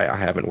that. I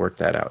haven't worked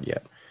that out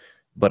yet.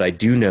 But I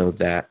do know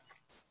that,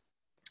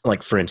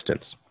 like, for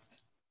instance,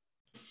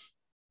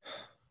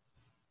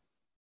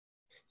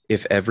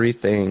 if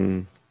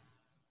everything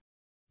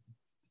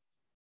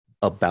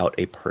about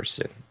a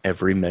person,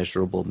 every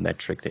measurable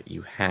metric that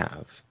you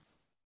have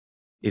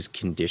is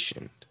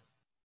conditioned,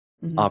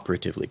 Mhm.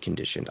 operatively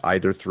conditioned,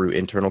 either through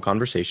internal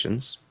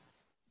conversations,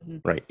 Mhm.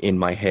 right, in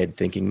my head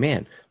thinking,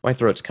 man, my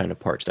throat's kind of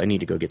parched, I need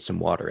to go get some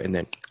water, and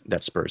then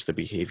that spurs the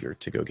behavior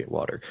to go get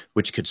water,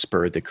 which could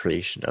spur the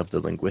creation of the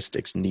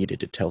linguistics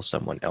needed to tell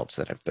someone else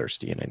that I'm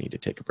thirsty and I need to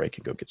take a break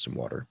and go get some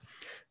water.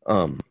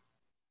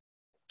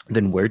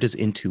 Then where does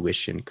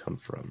intuition come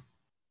from?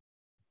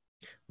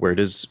 Where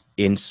does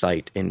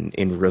insight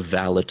in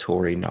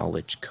revelatory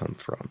knowledge come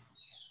from?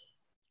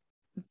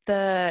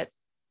 The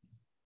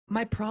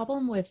My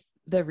problem with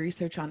the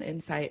research on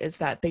insight is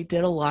that they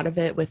did a lot of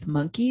it with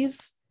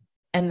monkeys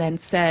and then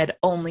said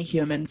only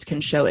humans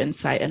can show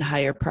insight and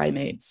higher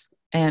primates.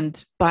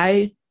 And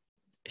by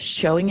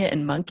showing it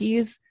in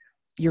monkeys,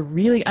 you're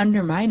really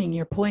undermining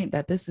your point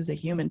that this is a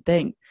human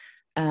thing.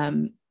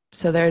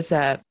 So there's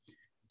a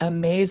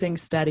amazing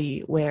study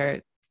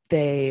where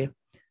they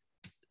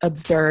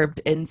observed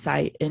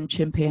insight in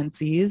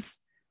chimpanzees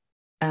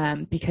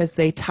because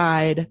they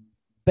tied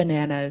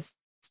bananas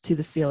to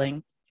the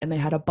ceiling and they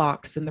had a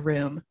box in the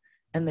room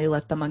and they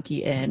let the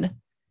monkey in.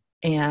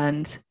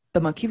 And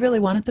the monkey really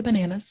wanted the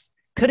bananas,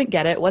 couldn't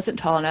get it, wasn't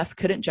tall enough,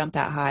 couldn't jump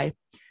that high.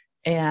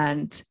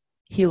 And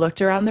he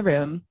looked around the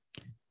room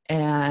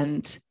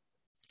and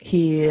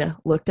he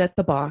looked at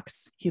the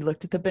box, he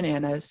looked at the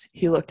bananas,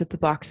 he looked at the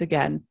box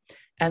again,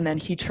 and then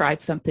he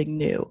tried something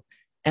new.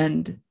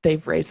 And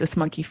they've raised this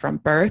monkey from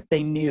birth.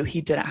 They knew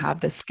he didn't have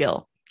this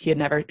skill. He had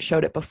never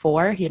showed it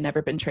before. He had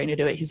never been trained to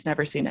do it. He's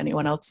never seen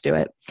anyone else do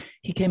it.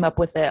 He came up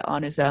with it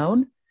on his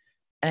own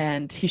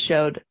and he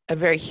showed a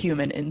very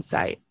human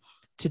insight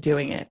to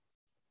doing it.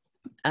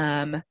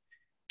 Um,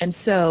 and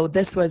so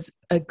this was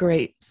a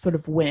great sort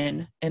of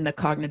win in the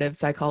cognitive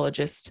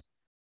psychologist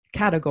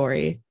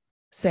category,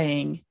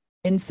 saying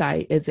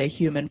insight is a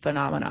human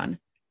phenomenon.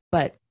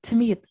 But to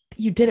me,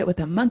 you did it with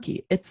a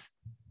monkey. It's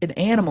an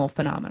animal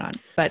phenomenon.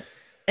 But,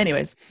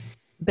 anyways,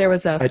 there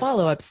was a I,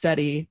 follow up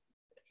study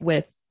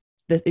with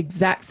the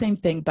exact same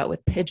thing, but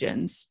with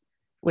pigeons,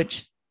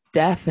 which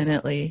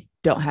definitely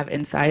don't have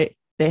insight.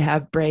 They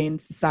have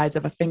brains the size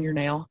of a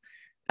fingernail.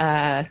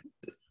 Uh,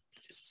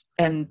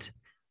 and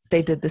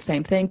they did the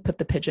same thing, put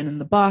the pigeon in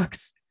the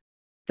box.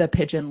 The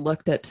pigeon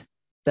looked at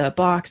the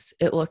box.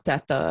 It looked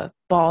at the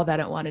ball that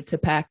it wanted to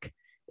peck.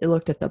 It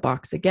looked at the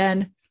box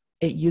again.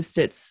 It used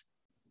its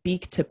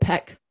beak to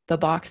peck the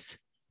box.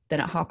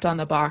 Then it hopped on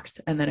the box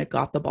and then it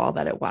got the ball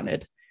that it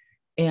wanted.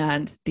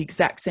 And the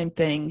exact same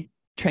thing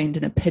trained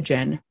in a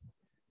pigeon.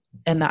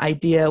 And the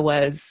idea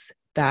was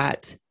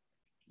that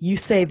you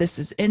say this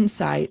is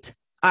insight,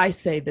 I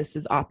say this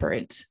is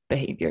operant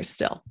behavior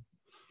still.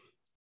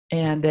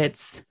 And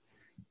it's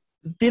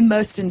the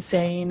most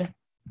insane.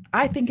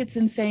 I think it's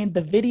insane.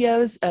 The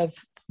videos of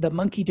the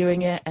monkey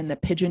doing it and the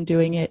pigeon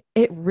doing it,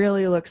 it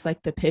really looks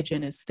like the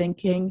pigeon is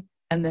thinking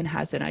and then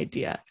has an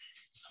idea.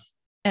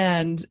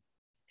 And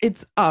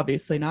it's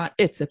obviously not,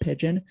 it's a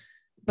pigeon,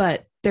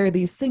 but there are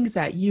these things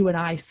that you and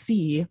I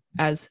see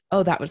as,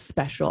 oh, that was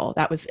special,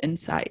 that was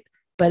insight,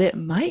 but it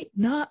might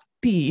not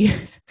be.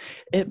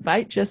 It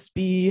might just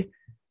be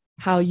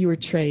how you were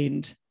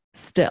trained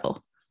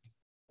still.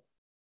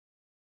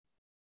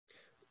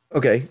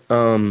 okay.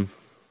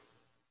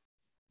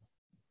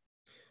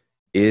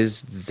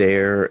 Is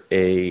there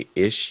a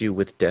issue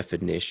with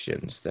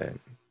definitions then?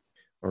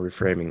 Or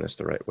reframing this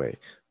the right way?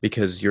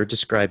 Because you're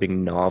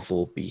describing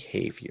novel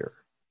behavior.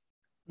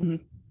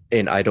 Mhm.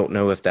 And I don't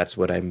know if that's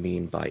what I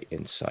mean by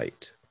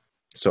insight.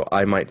 So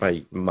I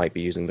might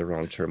be using the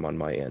wrong term on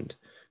my end.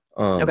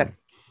 Okay.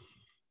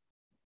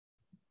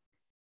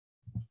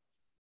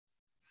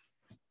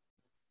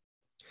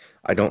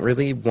 I don't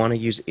really want to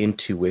use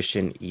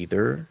intuition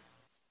either,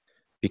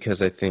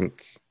 because I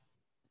think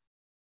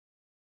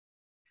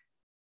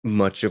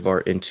much of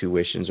our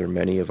intuitions, or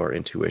many of our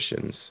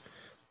intuitions,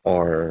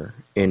 are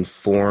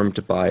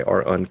informed by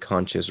our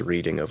unconscious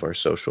reading of our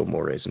social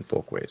mores and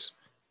folkways.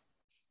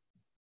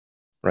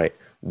 Right?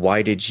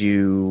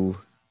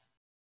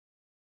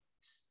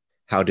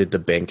 How did the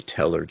bank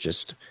teller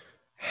just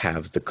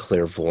have the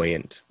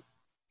clairvoyant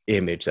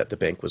image that the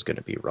bank was going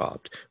to be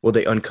robbed? Well,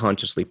 they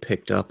unconsciously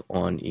picked up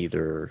on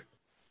either,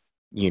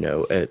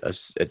 a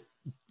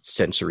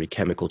sensory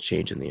chemical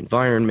change in the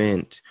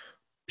environment,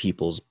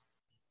 people's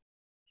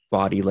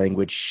body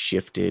language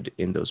shifted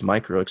in those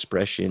micro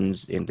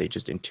expressions, and they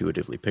just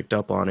intuitively picked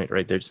up on it,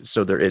 right? There's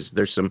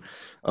some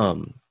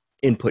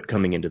input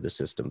coming into the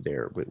system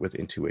there with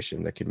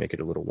intuition that can make it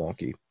a little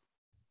wonky.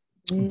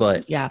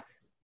 But Yeah.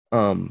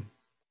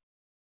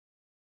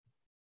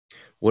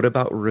 what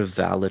about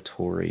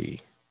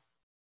revelatory?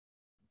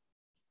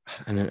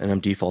 And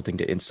I'm defaulting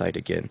to insight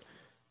again.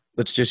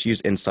 Let's just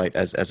use insight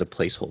as a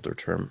placeholder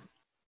term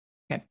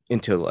Okay.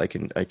 until I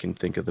can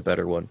think of the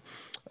better one.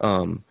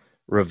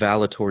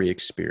 revelatory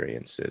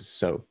experiences.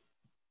 So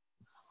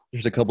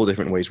there's a couple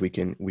different ways we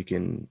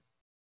can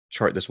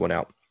chart this one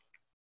out.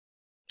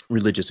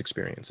 Religious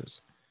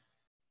experiences.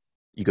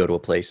 You go to a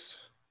place,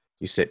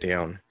 you sit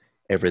down,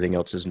 everything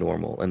else is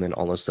normal, and then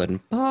all of a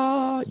sudden,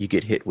 you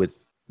get hit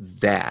with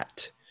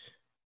that,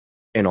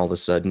 and all of a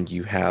sudden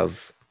you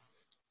have,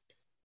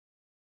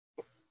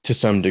 to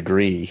some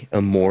degree,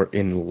 a more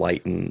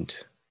enlightened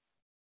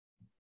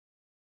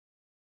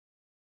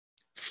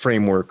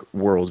framework,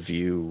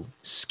 worldview,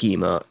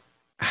 schema,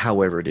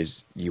 however it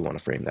is you want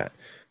to frame that.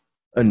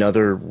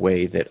 Another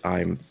way that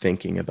I'm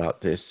thinking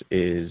about this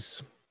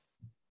is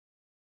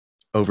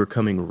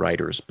overcoming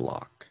writer's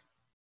block.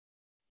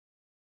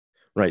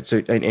 Right.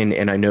 So,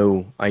 and I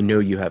know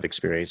you have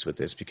experience with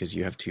this because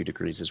you have 2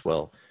 degrees as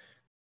well,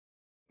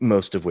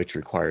 most of which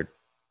required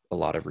a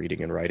lot of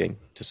reading and writing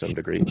to some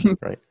degree.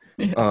 Right.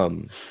 Yeah.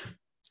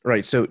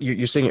 Right. So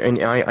you're saying,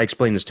 and I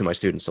explain this to my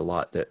students a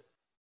lot, that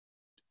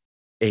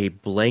a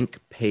blank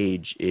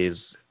page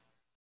is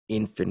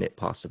infinite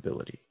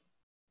possibility.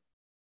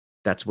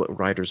 That's what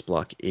writer's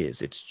block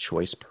is. It's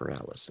choice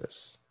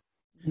paralysis.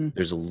 Mm-hmm.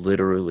 There's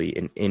literally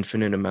an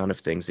infinite amount of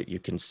things that you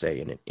can say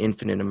and an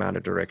infinite amount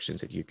of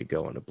directions that you could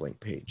go on a blank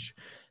page.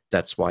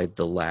 That's why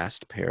the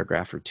last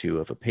paragraph or 2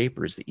 of a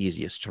paper is the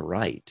easiest to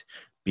write,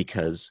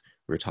 because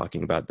we're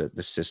talking about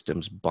the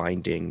systems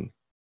binding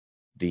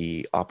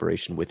the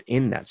operation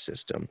within that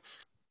system.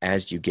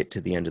 As you get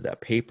to the end of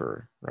that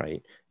paper,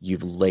 right,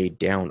 you've laid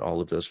down all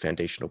of those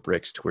foundational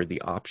bricks to where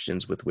the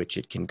options with which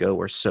it can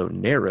go are so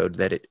narrowed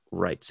that it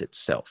writes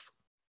itself.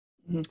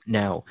 Mm-hmm.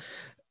 Now,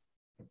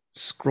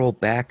 scroll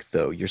back,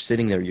 though. You're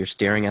sitting there, you're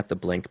staring at the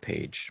blank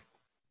page,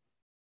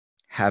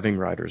 having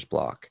writer's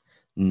block,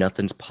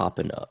 nothing's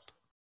popping up.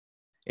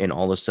 And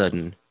all of a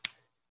sudden,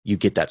 you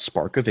get that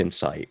spark of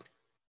insight,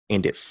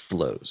 and it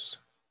flows.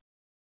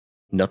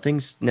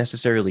 Nothing's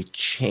necessarily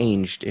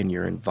changed in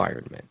your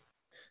environment.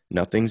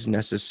 Nothing's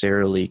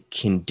necessarily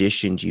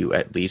conditioned you,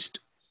 at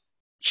least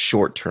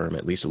short term,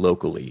 at least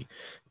locally,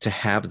 to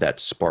have that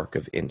spark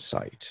of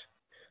insight.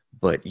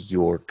 But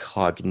your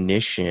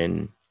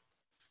cognition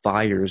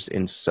fires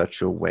in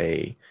such a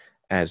way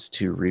as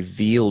to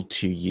reveal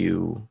to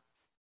you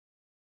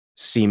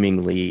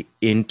seemingly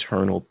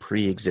internal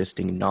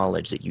pre-existing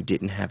knowledge that you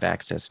didn't have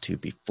access to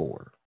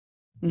before.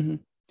 Mm-hmm.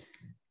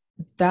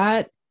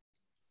 That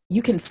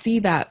you can see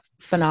that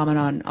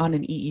phenomenon on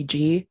an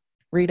EEG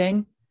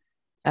reading.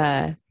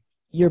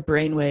 Your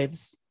brain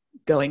waves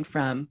going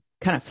from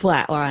kind of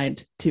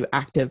flatlined to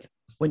active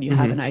when you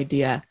have an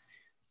idea.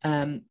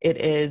 It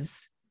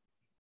is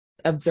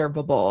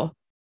observable.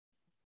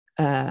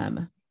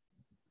 And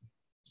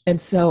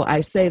so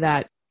I say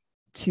that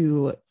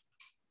to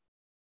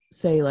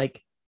say,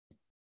 like,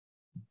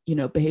 you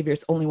know,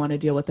 behaviors only want to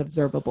deal with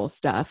observable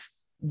stuff.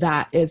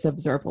 That is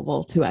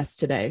observable to us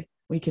today.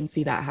 We can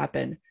see that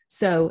happen.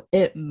 So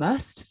it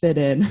must fit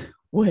in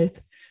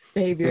with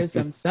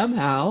behaviorism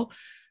somehow.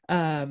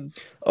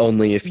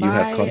 Only if you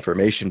have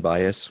confirmation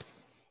bias.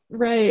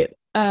 Right.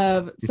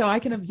 So I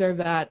can observe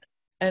that.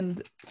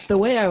 And the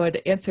way I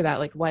would answer that,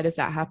 like, why does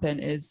that happen,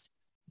 is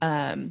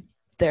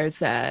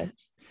there's a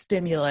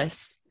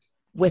stimulus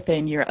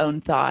within your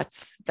own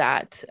thoughts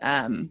that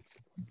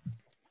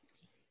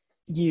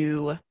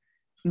you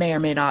may or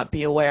may not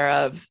be aware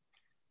of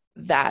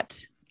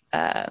that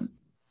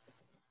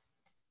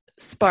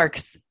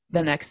sparks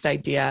the next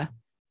idea.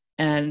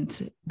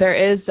 And there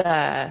is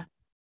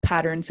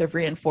patterns of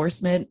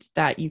reinforcement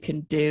that you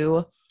can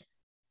do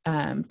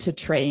to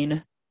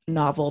train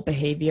novel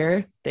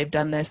behavior. They've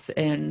done this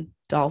in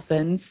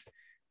dolphins,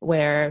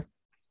 where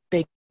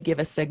they give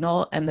a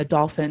signal and the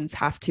dolphins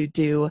have to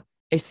do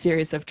a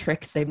series of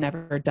tricks they've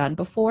never done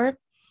before.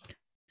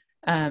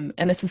 And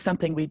this is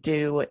something we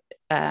do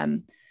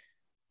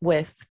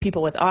with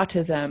people with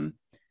autism,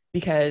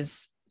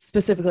 because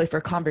specifically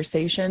for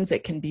conversations,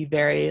 it can be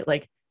very,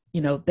 like,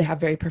 you know, they have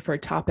very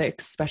preferred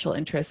topics, special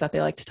interests that they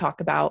like to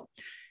talk about.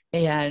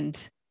 And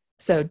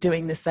so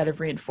doing this set of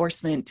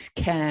reinforcement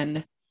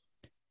can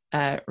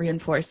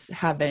reinforce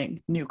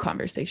having new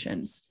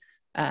conversations,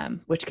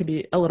 which could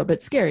be a little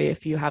bit scary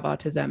if you have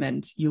autism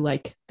and you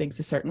like things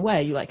a certain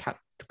way, you like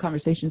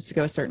conversations to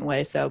go a certain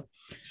way. So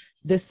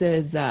this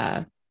is,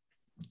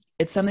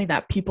 it's something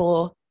that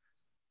people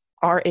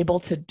are able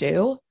to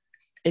do.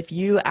 If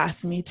you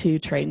ask me to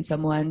train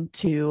someone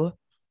to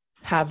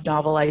have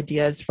novel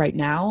ideas right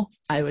now,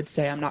 I would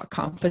say I'm not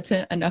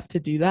competent enough to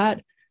do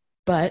that.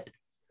 But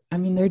I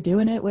mean, they're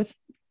doing it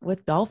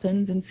with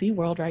dolphins in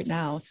SeaWorld right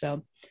now.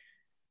 So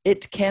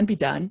it can be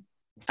done.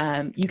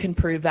 You can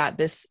prove that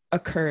this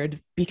occurred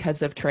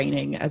because of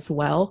training as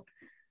well.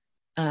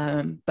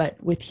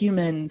 But with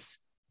humans,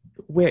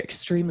 we're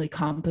extremely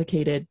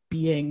complicated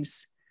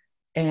beings,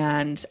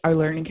 and our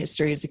learning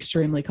history is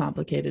extremely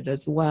complicated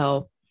as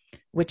well,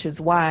 which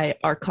is why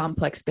our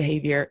complex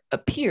behavior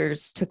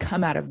appears to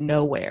come out of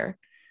nowhere.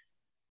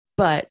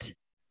 But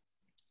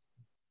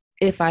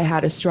if I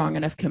had a strong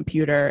enough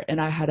computer and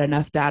I had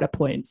enough data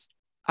points,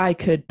 I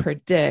could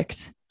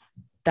predict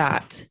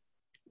that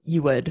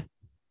you would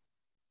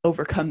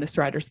overcome this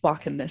writer's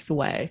block in this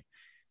way.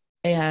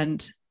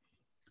 And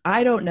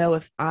I don't know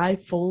if I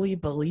fully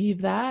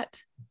believe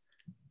that,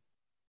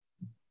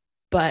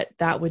 but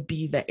that would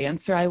be the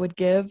answer I would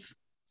give.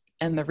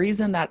 And the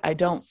reason that I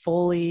don't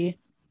fully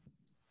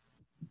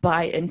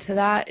buy into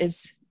that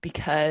is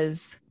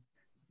because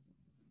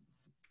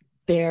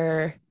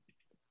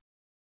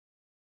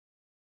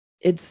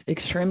it's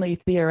extremely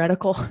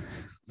theoretical.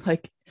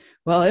 Like,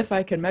 well, if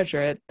I can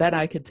measure it, then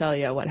I could tell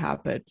you what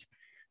happened.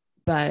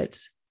 But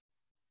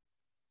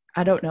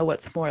I don't know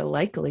what's more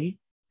likely.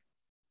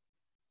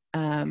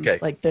 Okay.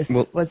 Like, this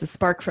Well, was a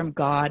spark from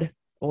God,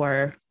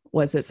 or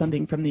was it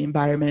something from the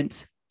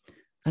environment?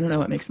 I don't know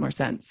what makes more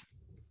sense.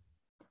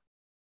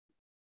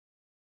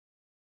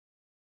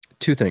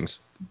 two things.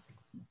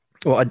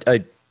 Well,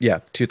 yeah,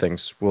 two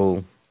things.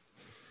 Well,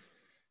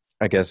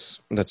 I guess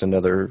that's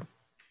another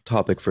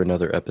topic for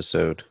another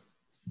episode.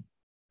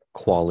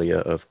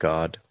 Qualia of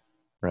God,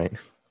 right?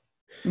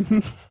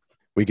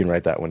 We can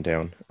write that one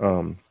down.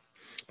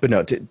 But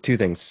no, two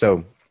things.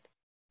 So,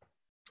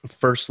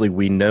 firstly,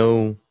 we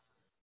know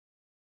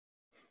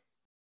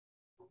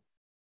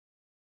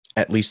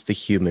at least the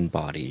human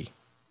body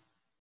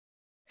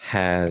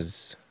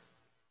has.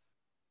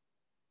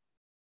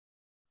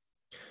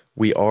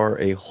 We are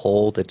a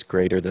whole that's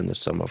greater than the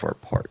sum of our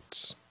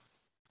parts.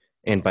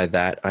 And by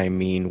that I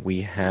mean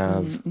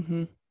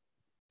Mm-hmm.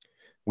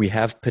 we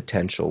have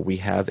potential, we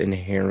have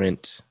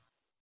inherent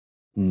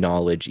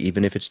knowledge,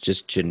 even if it's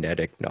just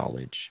genetic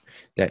knowledge,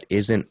 that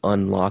isn't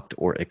unlocked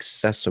or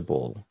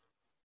accessible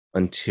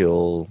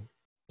until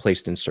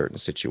placed in certain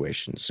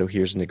situations. So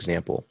here's an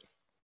example.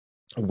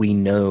 We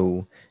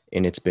know,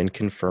 and it's been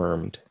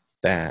confirmed,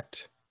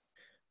 that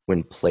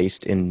when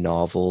placed in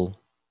novel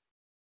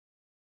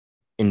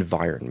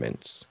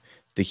environments,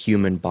 the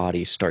human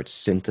body starts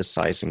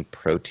synthesizing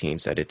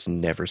proteins that it's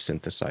never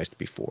synthesized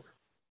before.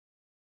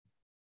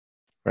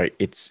 Right?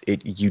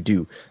 You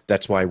do.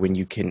 That's why when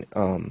you can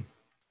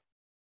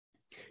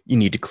you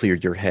need to clear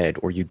your head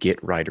or you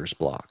get writer's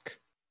block.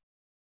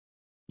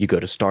 You go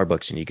to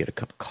Starbucks and you get a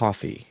cup of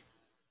coffee,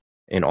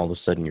 and all of a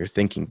sudden you're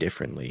thinking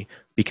differently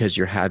because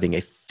you're having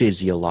a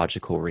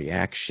physiological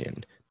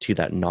reaction to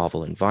that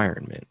novel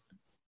environment.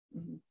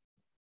 Mm-hmm.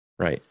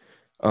 Right?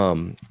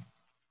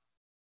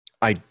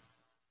 I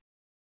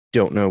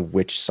don't know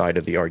which side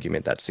of the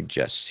argument that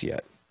suggests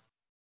yet.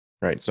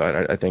 Right.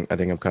 So I think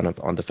I'm kind of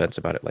on the fence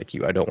about it like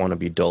you. I don't want to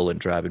be dull and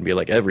drab and be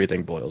like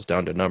everything boils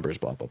down to numbers,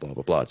 blah, blah, blah,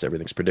 blah, blah. It's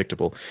everything's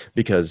predictable.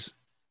 Because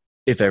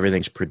if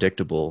everything's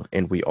predictable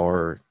and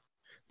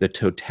the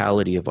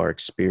totality of our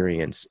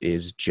experience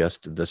is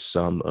just the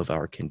sum of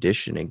our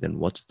conditioning, then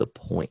what's the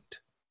point?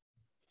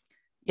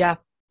 Yeah.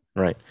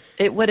 Right.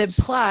 It would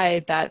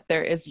imply that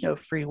there is no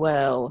free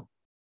will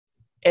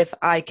if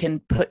I can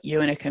put you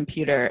in a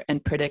computer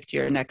and predict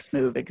your next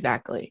move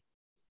exactly.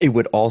 It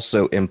would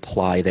also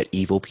imply that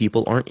evil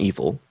people aren't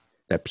evil,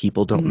 that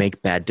people don't Mm-hmm.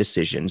 make bad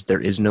decisions. There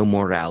is no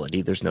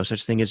morality. There's no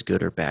such thing as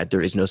good or bad.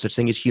 There is no such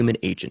thing as human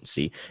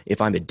agency. If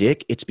I'm a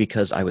dick, it's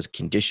because I was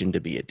conditioned to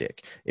be a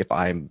dick. If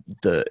I'm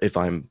the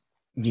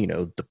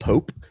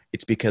Pope,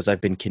 it's because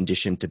I've been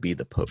conditioned to be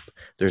the Pope.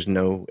 There's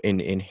no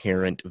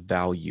inherent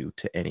value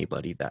to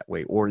anybody that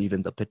way, or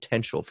even the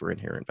potential for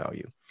inherent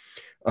value.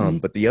 Mm-hmm.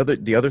 But the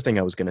other thing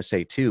I was going to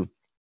say too,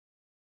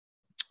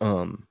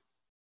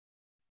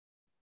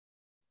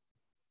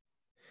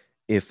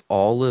 if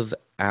all of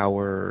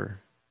our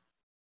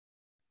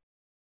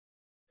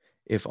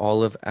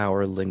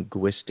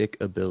linguistic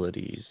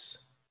abilities,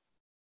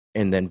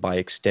 and then by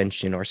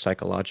extension our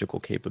psychological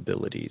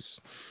capabilities,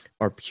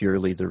 are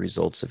purely the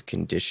results of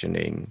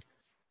conditioning,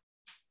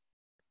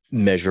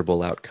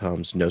 measurable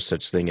outcomes, no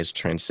such thing as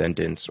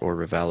transcendence or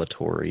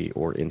revelatory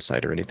or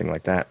insight or anything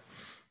like that,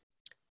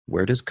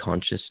 where does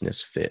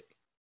consciousness fit?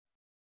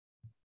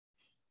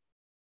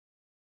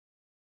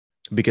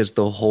 Because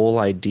the whole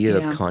idea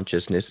of Yeah.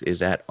 consciousness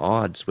is at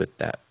odds with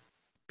that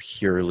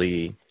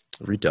purely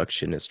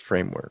reductionist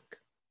framework.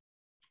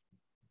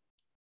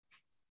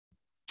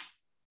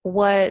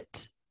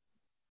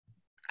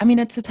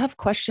 It's a tough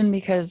question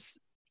because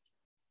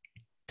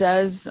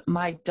does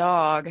my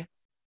dog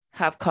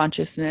have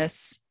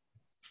consciousness?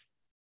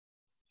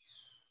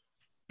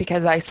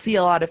 Because I see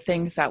a lot of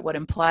things that would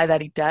imply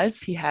that he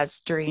does. He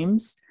has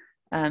dreams.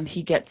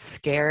 He gets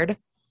scared.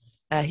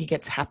 He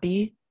gets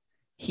happy.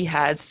 He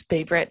has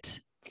favorite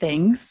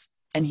things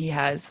and he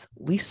has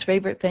least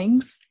favorite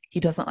things. He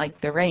doesn't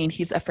like the rain.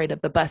 He's afraid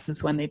of the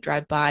buses when they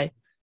drive by.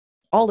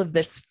 All of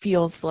this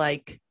feels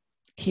like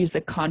he's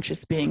a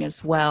conscious being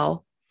as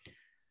well.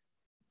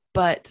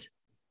 But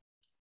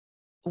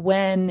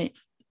when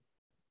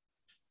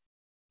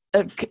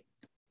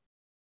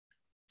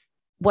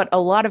what a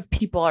lot of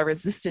people are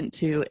resistant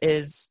to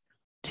is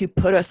to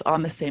put us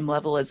on the same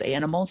level as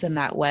animals in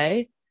that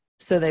way.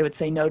 So they would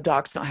say, no,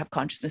 dogs don't have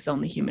consciousness,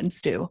 only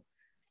humans do.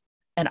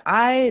 And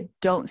I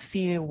don't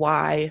see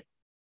why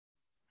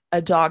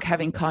a dog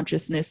having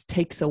consciousness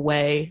takes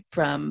away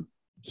from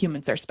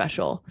humans are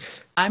special.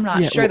 I'm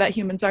not sure that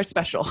humans are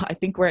special. I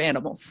think we're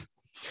animals.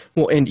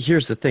 Well, and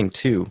here's the thing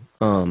too.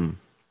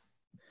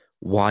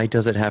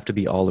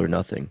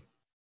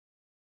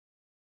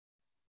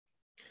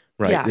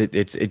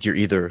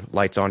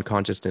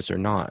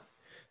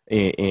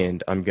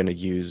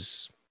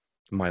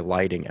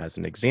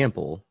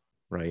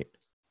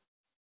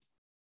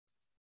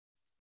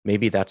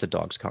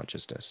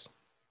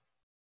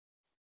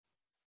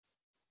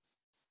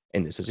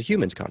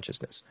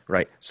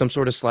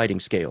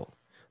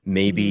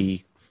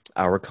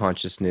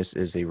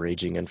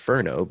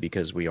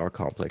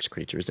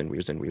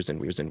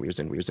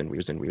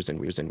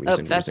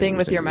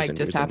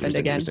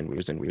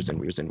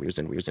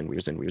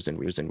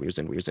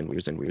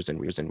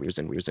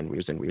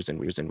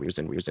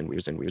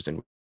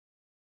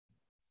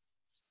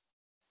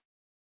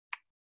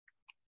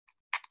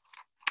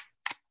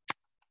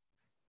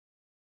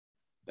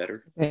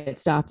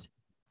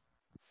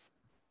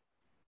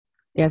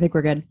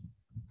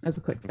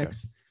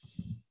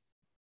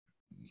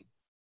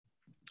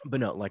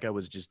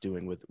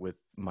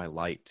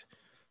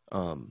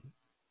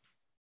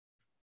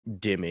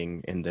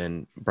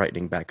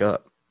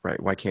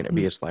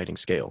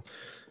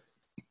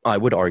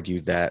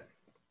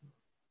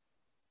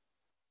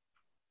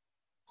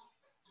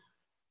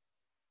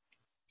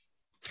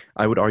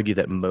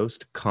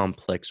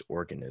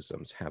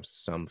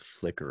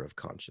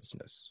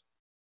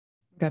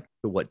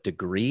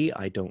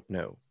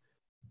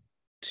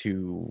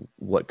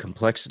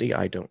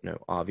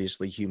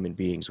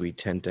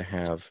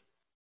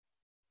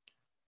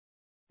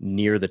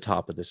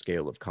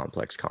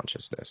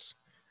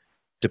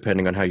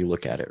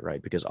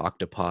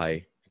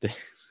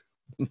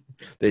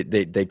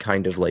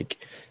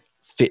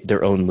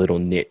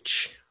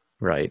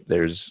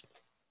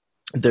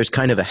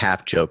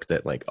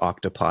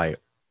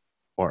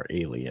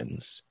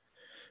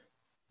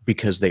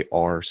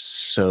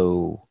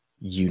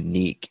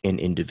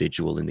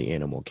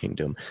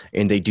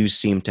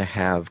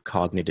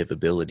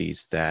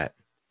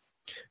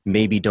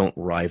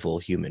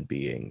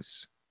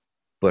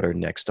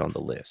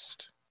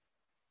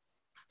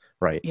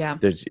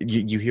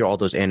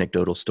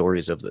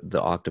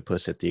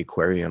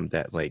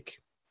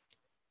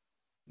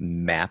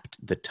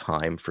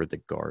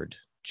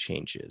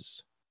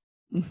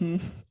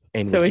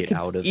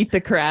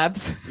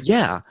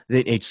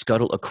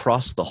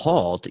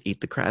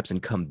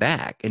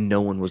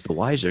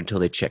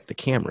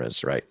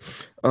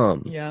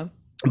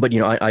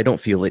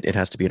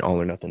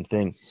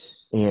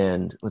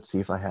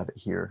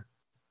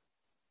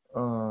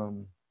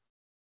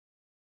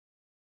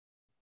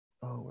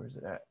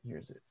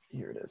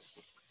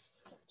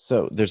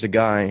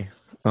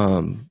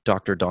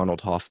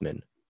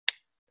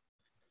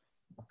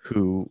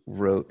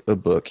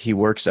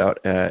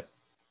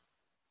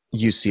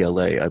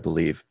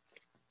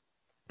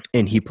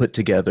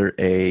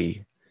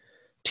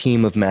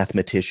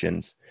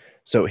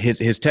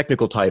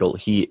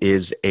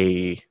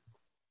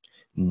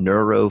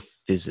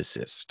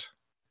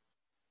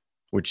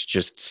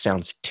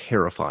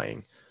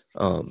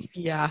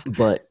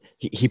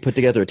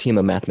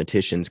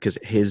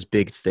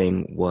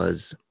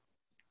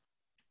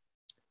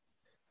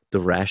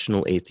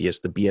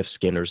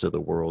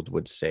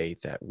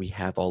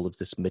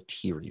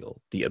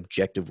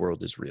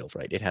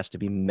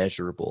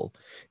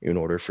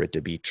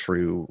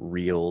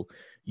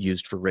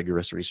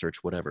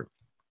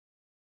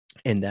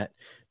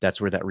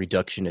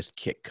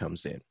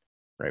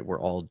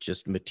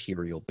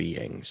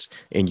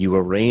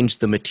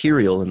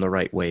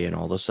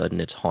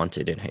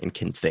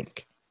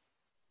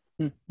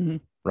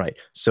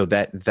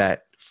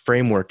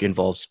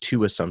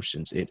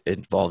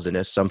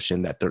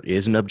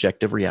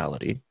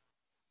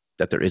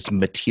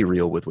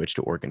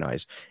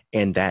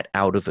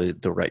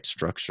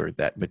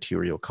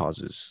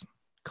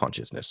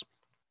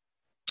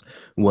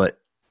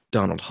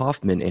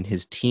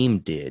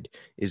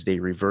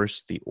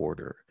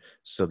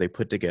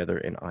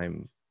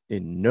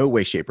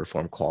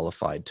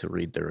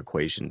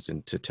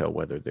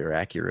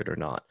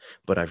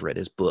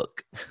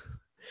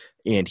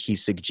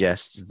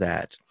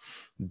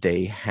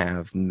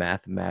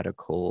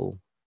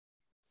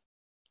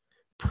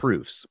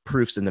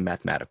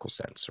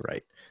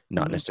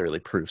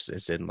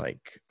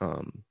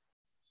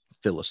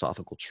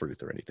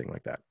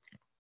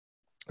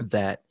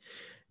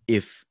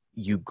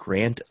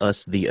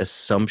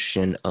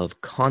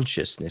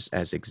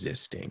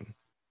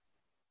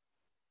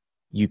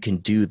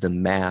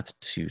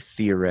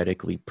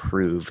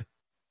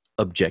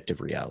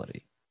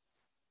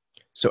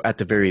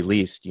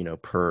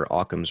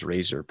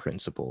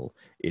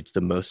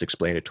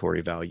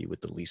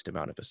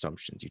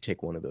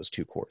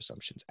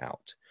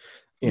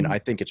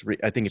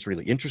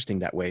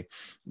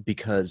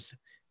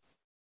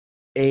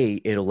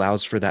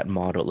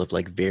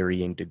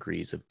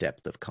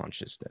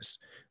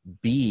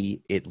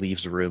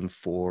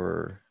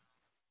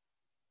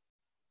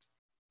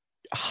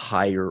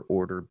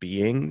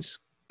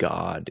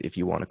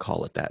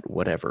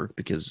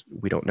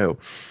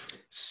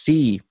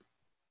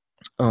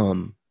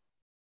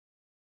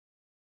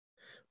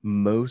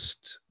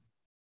 most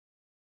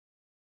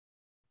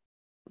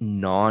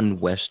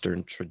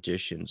non-Western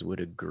traditions would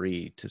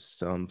agree to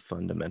some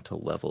fundamental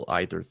level,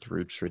 either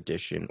through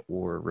tradition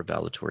or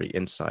revelatory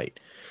insight,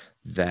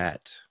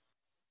 that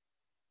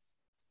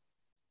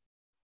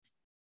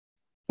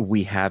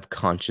we have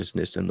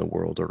consciousness and the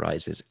world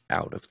arises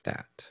out of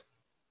that.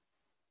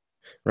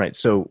 Right.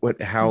 So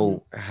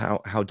Mm-hmm.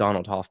 how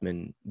Donald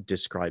Hoffman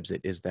describes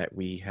it is that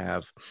we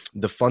have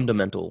the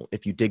fundamental,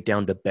 if you dig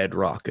down to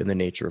bedrock in the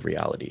nature of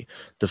reality,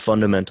 the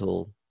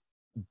fundamental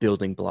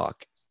building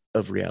block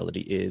of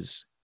reality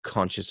is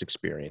conscious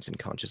experience and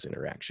conscious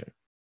interaction.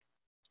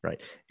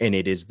 Right. And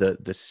it is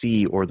the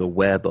sea or the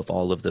web of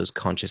all of those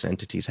conscious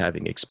entities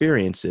having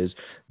experiences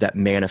that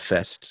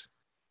manifest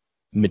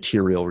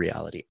material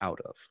reality out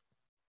of.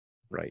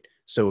 Right.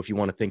 So if you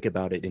want to think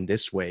about it in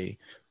this way,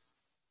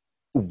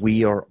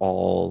 we are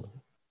all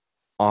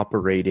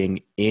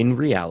operating in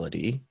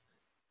reality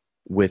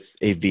with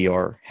a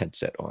VR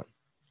headset on.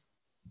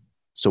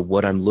 So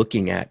what I'm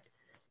looking at,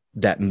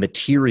 that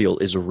material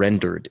is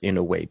rendered in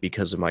a way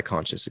because of my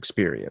conscious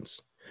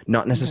experience.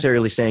 Not Okay.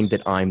 necessarily saying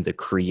that I'm the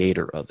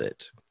creator of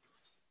it,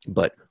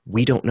 but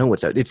we don't know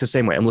what's out. It's the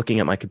same way. I'm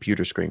looking at my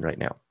computer screen right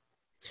now.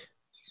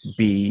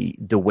 The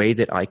way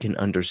that I can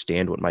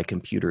understand what my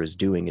computer is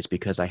doing is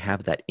because I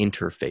have that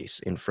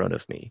interface in front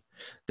of me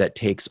that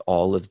takes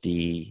all of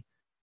the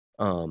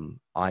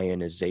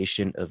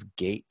ionization of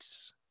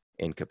gates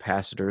and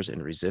capacitors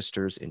and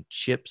resistors and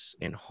chips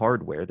and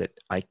hardware that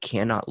I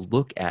cannot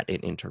look at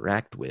and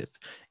interact with,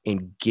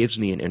 and gives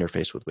me an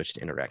interface with which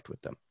to interact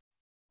with them.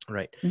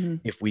 Right. Mm-hmm.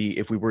 If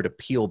we were to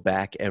peel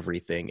back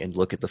everything and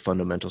look at the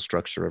fundamental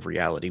structure of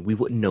reality, we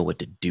wouldn't know what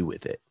to do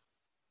with it.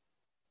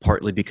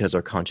 Partly because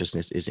our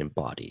consciousness is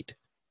embodied.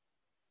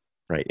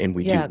 Right. And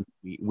we Yeah,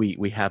 do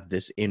we have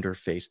this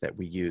interface that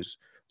we use.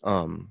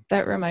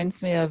 that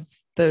reminds me of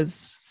those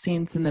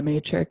scenes in the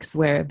Matrix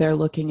where they're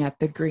looking at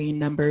the green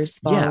numbers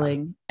Yeah.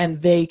 falling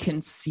and they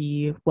can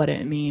see what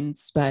it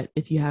means. But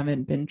if you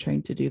haven't been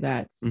trained to do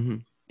that, Mm-hmm.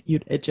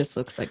 it just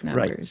looks like Right.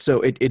 numbers.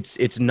 So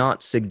it's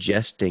not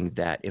suggesting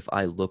that if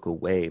I look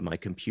away, my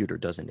computer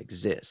doesn't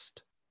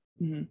exist.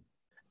 Mm-hmm.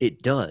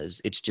 It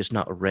does. It's just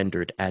not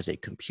rendered as a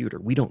computer.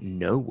 We don't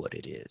know what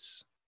it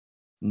is.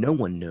 No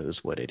one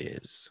knows what it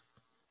is.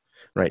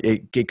 Right.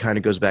 It kind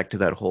of goes back to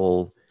that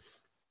whole,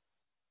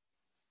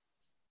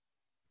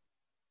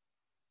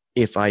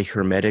 if I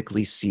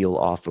hermetically seal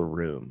off a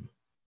room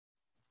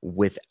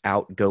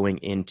without going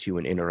into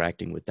and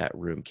interacting with that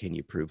room, can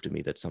you prove to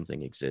me that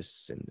something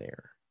exists in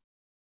there?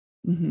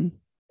 Mm-hmm.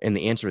 And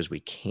the answer is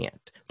we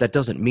can't. That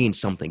doesn't mean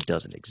something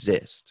doesn't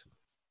exist.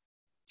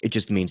 It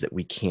just means that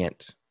we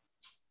can't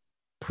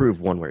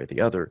prove one way or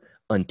the other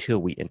until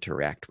we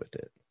interact with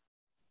it.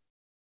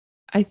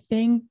 I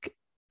think,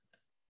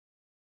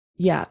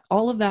 yeah,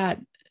 all of that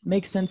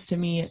makes sense to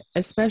me,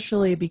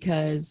 especially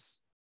because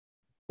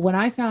when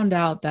I found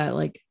out that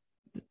like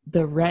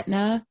the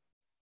retina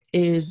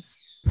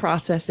is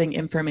processing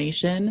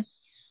information,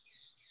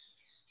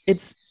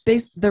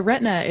 the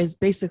retina is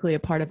basically a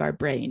part of our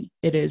brain.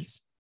 It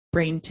is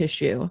brain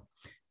tissue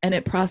and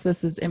it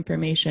processes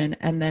information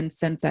and then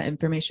sends that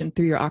information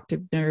through your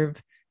optic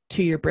nerve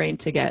to your brain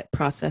to get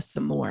processed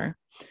some more.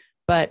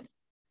 But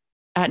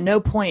at no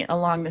point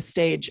along the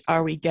stage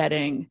are we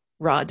getting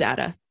raw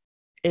data.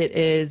 It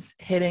is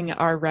hitting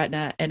our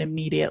retina and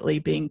immediately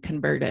being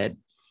converted,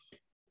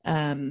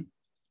 um,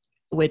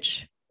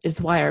 which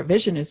is why our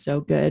vision is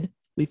so good.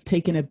 We've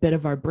taken a bit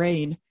of our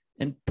brain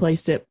and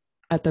placed it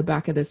at the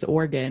back of this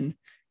organ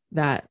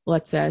that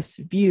lets us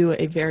view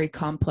a very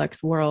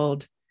complex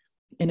world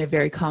in a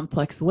very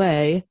complex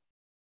way.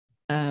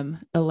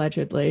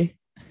 Allegedly,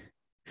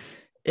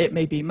 it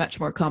may be much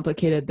more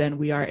complicated than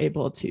we are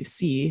able to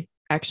see.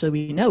 Actually,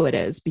 we know it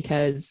is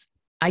because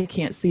I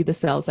can't see the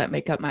cells that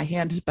make up my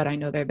hand, but I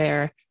know they're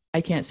there.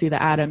 I can't see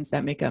the atoms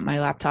that make up my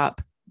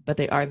laptop, but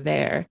they are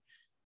there.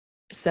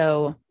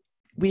 So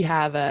we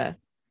have a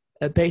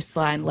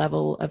baseline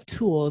level of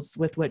tools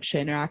with which to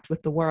interact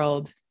with the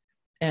world.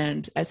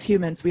 And as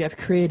humans, we have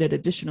created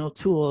additional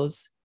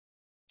tools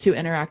to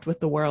interact with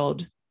the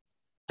world,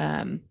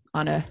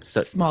 on a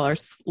So, smaller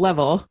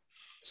level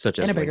such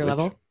and as a bigger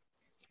language.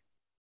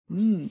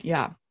 level.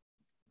 Yeah.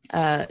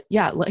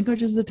 Yeah,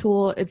 language is a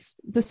tool. It's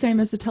the same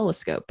as a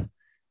telescope.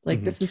 Like,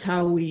 Mm-hmm. this is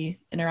how we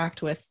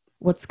interact with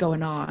what's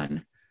going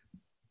on.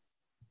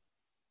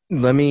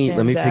 Let me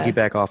And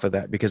piggyback off of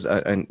that because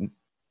and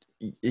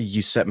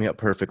you set me up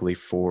perfectly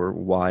for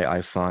why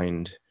I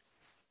find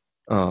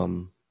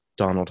um,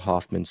 Donald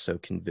Hoffman so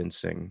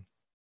convincing,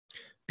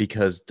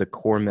 because the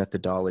core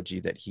methodology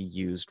that he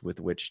used with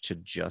which to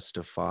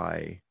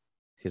justify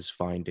his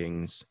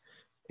findings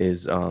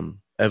is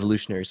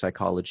evolutionary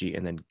psychology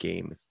and then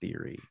game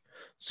theory.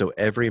 So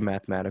every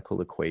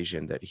mathematical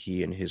equation that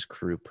he and his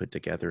crew put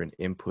together and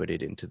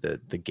inputted into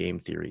the game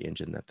theory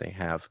engine that they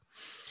have,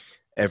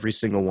 every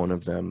single one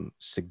of them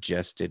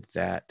suggested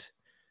that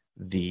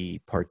the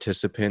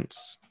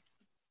participants,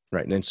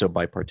 right, and so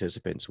by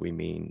participants we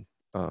mean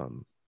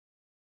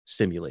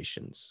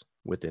simulations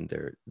within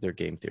their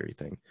game theory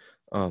thing,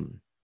 um,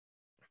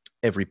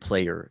 every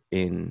player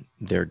in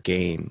their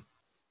game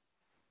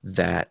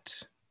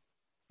that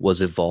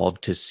was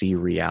evolved to see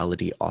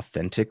reality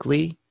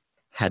authentically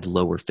had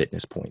lower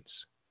fitness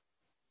points.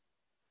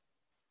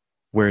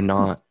 We're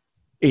not,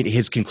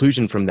 his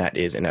conclusion from that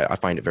is, and I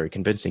find it very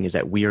convincing, is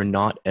that we are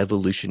not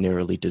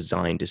evolutionarily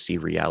designed to see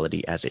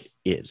reality as it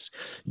is.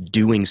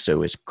 Doing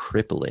so is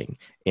crippling,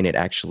 and it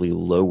actually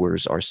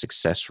lowers our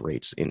success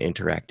rates in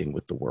interacting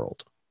with the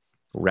world.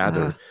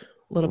 Rather,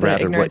 A little bit of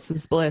rather what, ignorance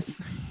is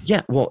bliss.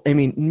 yeah, well, I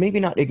mean, maybe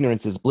not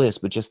ignorance is bliss,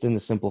 but just in the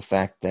simple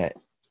fact that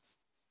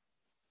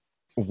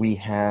we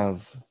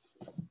have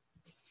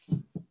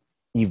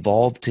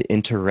evolved to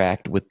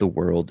interact with the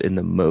world in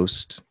the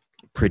most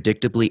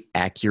predictably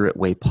accurate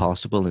way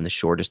possible in the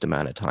shortest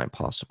amount of time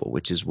possible,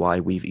 which is why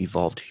we've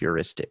evolved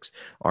heuristics.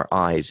 Our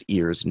eyes,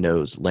 ears,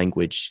 nose,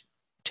 language,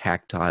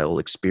 tactile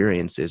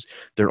experiences,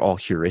 they're all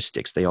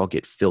heuristics. They all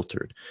get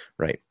filtered,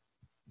 right?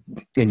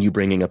 And you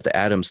bringing up the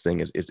atoms thing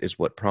is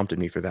what prompted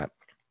me for that.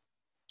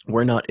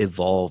 We're not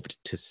evolved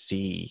to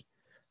see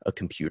a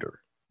computer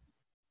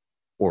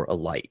or a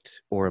light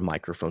or a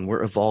microphone.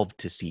 We're evolved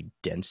to see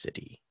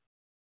density.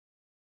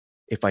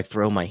 If I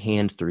throw my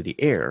hand through the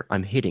air,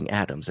 I'm hitting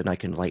atoms and I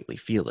can lightly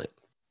feel it,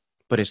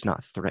 but it's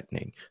not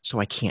threatening, so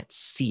I can't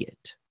see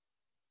it.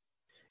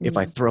 If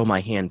I throw my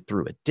hand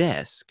through a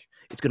desk,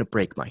 it's going to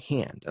break my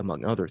hand,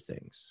 among other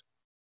things,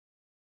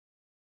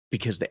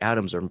 because the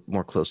atoms are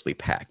more closely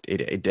packed.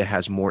 It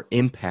has more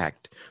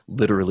impact,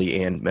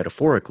 literally and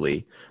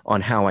metaphorically,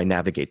 on how I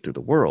navigate through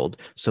the world.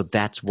 So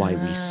that's why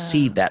we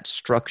see that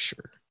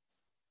structure.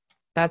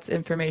 That's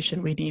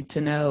information we need to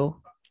know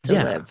to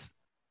live.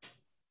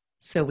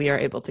 So we are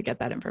able to get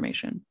that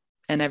information,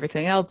 and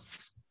everything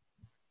else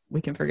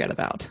we can forget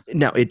about.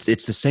 Now, it's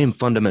the same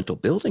fundamental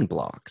building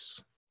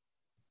blocks,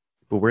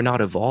 but we're not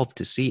evolved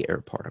to see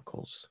air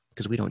particles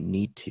because we don't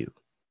need to,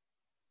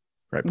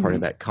 right? Part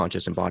of that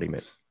conscious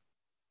embodiment.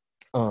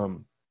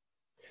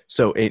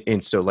 So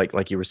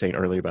like you were saying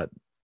earlier about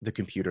the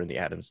computer and the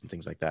atoms and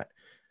things like that,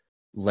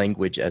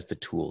 language as the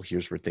tool,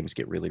 here's where things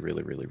get really,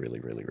 really, really, really,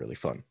 really, really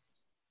fun.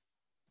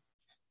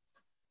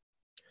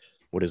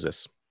 What is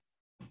this?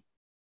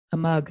 A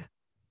mug.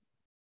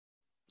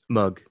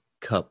 Mug,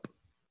 cup,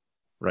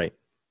 right?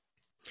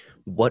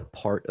 What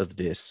part of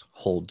this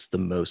holds the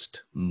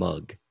most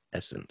mug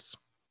essence?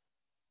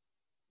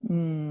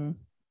 Is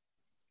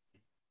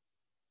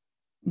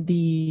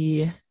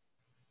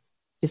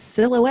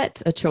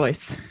silhouette a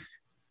choice?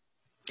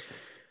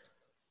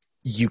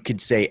 You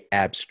could say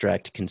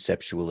abstract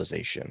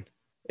conceptualization,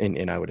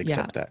 and I would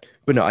accept that.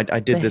 But no, I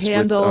did the this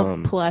handle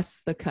with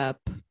plus the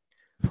cup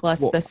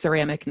plus the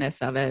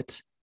ceramicness of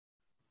it.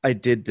 I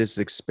did this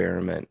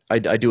experiment. I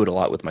do it a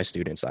lot with my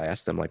students. I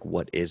ask them, like,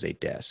 what is a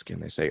desk?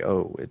 And they say,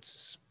 oh,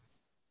 it's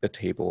a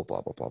table,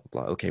 blah, blah, blah,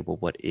 blah, blah. Okay, well,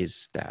 what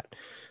is that?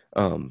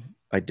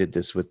 I did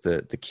this with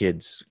the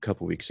kids a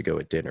couple weeks ago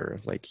at dinner.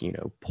 Like,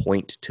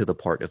 point to the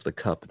part of the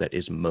cup that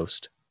is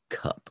most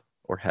cup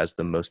or has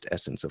the most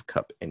essence of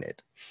cup in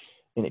it.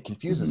 And it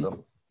confuses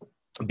them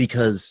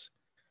because,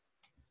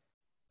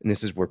 and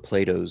this is where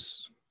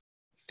Plato's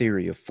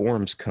theory of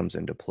forms comes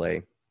into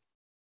play,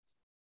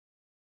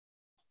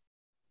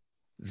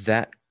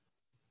 that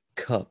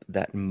cup,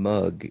 that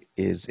mug,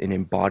 is an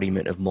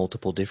embodiment of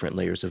multiple different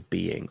layers of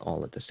being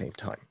all at the same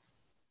time.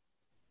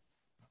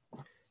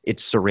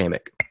 It's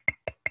ceramic,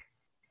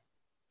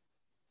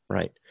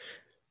 right?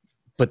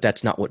 But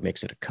that's not what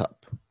makes it a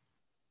cup.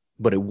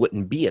 But it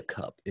wouldn't be a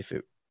cup if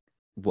it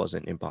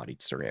wasn't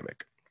embodied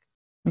ceramic.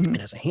 It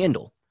has a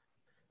handle,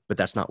 but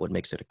that's not what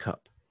makes it a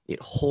cup.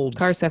 It holds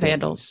cars have things,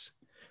 handles,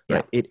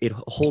 right? It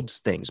holds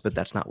things, but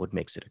that's not what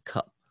makes it a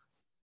cup.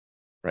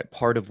 Right.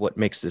 Part of what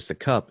makes this a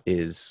cup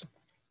is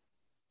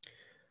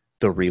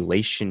the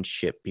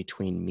relationship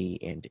between me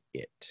and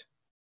it,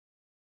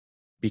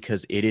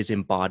 because it is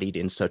embodied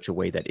in such a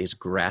way that is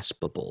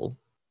graspable,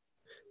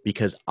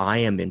 because I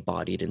am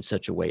embodied in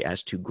such a way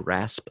as to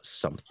grasp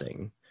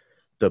something.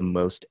 The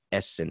most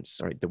essence,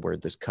 right? The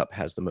word this cup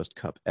has the most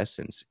cup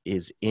essence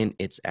is in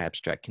its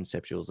abstract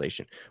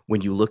conceptualization.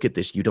 When you look at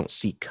this, you don't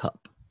see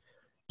cup,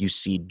 you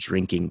see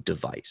drinking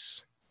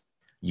device.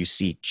 You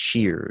see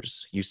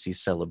cheers, you see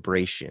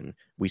celebration.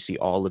 We see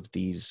all of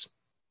these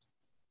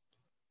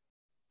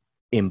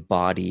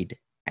embodied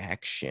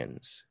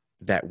actions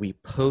that we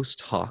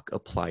post hoc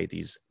apply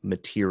these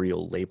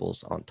material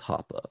labels on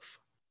top of,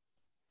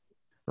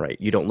 right?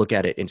 You don't look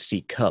at it and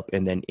see cup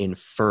and then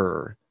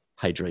infer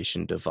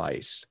hydration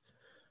device,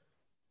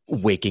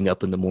 waking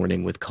up in the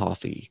morning with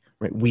coffee,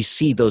 right? We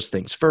see those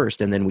things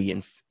first, and then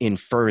we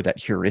infer that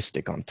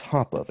heuristic on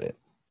top of it.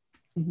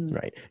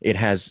 Right. It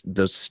has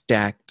those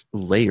stacked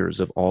layers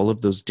of all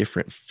of those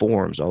different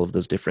forms, all of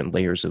those different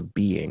layers of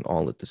being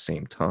all at the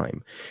same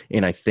time.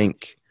 And I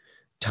think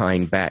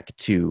tying back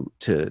to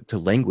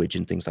language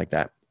and things like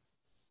that,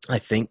 I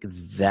think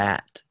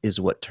that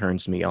is what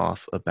turns me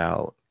off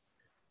about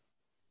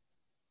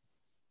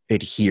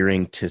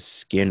adhering to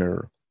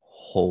Skinner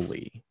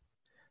wholly,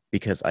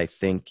 because I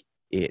think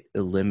it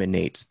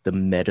eliminates the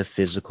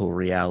metaphysical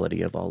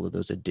reality of all of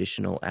those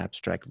additional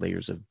abstract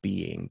layers of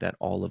being that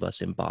all of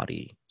us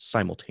embody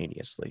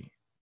simultaneously.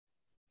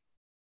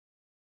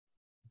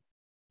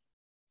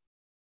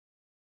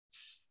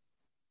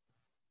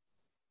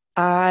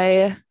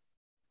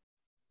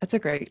 That's a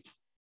great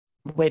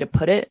way to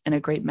put it and a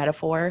great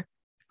metaphor.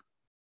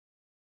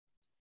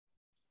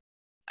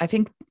 I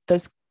think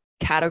those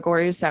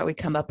categories that we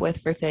come up with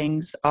for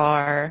things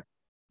are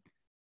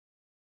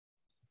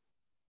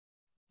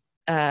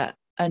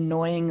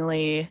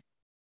annoyingly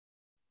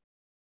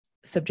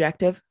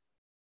subjective.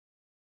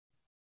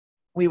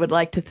 We would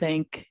like to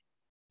think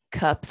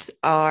cups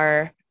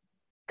are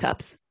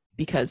cups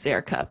because they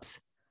are cups.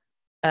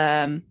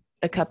 A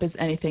cup is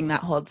anything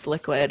that holds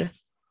liquid.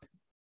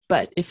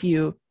 But if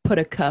you put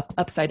a cup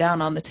upside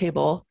down on the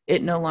table,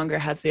 it no longer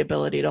has the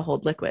ability to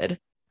hold liquid.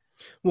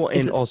 Well,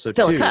 Is and it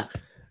still a cup?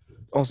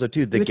 also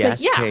too, You would say,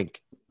 yeah,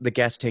 the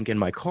gas tank in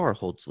my car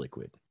holds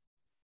liquid.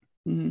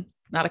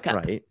 not a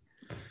cup.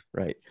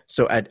 Right.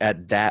 So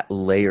at that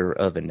layer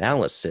of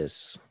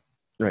analysis,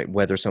 right,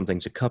 whether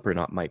something's a cup or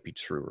not might be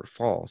true or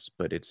false,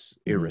 but it's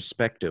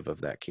irrespective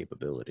of that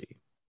capability.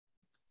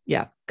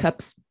 Yeah,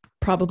 cups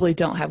probably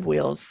don't have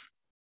wheels,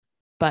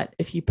 but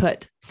if you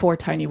put 4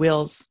 tiny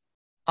wheels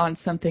on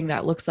something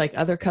that looks like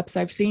other cups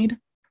I've seen,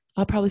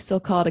 I'll probably still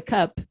call it a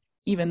cup,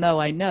 even though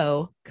I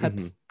know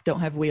cups don't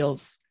have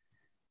wheels.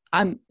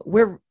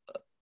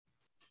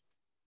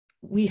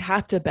 We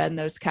have to bend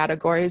those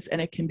categories, and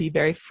it can be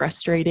very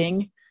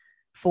frustrating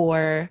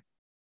for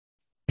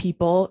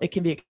people. It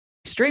can be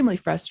extremely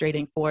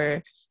frustrating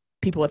for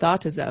people with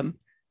autism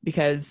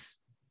because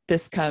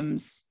this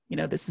comes,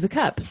 this is a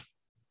cup.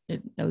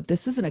 No,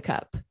 this isn't a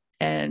cup.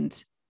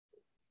 And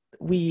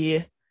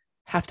we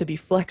have to be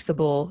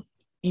flexible,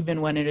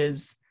 even when it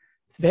is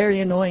very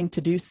annoying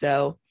to do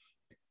so,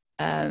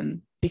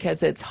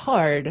 because it's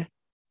hard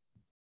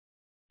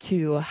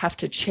to have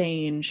to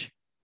change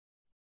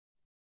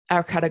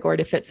our category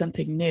to fit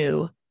something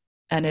new.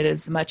 And it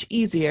is much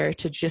easier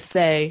to just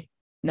say,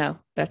 no,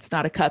 that's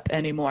not a cup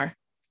anymore.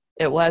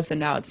 It was, and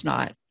now it's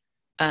not.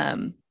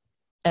 And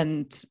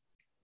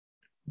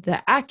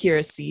the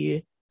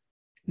accuracy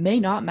may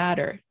not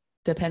matter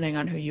depending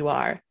on who you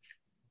are.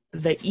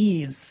 The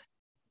ease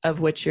of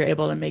which you're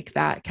able to make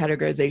that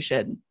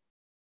categorization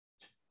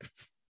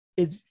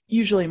is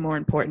usually more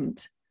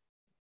important.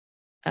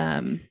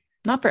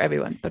 Not for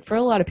everyone, but for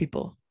a lot of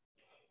people.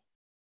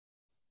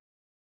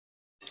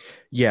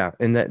 Yeah,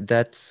 and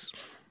that's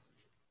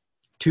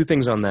two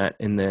things on that,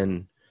 and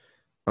then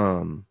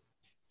I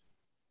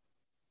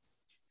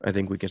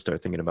think we can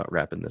start thinking about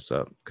wrapping this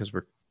up because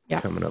we're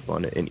coming up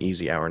on an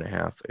easy hour and a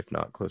half, if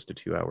not close to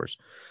 2 hours.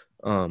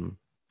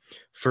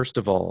 First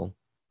of all,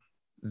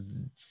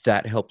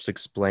 that helps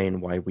explain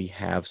why we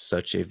have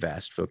such a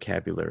vast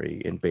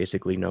vocabulary in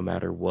basically no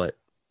matter what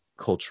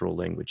cultural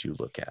language you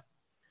look at,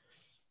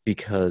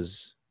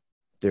 because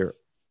there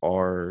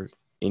are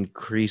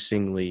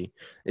increasingly,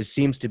 it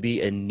seems to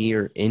be a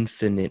near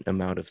infinite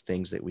amount of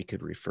things that we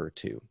could refer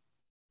to.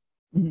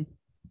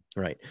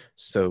 Right.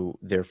 So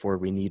therefore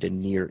we need a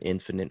near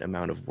infinite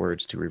amount of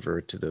words to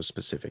revert to those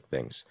specific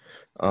things.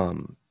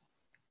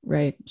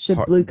 Right.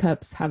 Should blue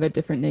cups have a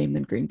different name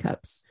than green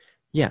cups?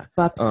 Yeah.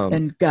 Bups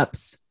and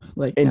gups.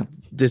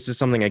 This is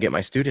something I get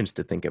my students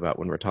to think about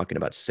when we're talking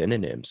about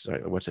synonyms.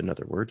 What's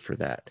another word for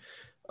that?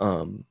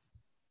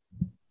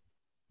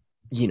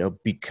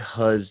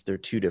 Because they're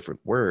two different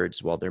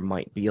words, while there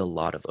might be a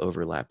lot of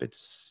overlap, it's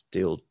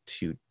still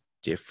two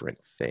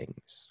different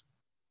things.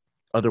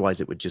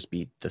 Otherwise, it would just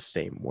be the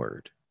same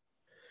word.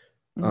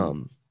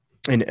 And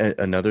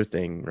another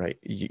thing, right,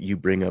 you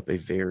bring up a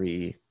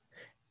very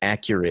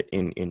accurate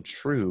and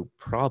true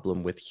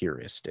problem with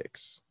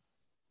heuristics,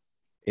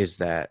 is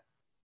that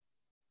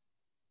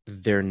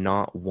they're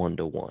not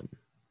one-to-one.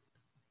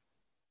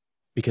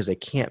 Because they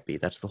can't be.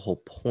 That's the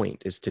whole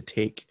point, is to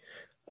take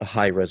a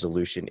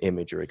high-resolution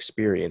image or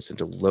experience and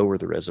to lower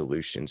the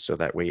resolution so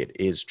that way it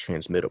is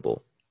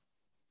transmittable.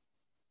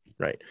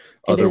 Right?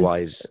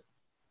 Otherwise...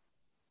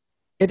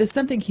 It is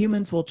something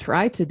humans will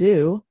try to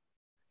do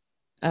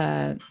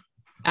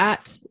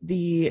at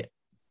the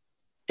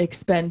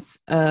expense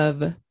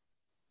of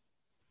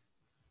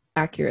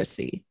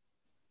accuracy.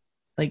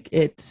 Like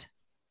it,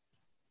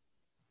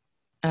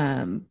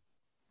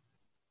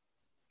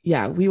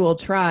 we will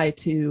try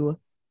to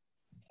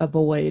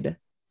avoid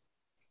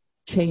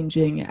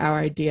changing our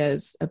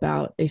ideas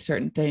about a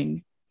certain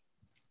thing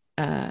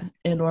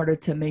in order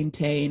to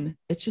maintain.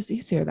 It's just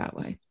easier that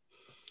way.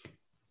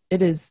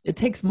 It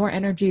takes more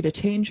energy to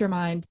change your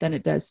mind than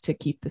it does to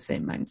keep the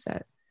same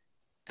mindset.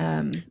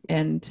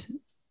 And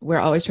we're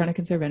always trying to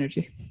conserve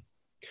energy.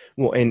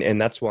 Well,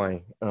 and that's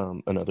why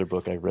another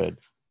book I read,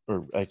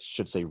 or I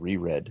should say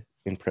reread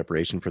in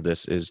preparation for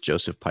this, is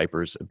Joseph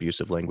Piper's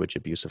Abusive Language,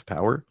 Abusive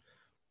Power.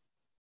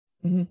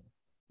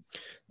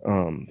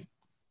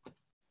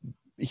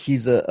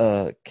 He's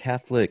a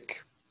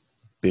Catholic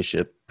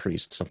bishop,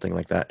 priest, something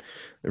like that,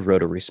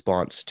 wrote a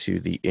response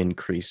to the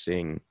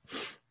increasing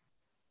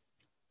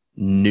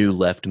New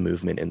Left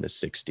movement in the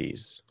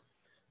 60s,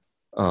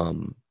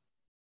 um,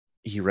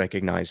 he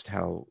recognized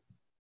how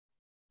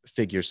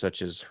figures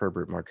such as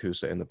Herbert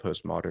Marcuse and the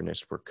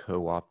postmodernists were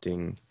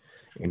co-opting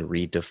and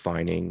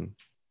redefining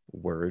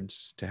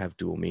words to have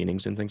dual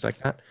meanings and things like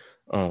that.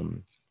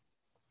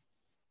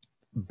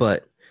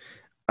 But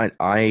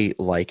I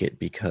like it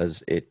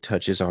because it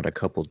touches on a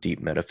couple deep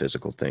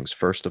metaphysical things.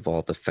 First of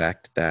all, the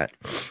fact that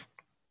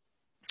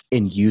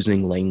in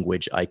using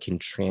language, I can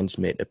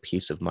transmit a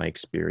piece of my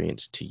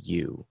experience to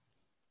you,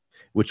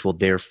 which will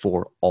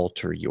therefore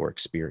alter your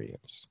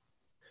experience.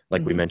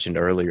 Like we Mm-hmm. mentioned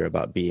earlier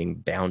about being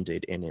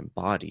bounded and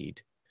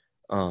embodied.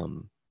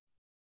 And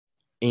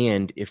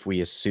if we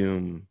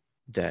assume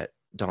that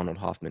Donald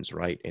Hoffman's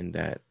right in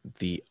that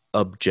the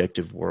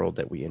objective world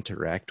that we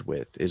interact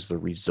with is the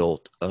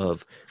result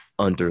of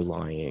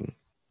underlying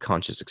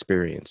conscious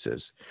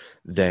experiences,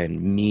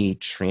 then me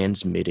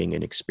transmitting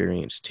an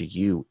experience to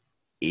you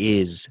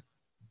is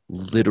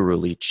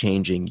literally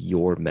changing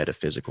your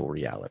metaphysical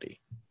reality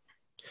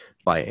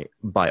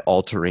by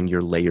altering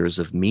your layers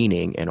of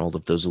meaning and all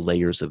of those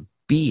layers of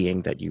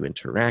being that you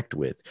interact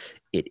with.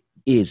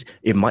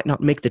 It might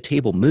not make the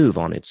table move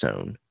on its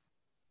own,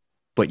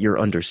 but your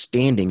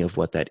understanding of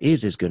what that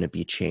is going to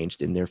be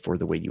changed, and therefore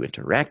the way you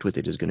interact with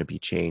it is going to be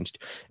changed,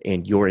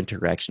 and your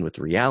interaction with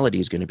reality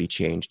is going to be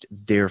changed,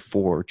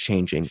 therefore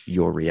changing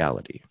your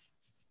reality.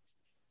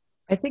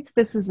 I think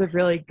this is a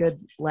really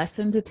good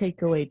lesson to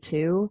take away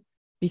too,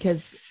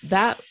 because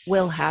that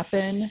will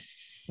happen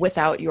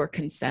without your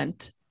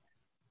consent.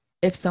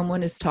 If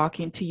someone is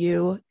talking to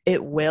you,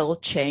 it will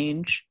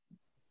change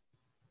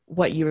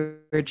what you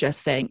were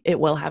just saying. It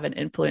will have an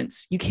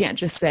influence. You can't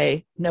just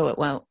say, no, it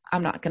won't.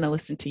 I'm not going to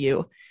listen to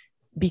you,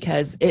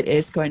 because it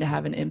is going to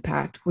have an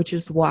impact, which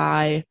is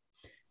why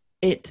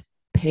it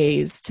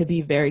pays to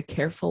be very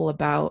careful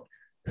about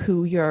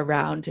who you're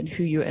around and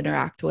who you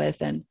interact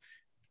with, and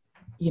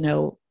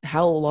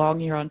how long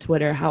you're on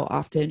Twitter, how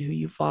often, who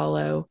you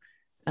follow,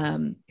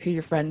 who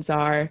your friends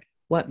are,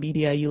 what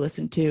media you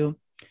listen to,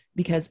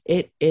 because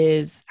it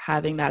is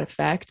having that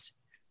effect.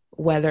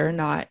 Whether or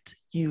not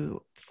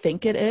you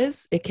think it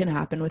is, it can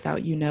happen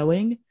without you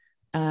knowing.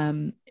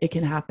 It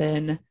can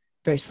happen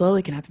very slowly,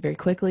 it can happen very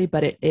quickly,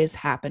 but it is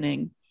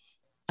happening.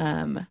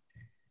 And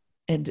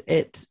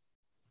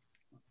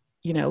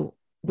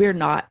we're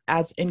not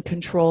as in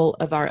control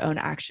of our own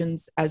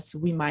actions as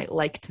we might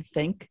like to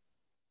think.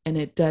 And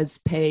it does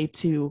pay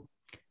to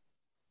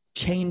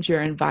change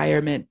your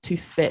environment to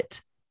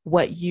fit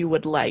what you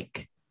would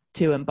like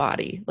to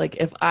embody. Like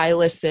if I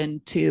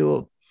listen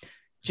to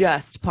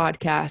just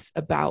podcasts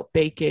about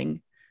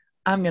baking,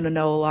 I'm going to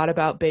know a lot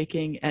about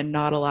baking and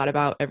not a lot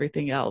about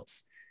everything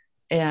else.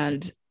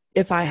 And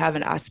if I have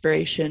an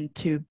aspiration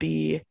to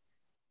be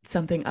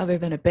something other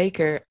than a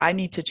baker, I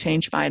need to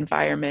change my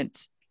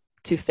environment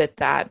to fit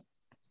that.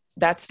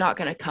 That's not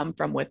going to come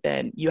from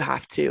within. You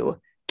have to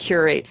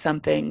curate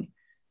something,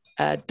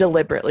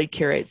 deliberately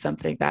curate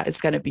something that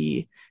is going to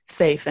be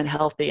safe and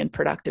healthy and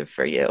productive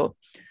for you,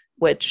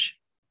 which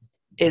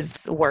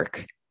is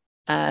work.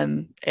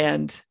 And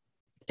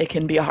it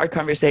can be a hard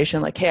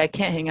conversation, like, hey, I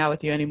can't hang out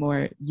with you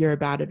anymore. You're a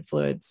bad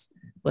influence.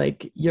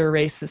 Like, you're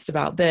racist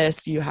about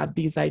this. You have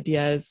these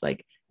ideas.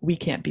 Like, we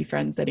can't be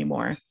friends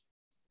anymore.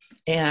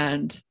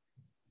 And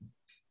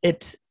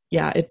it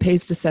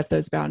pays to set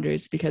those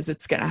boundaries, because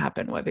it's going to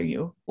happen whether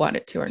you want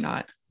it to or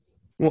not.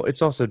 Well,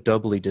 it's also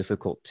doubly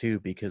difficult too,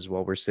 because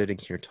while we're sitting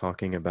here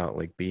talking about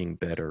like being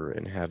better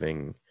and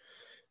having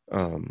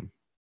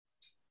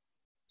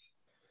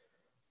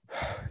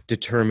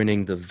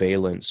determining the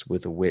valence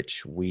with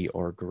which we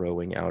are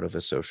growing out of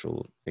a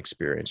social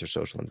experience or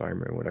social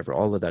environment or whatever,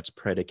 all of that's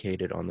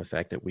predicated on the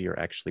fact that we are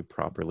actually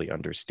properly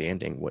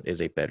understanding what is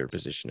a better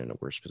position and a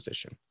worse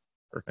position,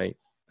 right?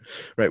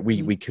 Right.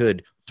 We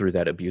could, through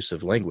that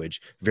abusive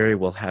language, very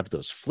well have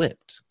those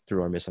flipped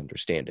through our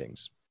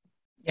misunderstandings.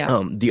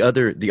 Yeah. The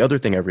other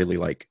thing I really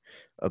like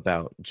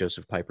about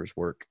Joseph Piper's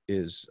work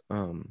is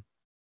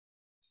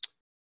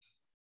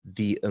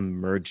the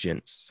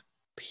emergence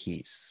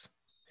piece.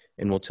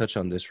 And we'll touch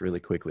on this really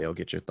quickly. I'll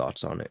get your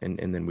thoughts on it,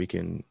 and then we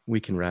can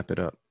wrap it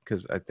up,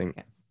 because I think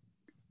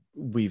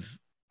we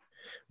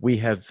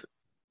have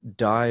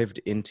dived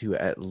into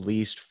at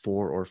least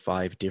 4 or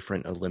 5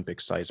 different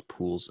Olympic-sized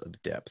pools of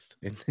depth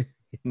in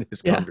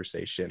this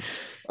conversation.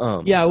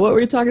 What were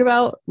we talking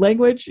about?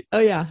 Language? Oh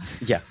yeah.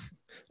 Yeah.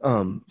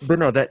 But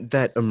no,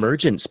 that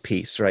emergence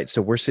piece, right?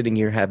 So we're sitting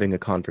here having a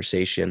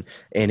conversation,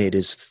 and it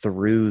is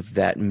through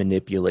that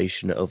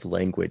manipulation of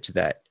language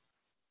that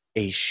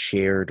a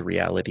shared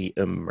reality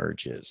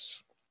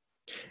emerges.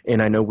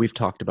 And I know we've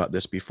talked about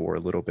this before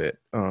a little bit.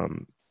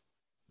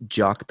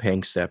 Jock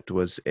Panksepp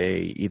was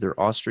either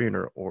Austrian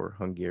or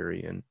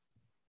Hungarian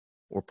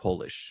or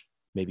Polish.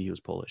 Maybe he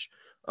was Polish.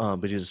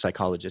 But he was a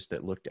psychologist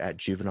that looked at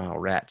juvenile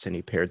rats, and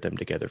he paired them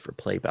together for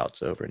play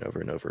bouts over and over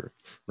and over.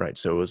 Right.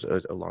 So it was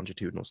a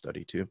longitudinal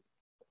study too.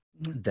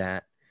 Mm-hmm.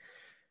 That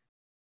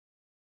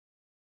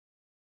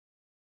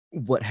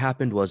what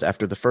happened was,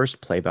 after the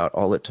first play bout,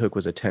 all it took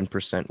was a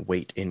 10%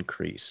 weight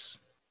increase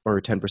or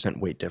a 10%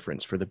 weight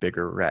difference for the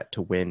bigger rat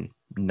to win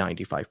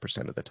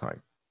 95% of the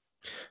time.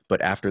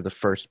 But after the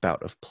first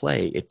bout of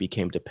play, it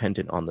became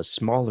dependent on the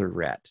smaller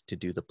rat to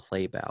do the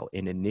play bow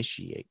and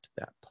initiate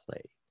that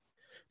play.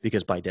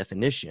 Because by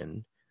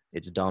definition,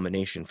 it's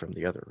domination from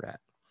the other rat,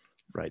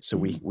 right? So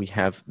we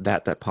have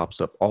that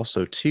pops up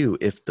also too.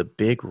 If the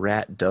big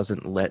rat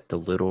doesn't let the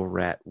little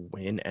rat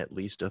win at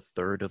least a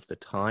third of the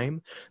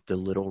time, the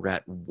little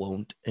rat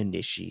won't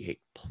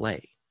initiate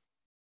play.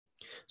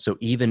 So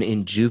even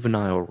in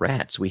juvenile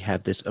rats, we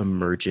have this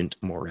emergent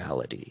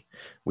morality.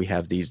 We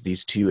have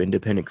these two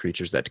independent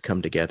creatures that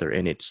come together,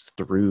 and it's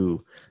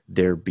through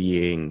their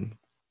being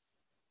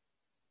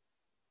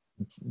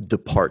the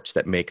parts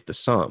that make the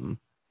sum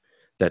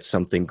that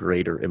something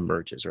greater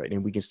emerges, right?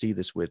 And we can see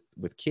this with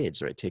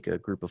kids, right? Take a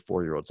group of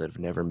 4-year-olds that have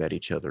never met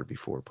each other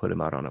before, put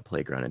them out on a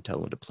playground and tell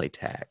them to play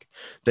tag.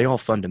 They all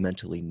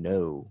fundamentally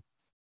know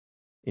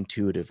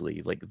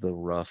intuitively, like, the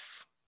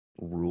rough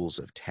rules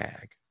of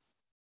tag.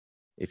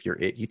 If you're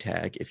it, you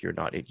tag. If you're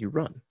not it, you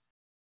run,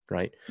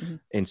 right? Mm-hmm.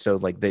 And so,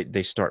 like,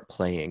 they start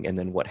playing, and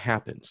then what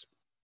happens?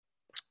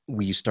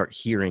 We start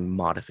hearing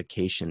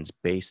modifications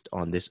based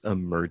on this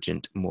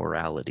emergent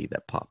morality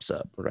that pops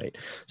up, right?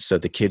 So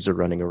the kids are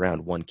running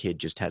around. One kid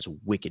just has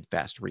wicked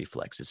fast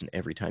reflexes, and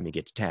every time he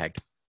gets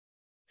tagged,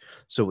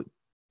 so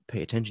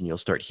pay attention, you'll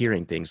start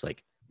hearing things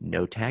like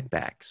no tag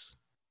backs,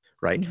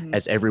 right? Mm-hmm.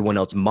 As everyone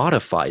else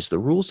modifies the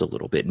rules a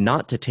little bit,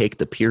 not to take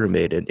the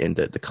pyramid and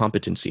the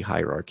competency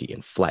hierarchy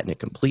and flatten it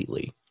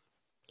completely,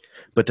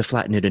 but to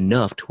flatten it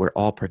enough to where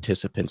all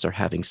participants are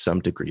having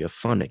some degree of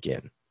fun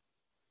again.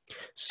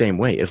 Same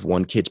way, if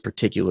one kid's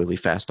particularly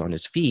fast on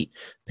his feet,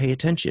 pay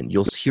attention.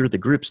 You'll hear the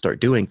group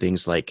start doing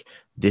things like,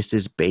 this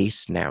is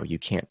base now, you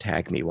can't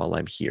tag me while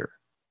I'm here.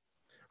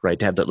 Right?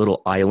 To have that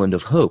little island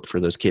of hope for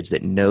those kids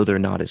that know they're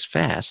not as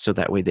fast, so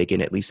that way they can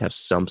at least have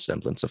some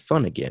semblance of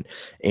fun again.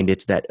 And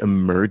it's that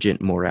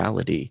emergent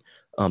morality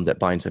that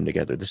binds them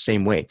together. The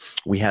same way,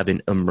 we have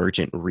an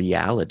emergent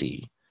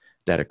reality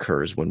that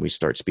occurs when we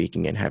start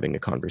speaking and having a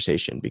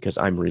conversation, because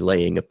I'm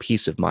relaying a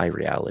piece of my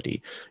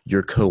reality.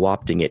 You're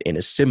co-opting it and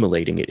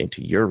assimilating it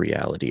into your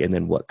reality. And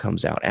then what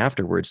comes out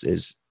afterwards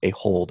is a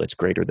whole that's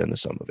greater than the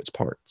sum of its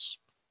parts.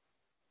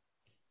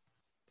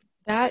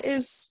 That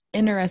is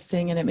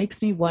interesting, and it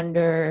makes me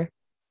wonder.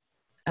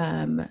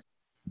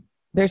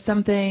 There's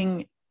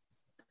something.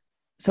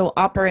 So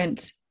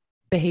operant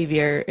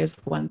behavior is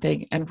one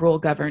thing, and rule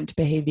governed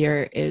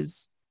behavior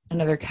is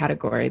another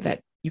category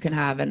that you can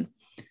have, and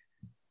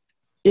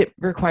it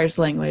requires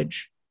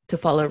language to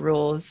follow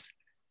rules.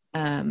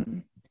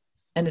 And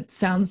it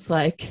sounds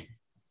like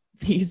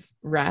these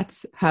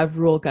rats have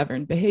rule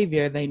governed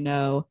behavior. They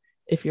know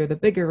if you're the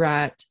bigger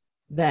rat,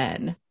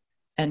 then,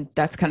 and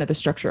that's kind of the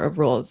structure of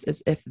rules,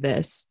 is if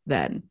this,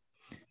 then.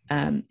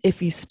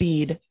 If you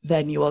speed,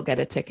 then you will get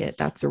a ticket.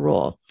 That's a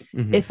rule.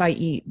 Mm-hmm. If I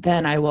eat,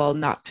 then I will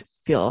not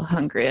feel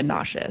hungry and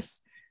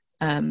nauseous.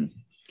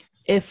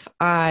 If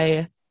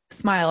I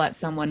smile at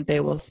someone, they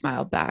will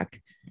smile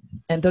back.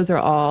 And those are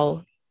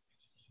all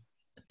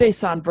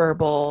based on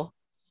verbal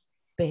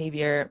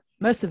behavior.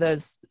 Most of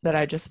those that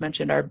I just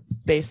mentioned are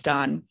based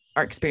on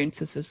our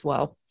experiences as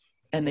well,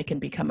 and they can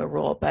become a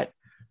rule. But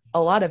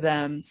a lot of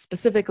them,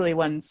 specifically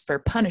ones for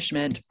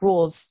punishment,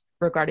 rules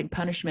regarding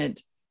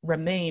punishment,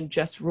 remain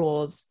just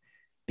rules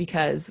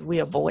because we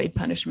avoid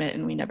punishment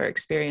and we never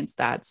experience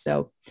that.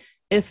 So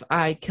if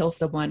I kill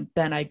someone,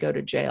 then I go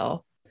to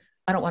jail.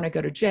 I don't want to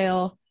go to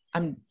jail.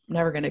 I'm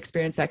never going to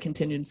experience that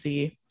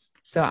contingency.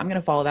 So I'm going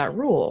to follow that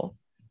rule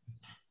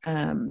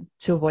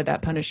to avoid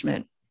that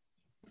punishment.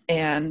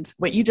 And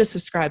what you just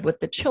described with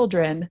the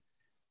children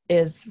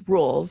is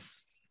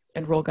rules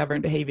and rule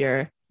governed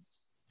behavior.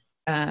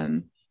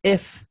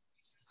 If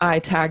I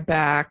tag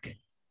back,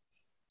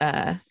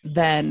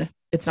 then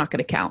it's not going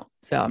to count.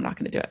 So I'm not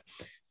going to do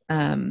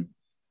it.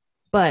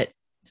 But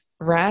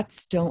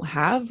rats don't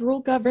have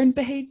rule governed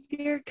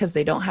behavior because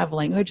they don't have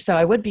language. So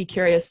I would be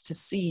curious to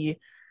see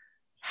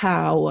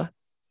how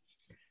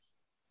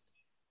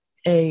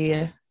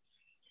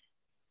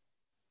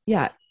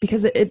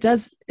because it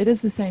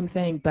is the same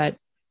thing, but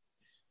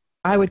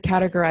I would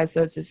categorize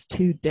those as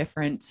two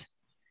different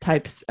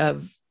types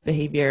of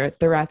behavior.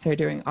 The rats are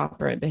doing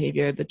operant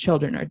behavior. The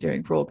children are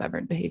doing rule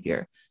governed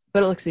behavior,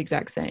 but it looks the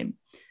exact same.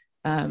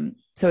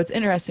 So it's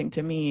interesting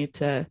to me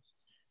to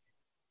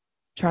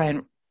try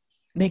and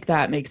make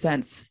that make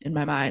sense in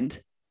my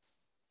mind.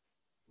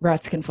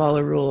 Rats can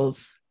follow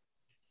rules,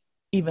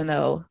 even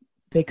though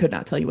they could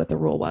not tell you what the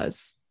rule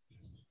was.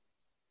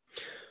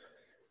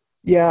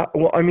 Yeah,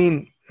 well, I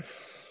mean,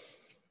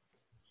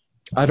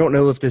 I don't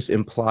know if this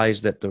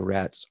implies that the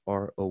rats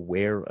are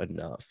aware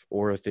enough,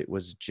 or if it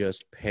was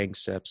just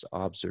Panksepp's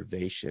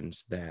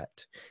observations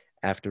that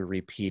after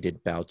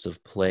repeated bouts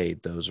of play,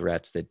 those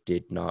rats that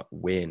did not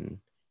win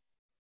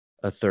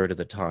a third of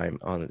the time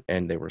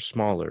and they were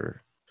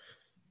smaller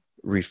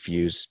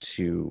refused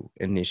to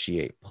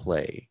initiate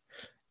play.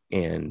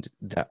 And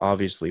that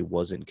obviously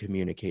wasn't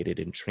communicated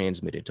and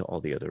transmitted to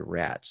all the other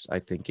rats. I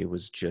think it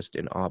was just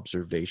an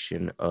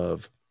observation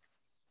of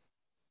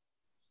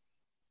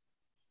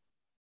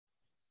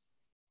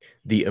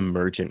the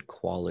emergent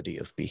quality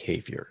of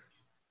behavior.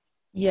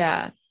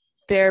 Yeah,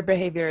 their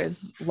behavior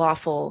is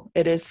lawful.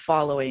 It is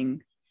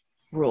following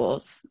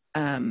rules,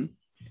 Not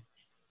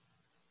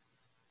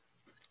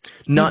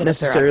even if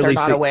the rats are necessarily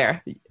not say,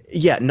 aware.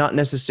 yeah, not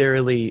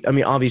necessarily. I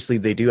mean, obviously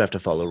they do have to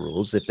follow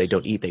rules. If they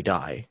don't eat, they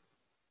die,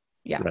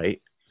 Yeah.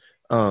 right?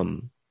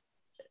 Um,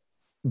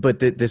 but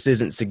this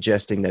isn't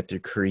suggesting that they're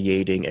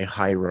creating a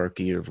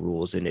hierarchy of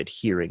rules and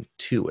adhering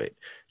to it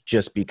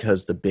just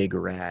because the big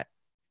rat,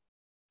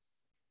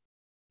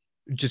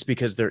 just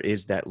because there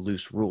is that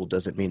loose rule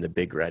doesn't mean the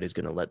big rat is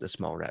going to let the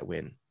small rat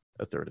win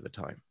a third of the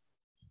time.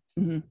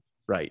 Mm-hmm.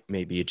 Right?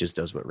 Maybe it just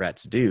does what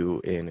rats do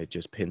and it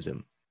just pins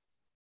him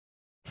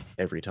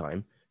every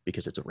time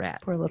because it's a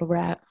rat. Poor little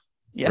rat.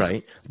 Yeah.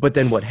 Right? But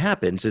then what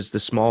happens is the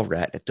small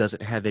rat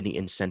doesn't have any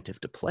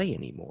incentive to play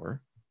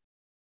anymore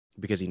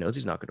because he knows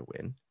he's not going to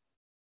win.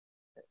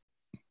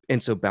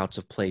 And so bouts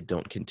of play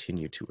don't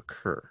continue to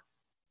occur.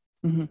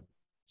 Mm-hmm.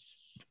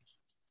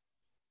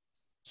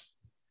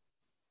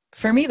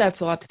 For me, that's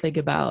a lot to think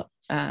about.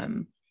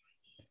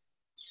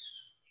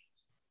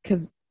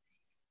 Because,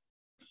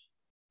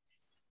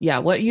 yeah,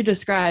 what you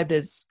described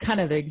is kind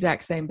of the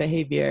exact same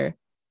behavior,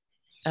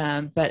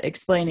 but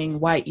explaining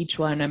why each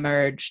one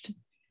emerged,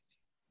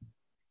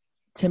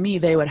 to me,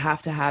 they would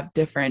have to have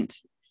different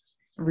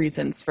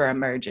reasons for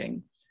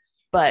emerging.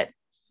 But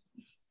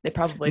they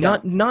probably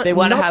don't. They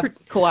want to have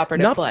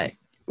cooperative not play.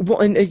 well,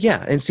 and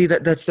yeah, and see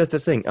that's the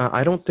thing.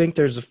 I don't think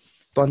there's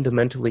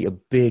fundamentally a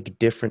big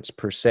difference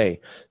per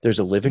se. There's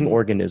a living Mm-hmm.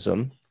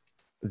 organism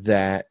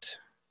that,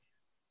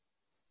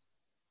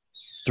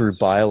 through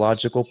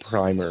biological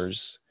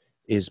primers,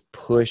 is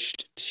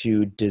pushed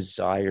to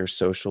desire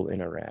social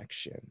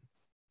interaction,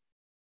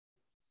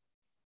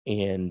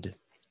 and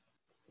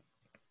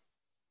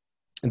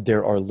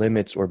there are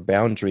limits or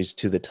boundaries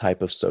to the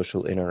type of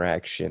social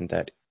interaction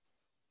that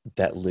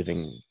that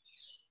living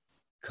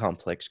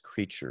complex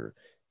creature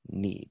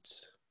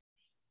needs.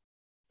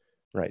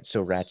 Right.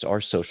 So rats are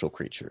social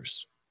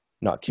creatures,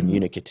 not Mm-hmm.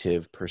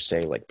 communicative per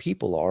se like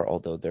people are,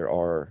 although there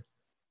are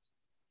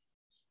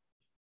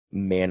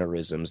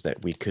mannerisms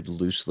that we could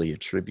loosely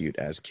attribute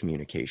as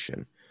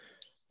communication.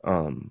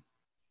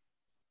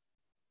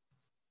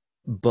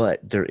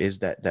 But there is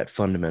that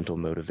fundamental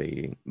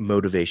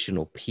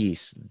motivational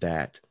piece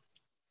that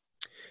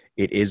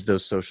it is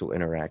those social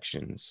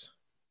interactions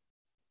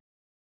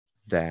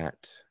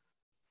that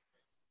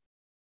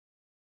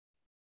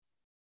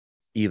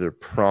either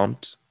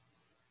prompt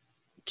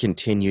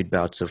continued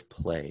bouts of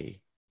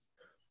play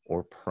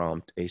or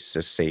prompt a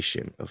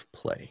cessation of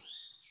play.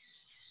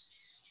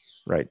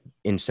 Right?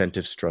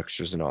 Incentive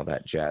structures and all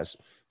that jazz.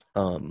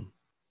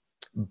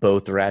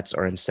 Both rats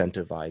are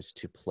incentivized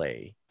to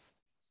play,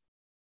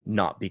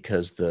 not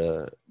because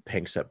the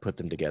Panksepp put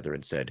them together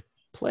and said,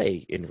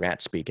 play in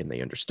rat speak, and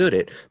they understood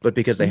it, but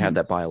because they have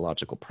that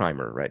biological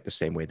primer, right? The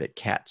same way that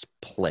cats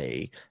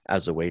play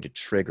as a way to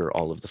trigger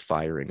all of the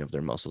firing of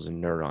their muscles and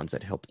neurons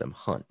that help them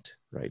hunt,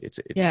 right? It's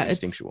Yeah,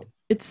 instinctual.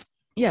 It's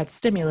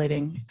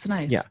stimulating. It's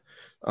nice. Yeah.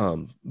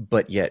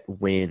 But yet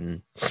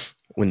when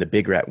the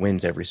big rat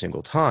wins every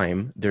single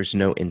time, there's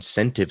no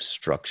incentive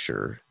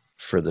structure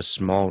for the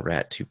small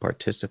rat to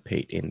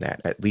participate in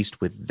that, at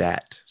least with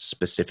that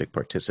specific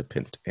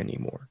participant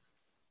anymore.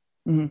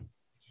 Mm-hmm.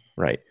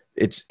 Right.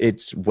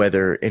 It's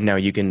whether, and now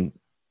you can,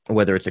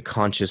 whether it's a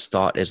conscious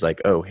thought is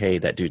like, oh, hey,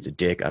 that dude's a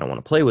dick, I don't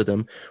want to play with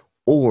him,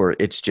 or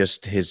it's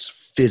just his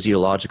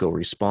physiological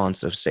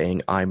response of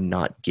saying, I'm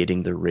not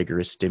getting the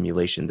rigorous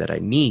stimulation that I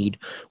need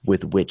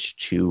with which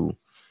to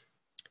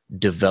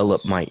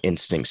develop my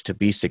instincts to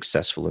be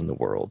successful in the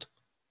world.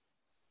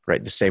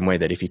 Right? The same way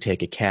that if you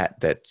take a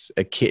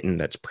kitten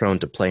that's prone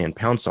to play and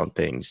pounce on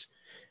things,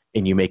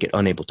 and you make it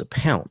unable to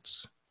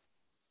pounce,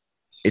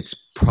 it's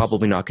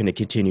probably not going to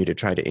continue to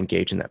try to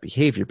engage in that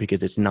behavior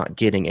because it's not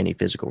getting any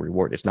physical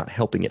reward. It's not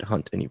helping it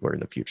hunt anywhere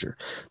in the future.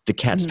 The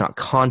cat's not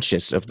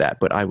conscious of that,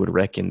 but I would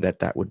reckon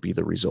that would be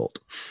the result.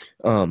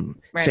 Right.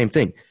 Same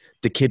thing.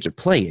 The kids are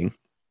playing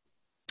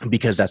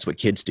because that's what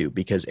kids do,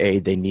 because A,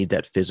 they need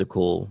that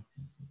physical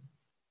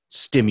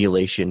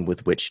stimulation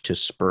with which to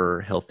spur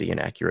healthy and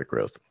accurate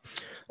growth.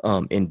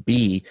 And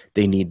B,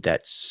 they need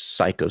that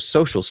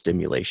psychosocial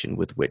stimulation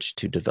with which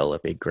to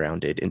develop a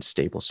grounded and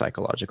stable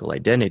psychological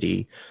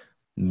identity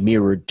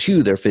mirrored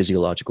to their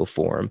physiological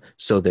form,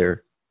 so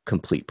they're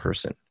complete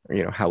person,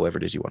 or, however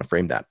it is you want to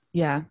frame that.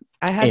 Yeah.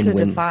 I had to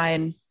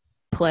define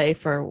play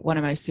for one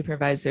of my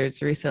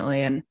supervisors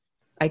recently, and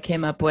I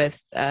came up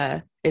with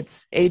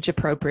it's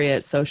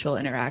age-appropriate social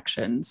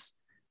interactions.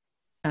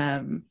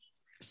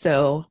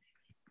 So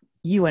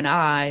you and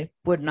I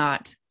would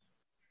not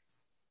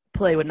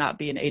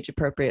be an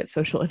age-appropriate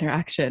social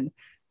interaction,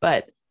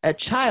 but a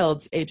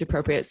child's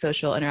age-appropriate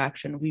social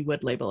interaction we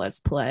would label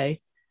as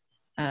play.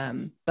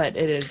 But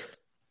it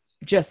is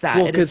just that.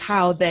 Well, it is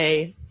how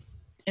they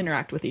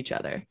interact with each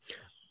other.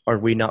 Are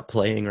we not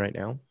playing right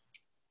now?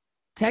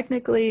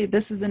 Technically,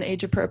 this is an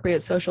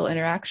age-appropriate social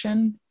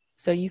interaction,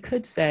 so you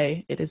could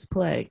say it is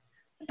play.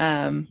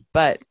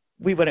 But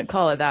we wouldn't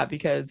call it that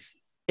because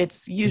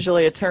it's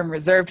usually a term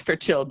reserved for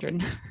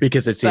children.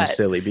 Because it seems But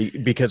silly,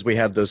 because we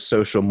have those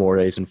social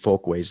mores and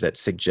folkways that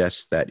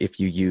suggest that if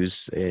you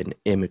use an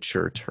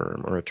immature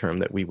term or a term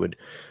that we would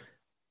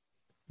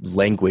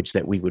language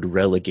that we would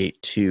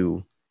relegate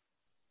to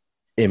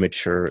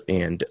immature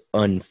and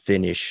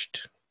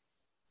unfinished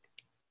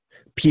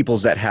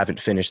peoples that haven't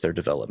finished their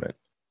development,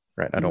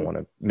 right? I don't want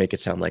to make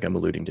it sound like I'm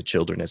alluding to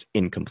children as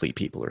incomplete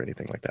people or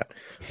anything like that.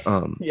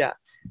 Yeah,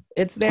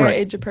 it's their Right.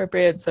 age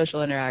appropriate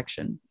social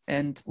interaction,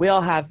 and we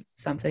all have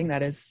something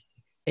that is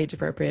age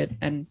appropriate.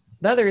 And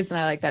the other reason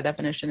I like that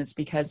definition is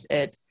because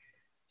it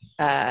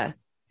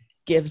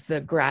gives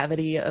the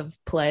gravity of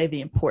play,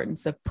 the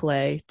importance of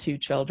play to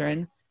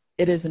children.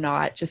 It is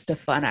not just a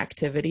fun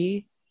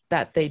activity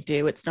that they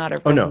do. It's not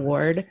a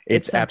reward. No,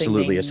 it's something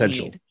absolutely they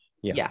essential. need.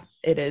 Yeah,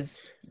 it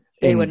is.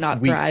 They would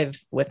not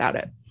thrive without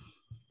it.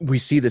 We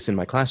see this in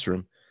my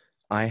classroom.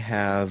 I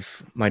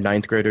have my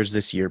 9th graders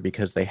this year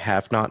because they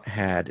have not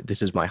had,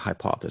 this is my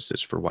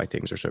hypothesis for why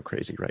things are so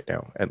crazy right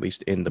now, at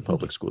least in the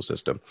public school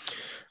system,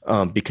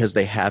 because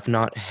they have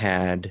not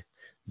had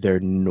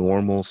their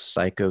normal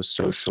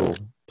psychosocial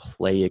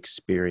play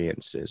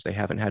experiences. They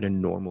haven't had a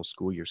normal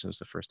school year since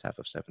the first half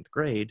of 7th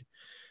grade.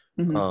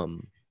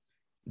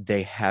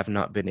 They have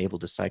not been able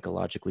to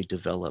psychologically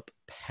develop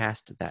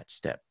past that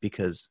step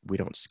because we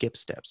don't skip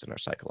steps in our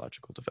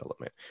psychological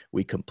development.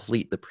 We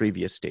complete the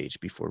previous stage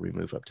before we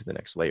move up to the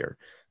next layer.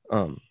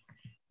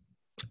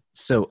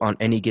 So on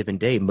any given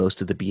day, most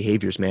of the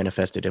behaviors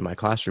manifested in my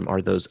classroom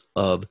are those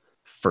of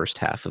first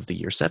half of the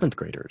year 7th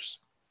graders.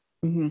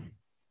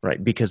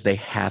 Right? Because they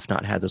have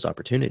not had those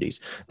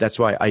opportunities. That's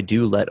why I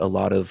do let a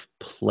lot of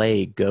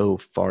play go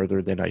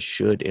farther than I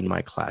should in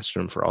my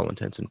classroom for all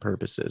intents and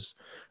purposes.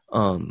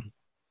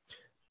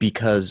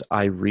 Because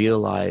I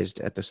realized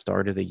at the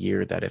start of the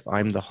year that if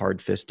I'm the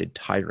hard-fisted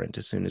tyrant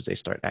as soon as they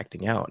start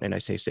acting out and I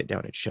say sit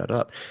down and shut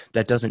up,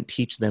 that doesn't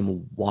teach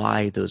them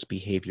why those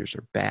behaviors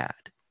are bad.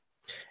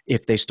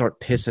 If they start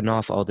pissing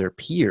off all their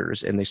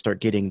peers and they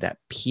start getting that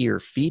peer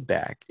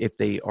feedback, if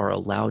they are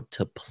allowed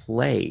to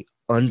play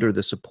under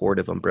the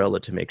supportive umbrella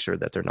to make sure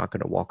that they're not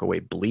going to walk away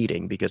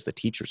bleeding because the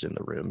teacher's in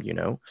the room,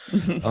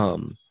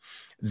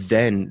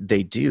 then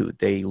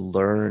they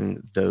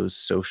learn those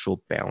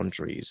social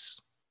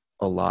boundaries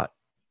a lot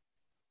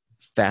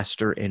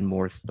faster and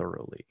more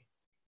thoroughly.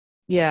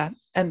 Yeah.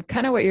 And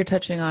kind of what you're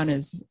touching on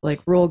is like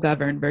rule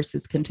governed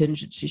versus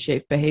contingency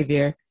shaped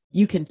behavior.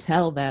 You can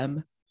tell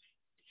them,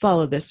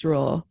 follow this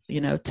rule,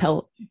 don't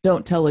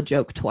tell a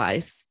joke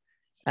twice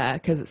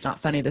because it's not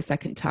funny the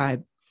second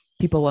time.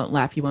 People won't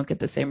laugh. You won't get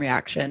the same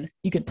reaction.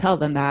 You can tell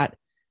them that.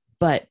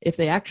 But if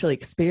they actually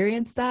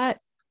experience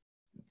that,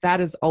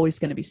 that is always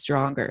going to be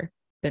stronger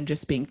than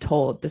just being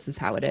told this is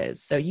how it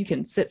is. So you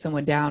can sit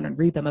someone down and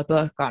read them a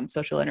book on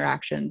social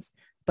interactions,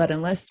 but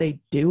unless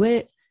they do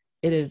it,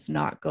 it is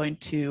not going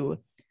to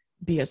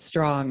be as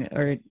strong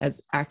or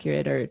as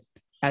accurate or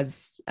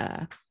as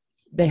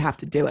they have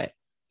to do it.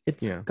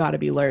 It's got to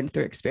be learned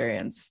through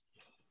experience.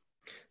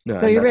 No,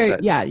 so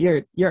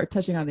you're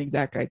touching on the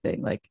exact right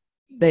thing. Like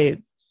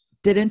they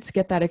didn't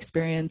get that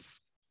experience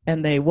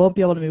and they won't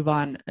be able to move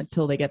on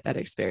until they get that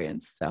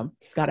experience. So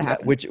it's got to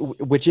happen.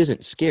 Which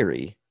isn't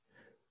scary.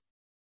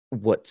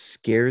 What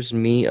scares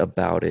me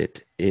about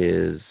it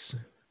is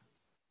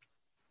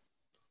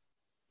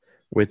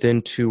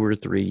within 2 or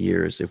 3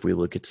 years, if we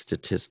look at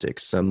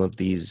statistics, some of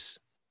these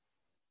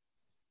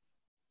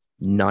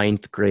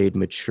 9th grade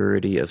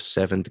maturity of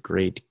 7th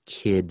grade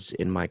kids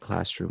in my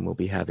classroom will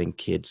be having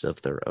kids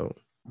of their own.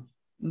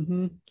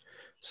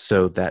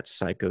 So that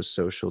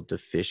psychosocial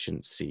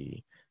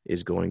deficiency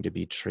is going to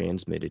be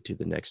transmitted to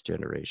the next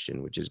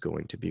generation, which is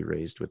going to be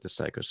raised with the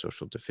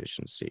psychosocial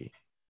deficiency.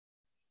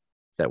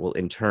 That will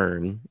in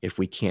turn, if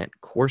we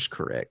can't course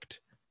correct,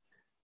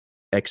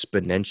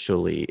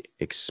 exponentially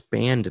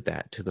expand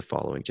that to the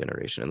following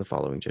generation and the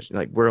following generation.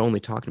 Like we're only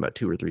talking about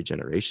 2 or 3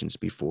 generations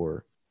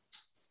before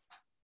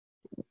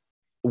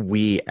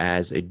we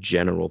as a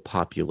general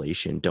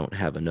population don't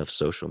have enough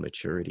social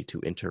maturity to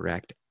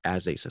interact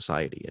as a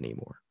society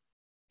anymore.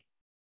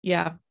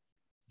 Yeah,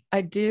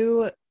 I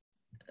do.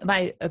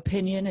 My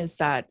opinion is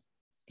that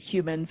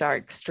humans are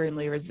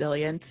extremely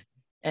resilient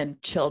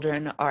and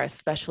children are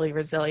especially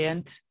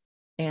resilient.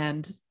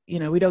 And,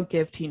 we don't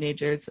give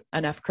teenagers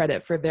enough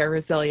credit for their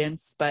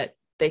resilience, but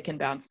they can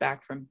bounce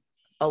back from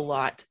a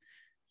lot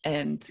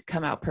and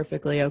come out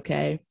perfectly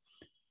okay.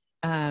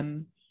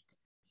 And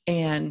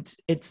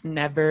it's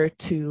never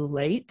too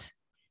late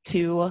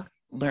to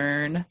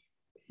learn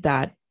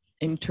that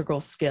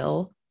integral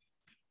skill.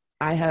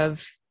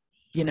 I've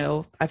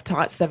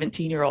taught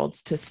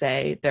 17-year-olds to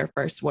say their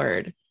first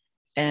word,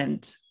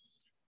 and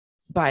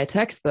by a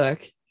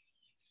textbook,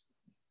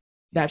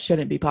 that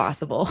shouldn't be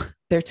possible.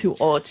 They're too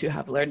old to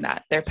have learned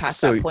that. They're past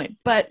that point,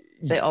 but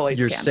they always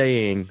You're can.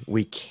 saying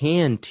we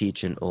can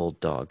teach an old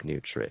dog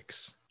new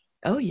tricks.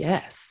 Oh,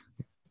 yes.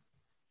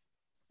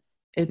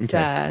 It's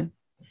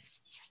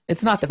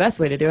it's not the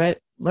best way to do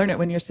it. Learn it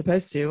when you're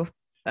supposed to.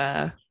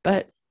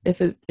 But if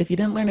you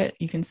didn't learn it,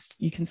 you can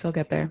still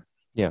get there.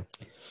 Yeah.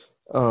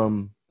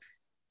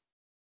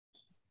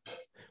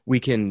 We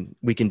can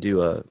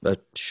do a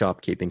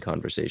shopkeeping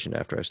conversation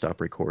after I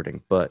stop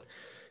recording. But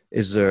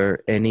is there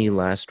any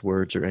last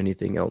words or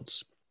anything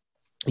else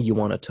you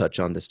want to touch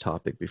on this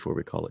topic before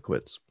we call it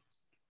quits?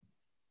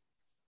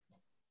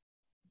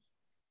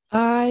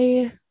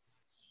 I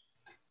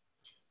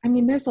I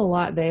mean, there's a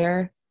lot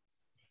there,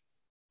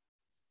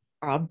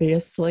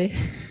 obviously.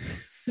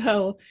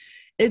 So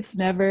it's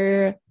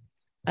never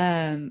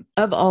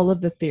of all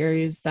of the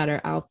theories that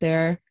are out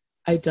there,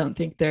 I don't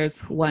think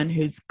there's one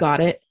who's got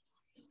it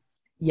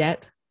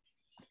yet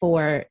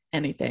for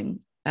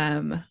anything.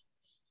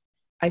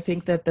 I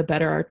think that the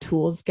better our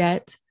tools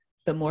get,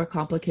 the more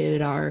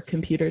complicated our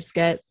computers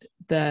get,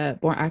 the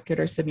more accurate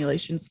our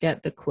simulations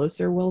get, the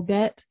closer we'll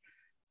get.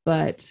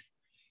 But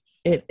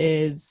it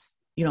is,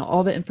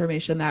 all the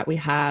information that we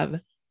have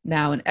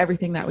now and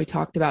everything that we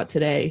talked about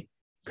today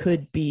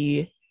could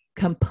be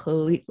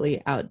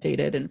completely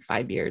outdated in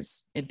 5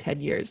 years, in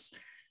 10 years.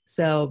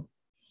 So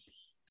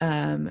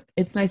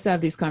it's nice to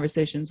have these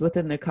conversations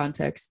within the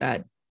context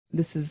that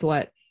this is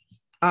what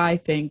I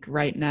think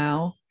right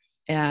now.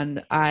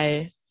 And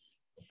I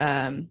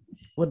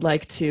would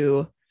like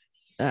to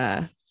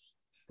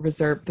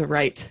reserve the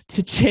right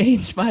to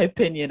change my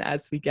opinion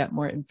as we get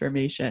more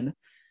information,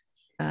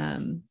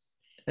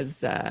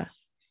 as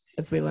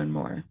we learn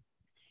more.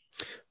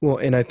 Well,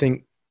 and I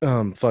think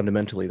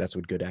fundamentally that's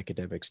what good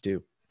academics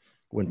do.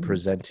 When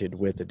presented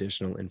with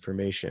additional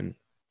information,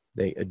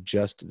 they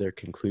adjust their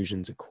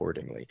conclusions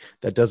accordingly.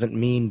 That doesn't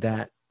mean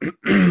that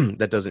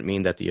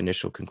the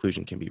initial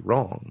conclusion can be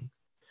wrong,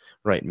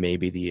 right?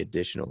 Maybe the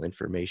additional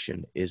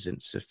information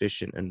isn't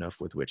sufficient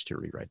enough with which to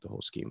rewrite the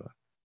whole schema.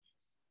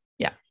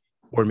 Yeah.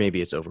 Or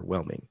maybe it's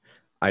overwhelming.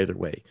 Either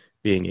way,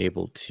 being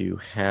able to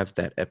have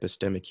that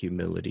epistemic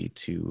humility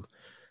to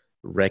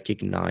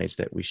recognize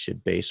that we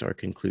should base our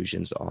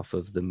conclusions off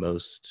of the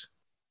most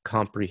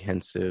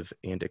comprehensive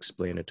and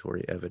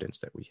explanatory evidence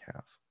that we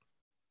have,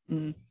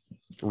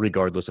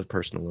 regardless of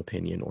personal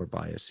opinion or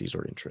biases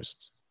or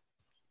interests.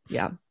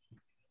 Yeah.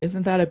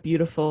 Isn't that a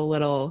beautiful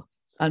little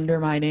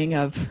undermining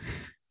of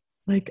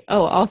like,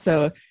 oh,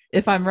 also,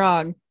 if I'm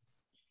wrong.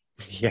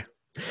 Yeah.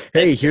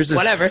 Hey, here's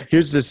this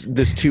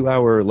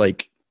 2-hour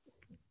like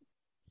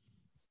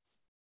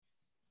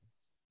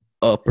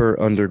upper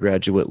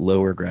undergraduate,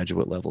 lower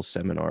graduate level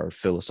seminar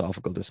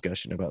philosophical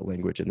discussion about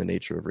language and the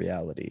nature of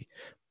reality.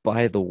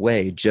 By the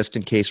way, just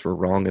in case we're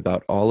wrong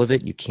about all of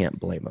it, you can't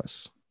blame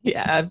us.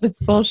 Yeah, if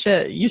it's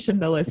bullshit, you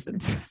shouldn't have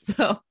listened.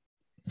 So,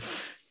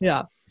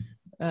 yeah,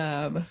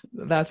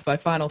 that's my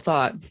final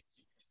thought.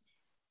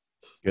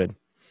 Good.